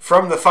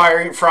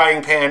the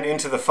frying pan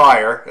into the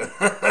fire.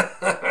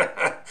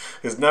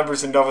 Because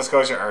numbers in Nova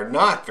Scotia are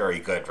not very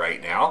good right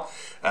now.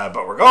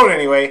 But we're going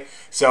anyway.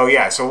 So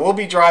yeah, so we'll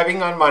be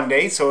driving on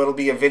Monday. So it'll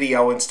be a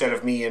video instead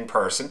of me in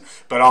person.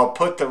 But I'll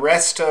put the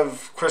rest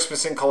of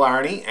Christmas in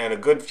Killarney and a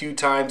good few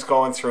times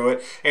going through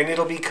it. And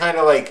it'll be kind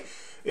of like,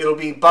 it'll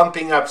be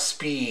bumping up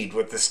speed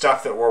with the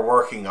stuff that we're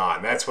working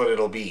on. That's what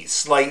it'll be.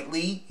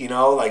 Slightly, you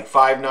know, like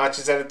 5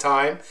 notches at a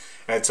time.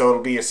 And so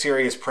it'll be a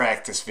serious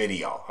practice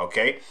video,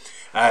 okay?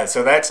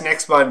 So that's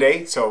next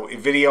Monday. So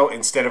video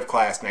instead of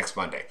class next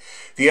Monday.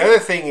 The other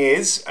thing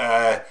is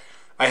I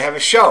have a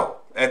show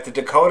at the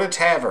Dakota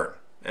Tavern.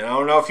 And I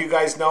don't know if you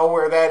guys know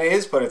where that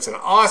is, but it's an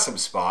awesome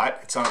spot.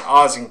 It's on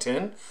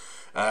Ossington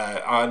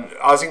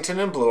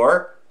and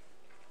Bloor.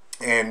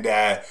 And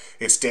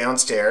it's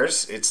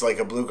downstairs. It's like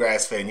a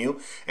bluegrass venue.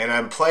 And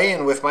I'm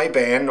playing with my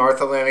band, North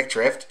Atlantic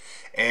Drift.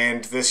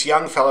 And this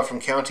young fella from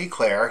County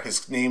Clare,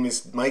 his name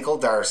is Michael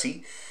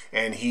Darcy,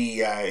 and he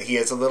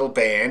has a little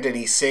band, and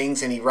he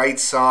sings and he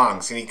writes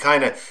songs, and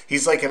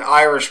he's like an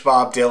Irish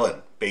Bob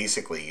Dylan,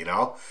 basically, you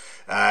know.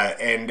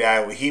 And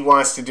he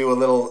wants to do a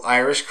little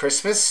Irish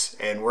Christmas,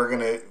 and we're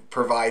going to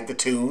provide the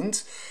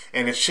tunes,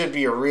 and it should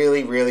be a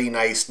really, really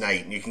nice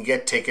night. And you can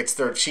get tickets.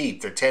 They're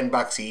cheap. They're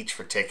 $10 each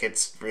for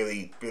tickets.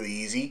 Really, really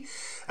easy.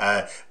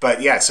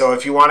 But yeah, so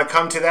if you want to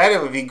come to that,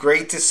 it would be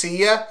great to see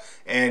you.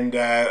 And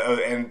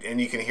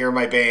you can hear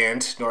my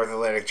band, North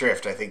Atlantic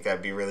Drift. I think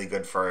that'd be really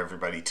good for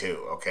everybody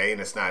too. Okay,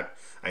 and it's not.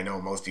 I know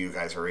most of you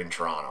guys are in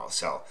Toronto,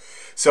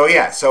 so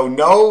yeah. So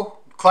no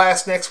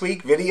class next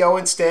week, video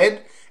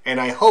instead. And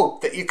I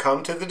hope that you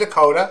come to the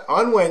Dakota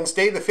on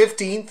Wednesday, the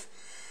 15th,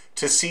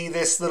 to see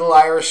this little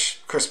Irish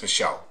Christmas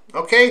show.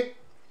 Okay.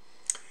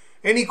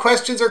 Any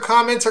questions or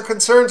comments or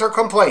concerns or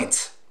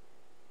complaints?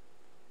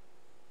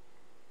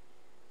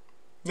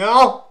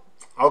 No.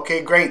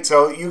 Okay, great.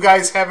 So you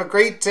guys have a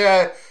great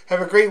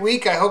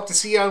week. I hope to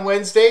see you on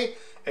Wednesday.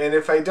 And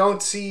if I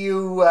don't see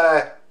you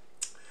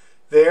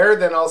there,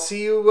 then I'll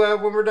see you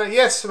when we're done.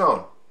 Yes,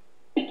 Simone.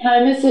 What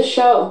time is the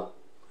show?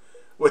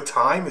 What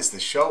time is the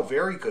show?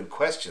 Very good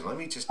question. Let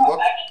me just look.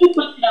 I can just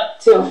look it up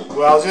too.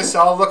 Well,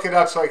 I'll look it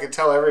up so I can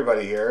tell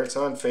everybody here. It's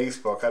on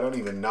Facebook. I don't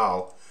even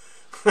know.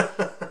 And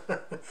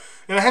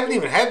I haven't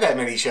even had that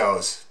many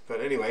shows.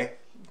 But anyway,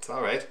 it's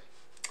all right.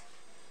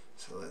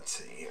 So let's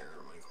see here.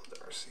 Michael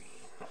Darcy.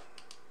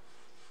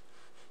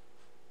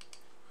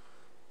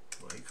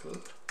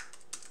 Michael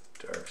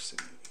Darcy.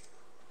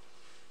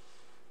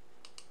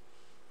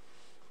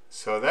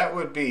 So that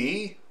would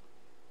be...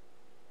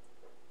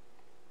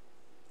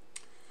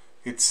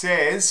 It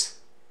says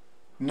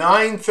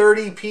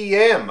 9:30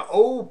 p.m.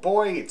 Oh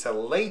boy, it's a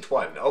late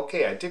one.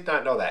 Okay, I did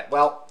not know that.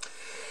 Well,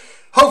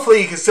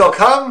 hopefully you can still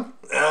come.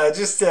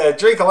 Just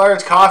drink a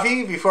large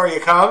coffee before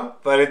you come.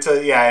 But it's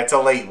a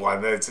late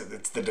one. It's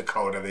the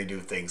Dakota. They do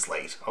things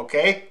late.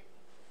 Okay.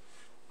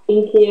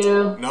 Thank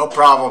you. No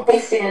problem.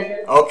 Thanks, Dan.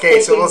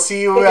 Okay, so we'll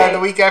see you the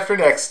week after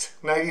next.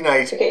 Nighty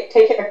night. Okay,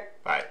 take care.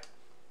 Bye.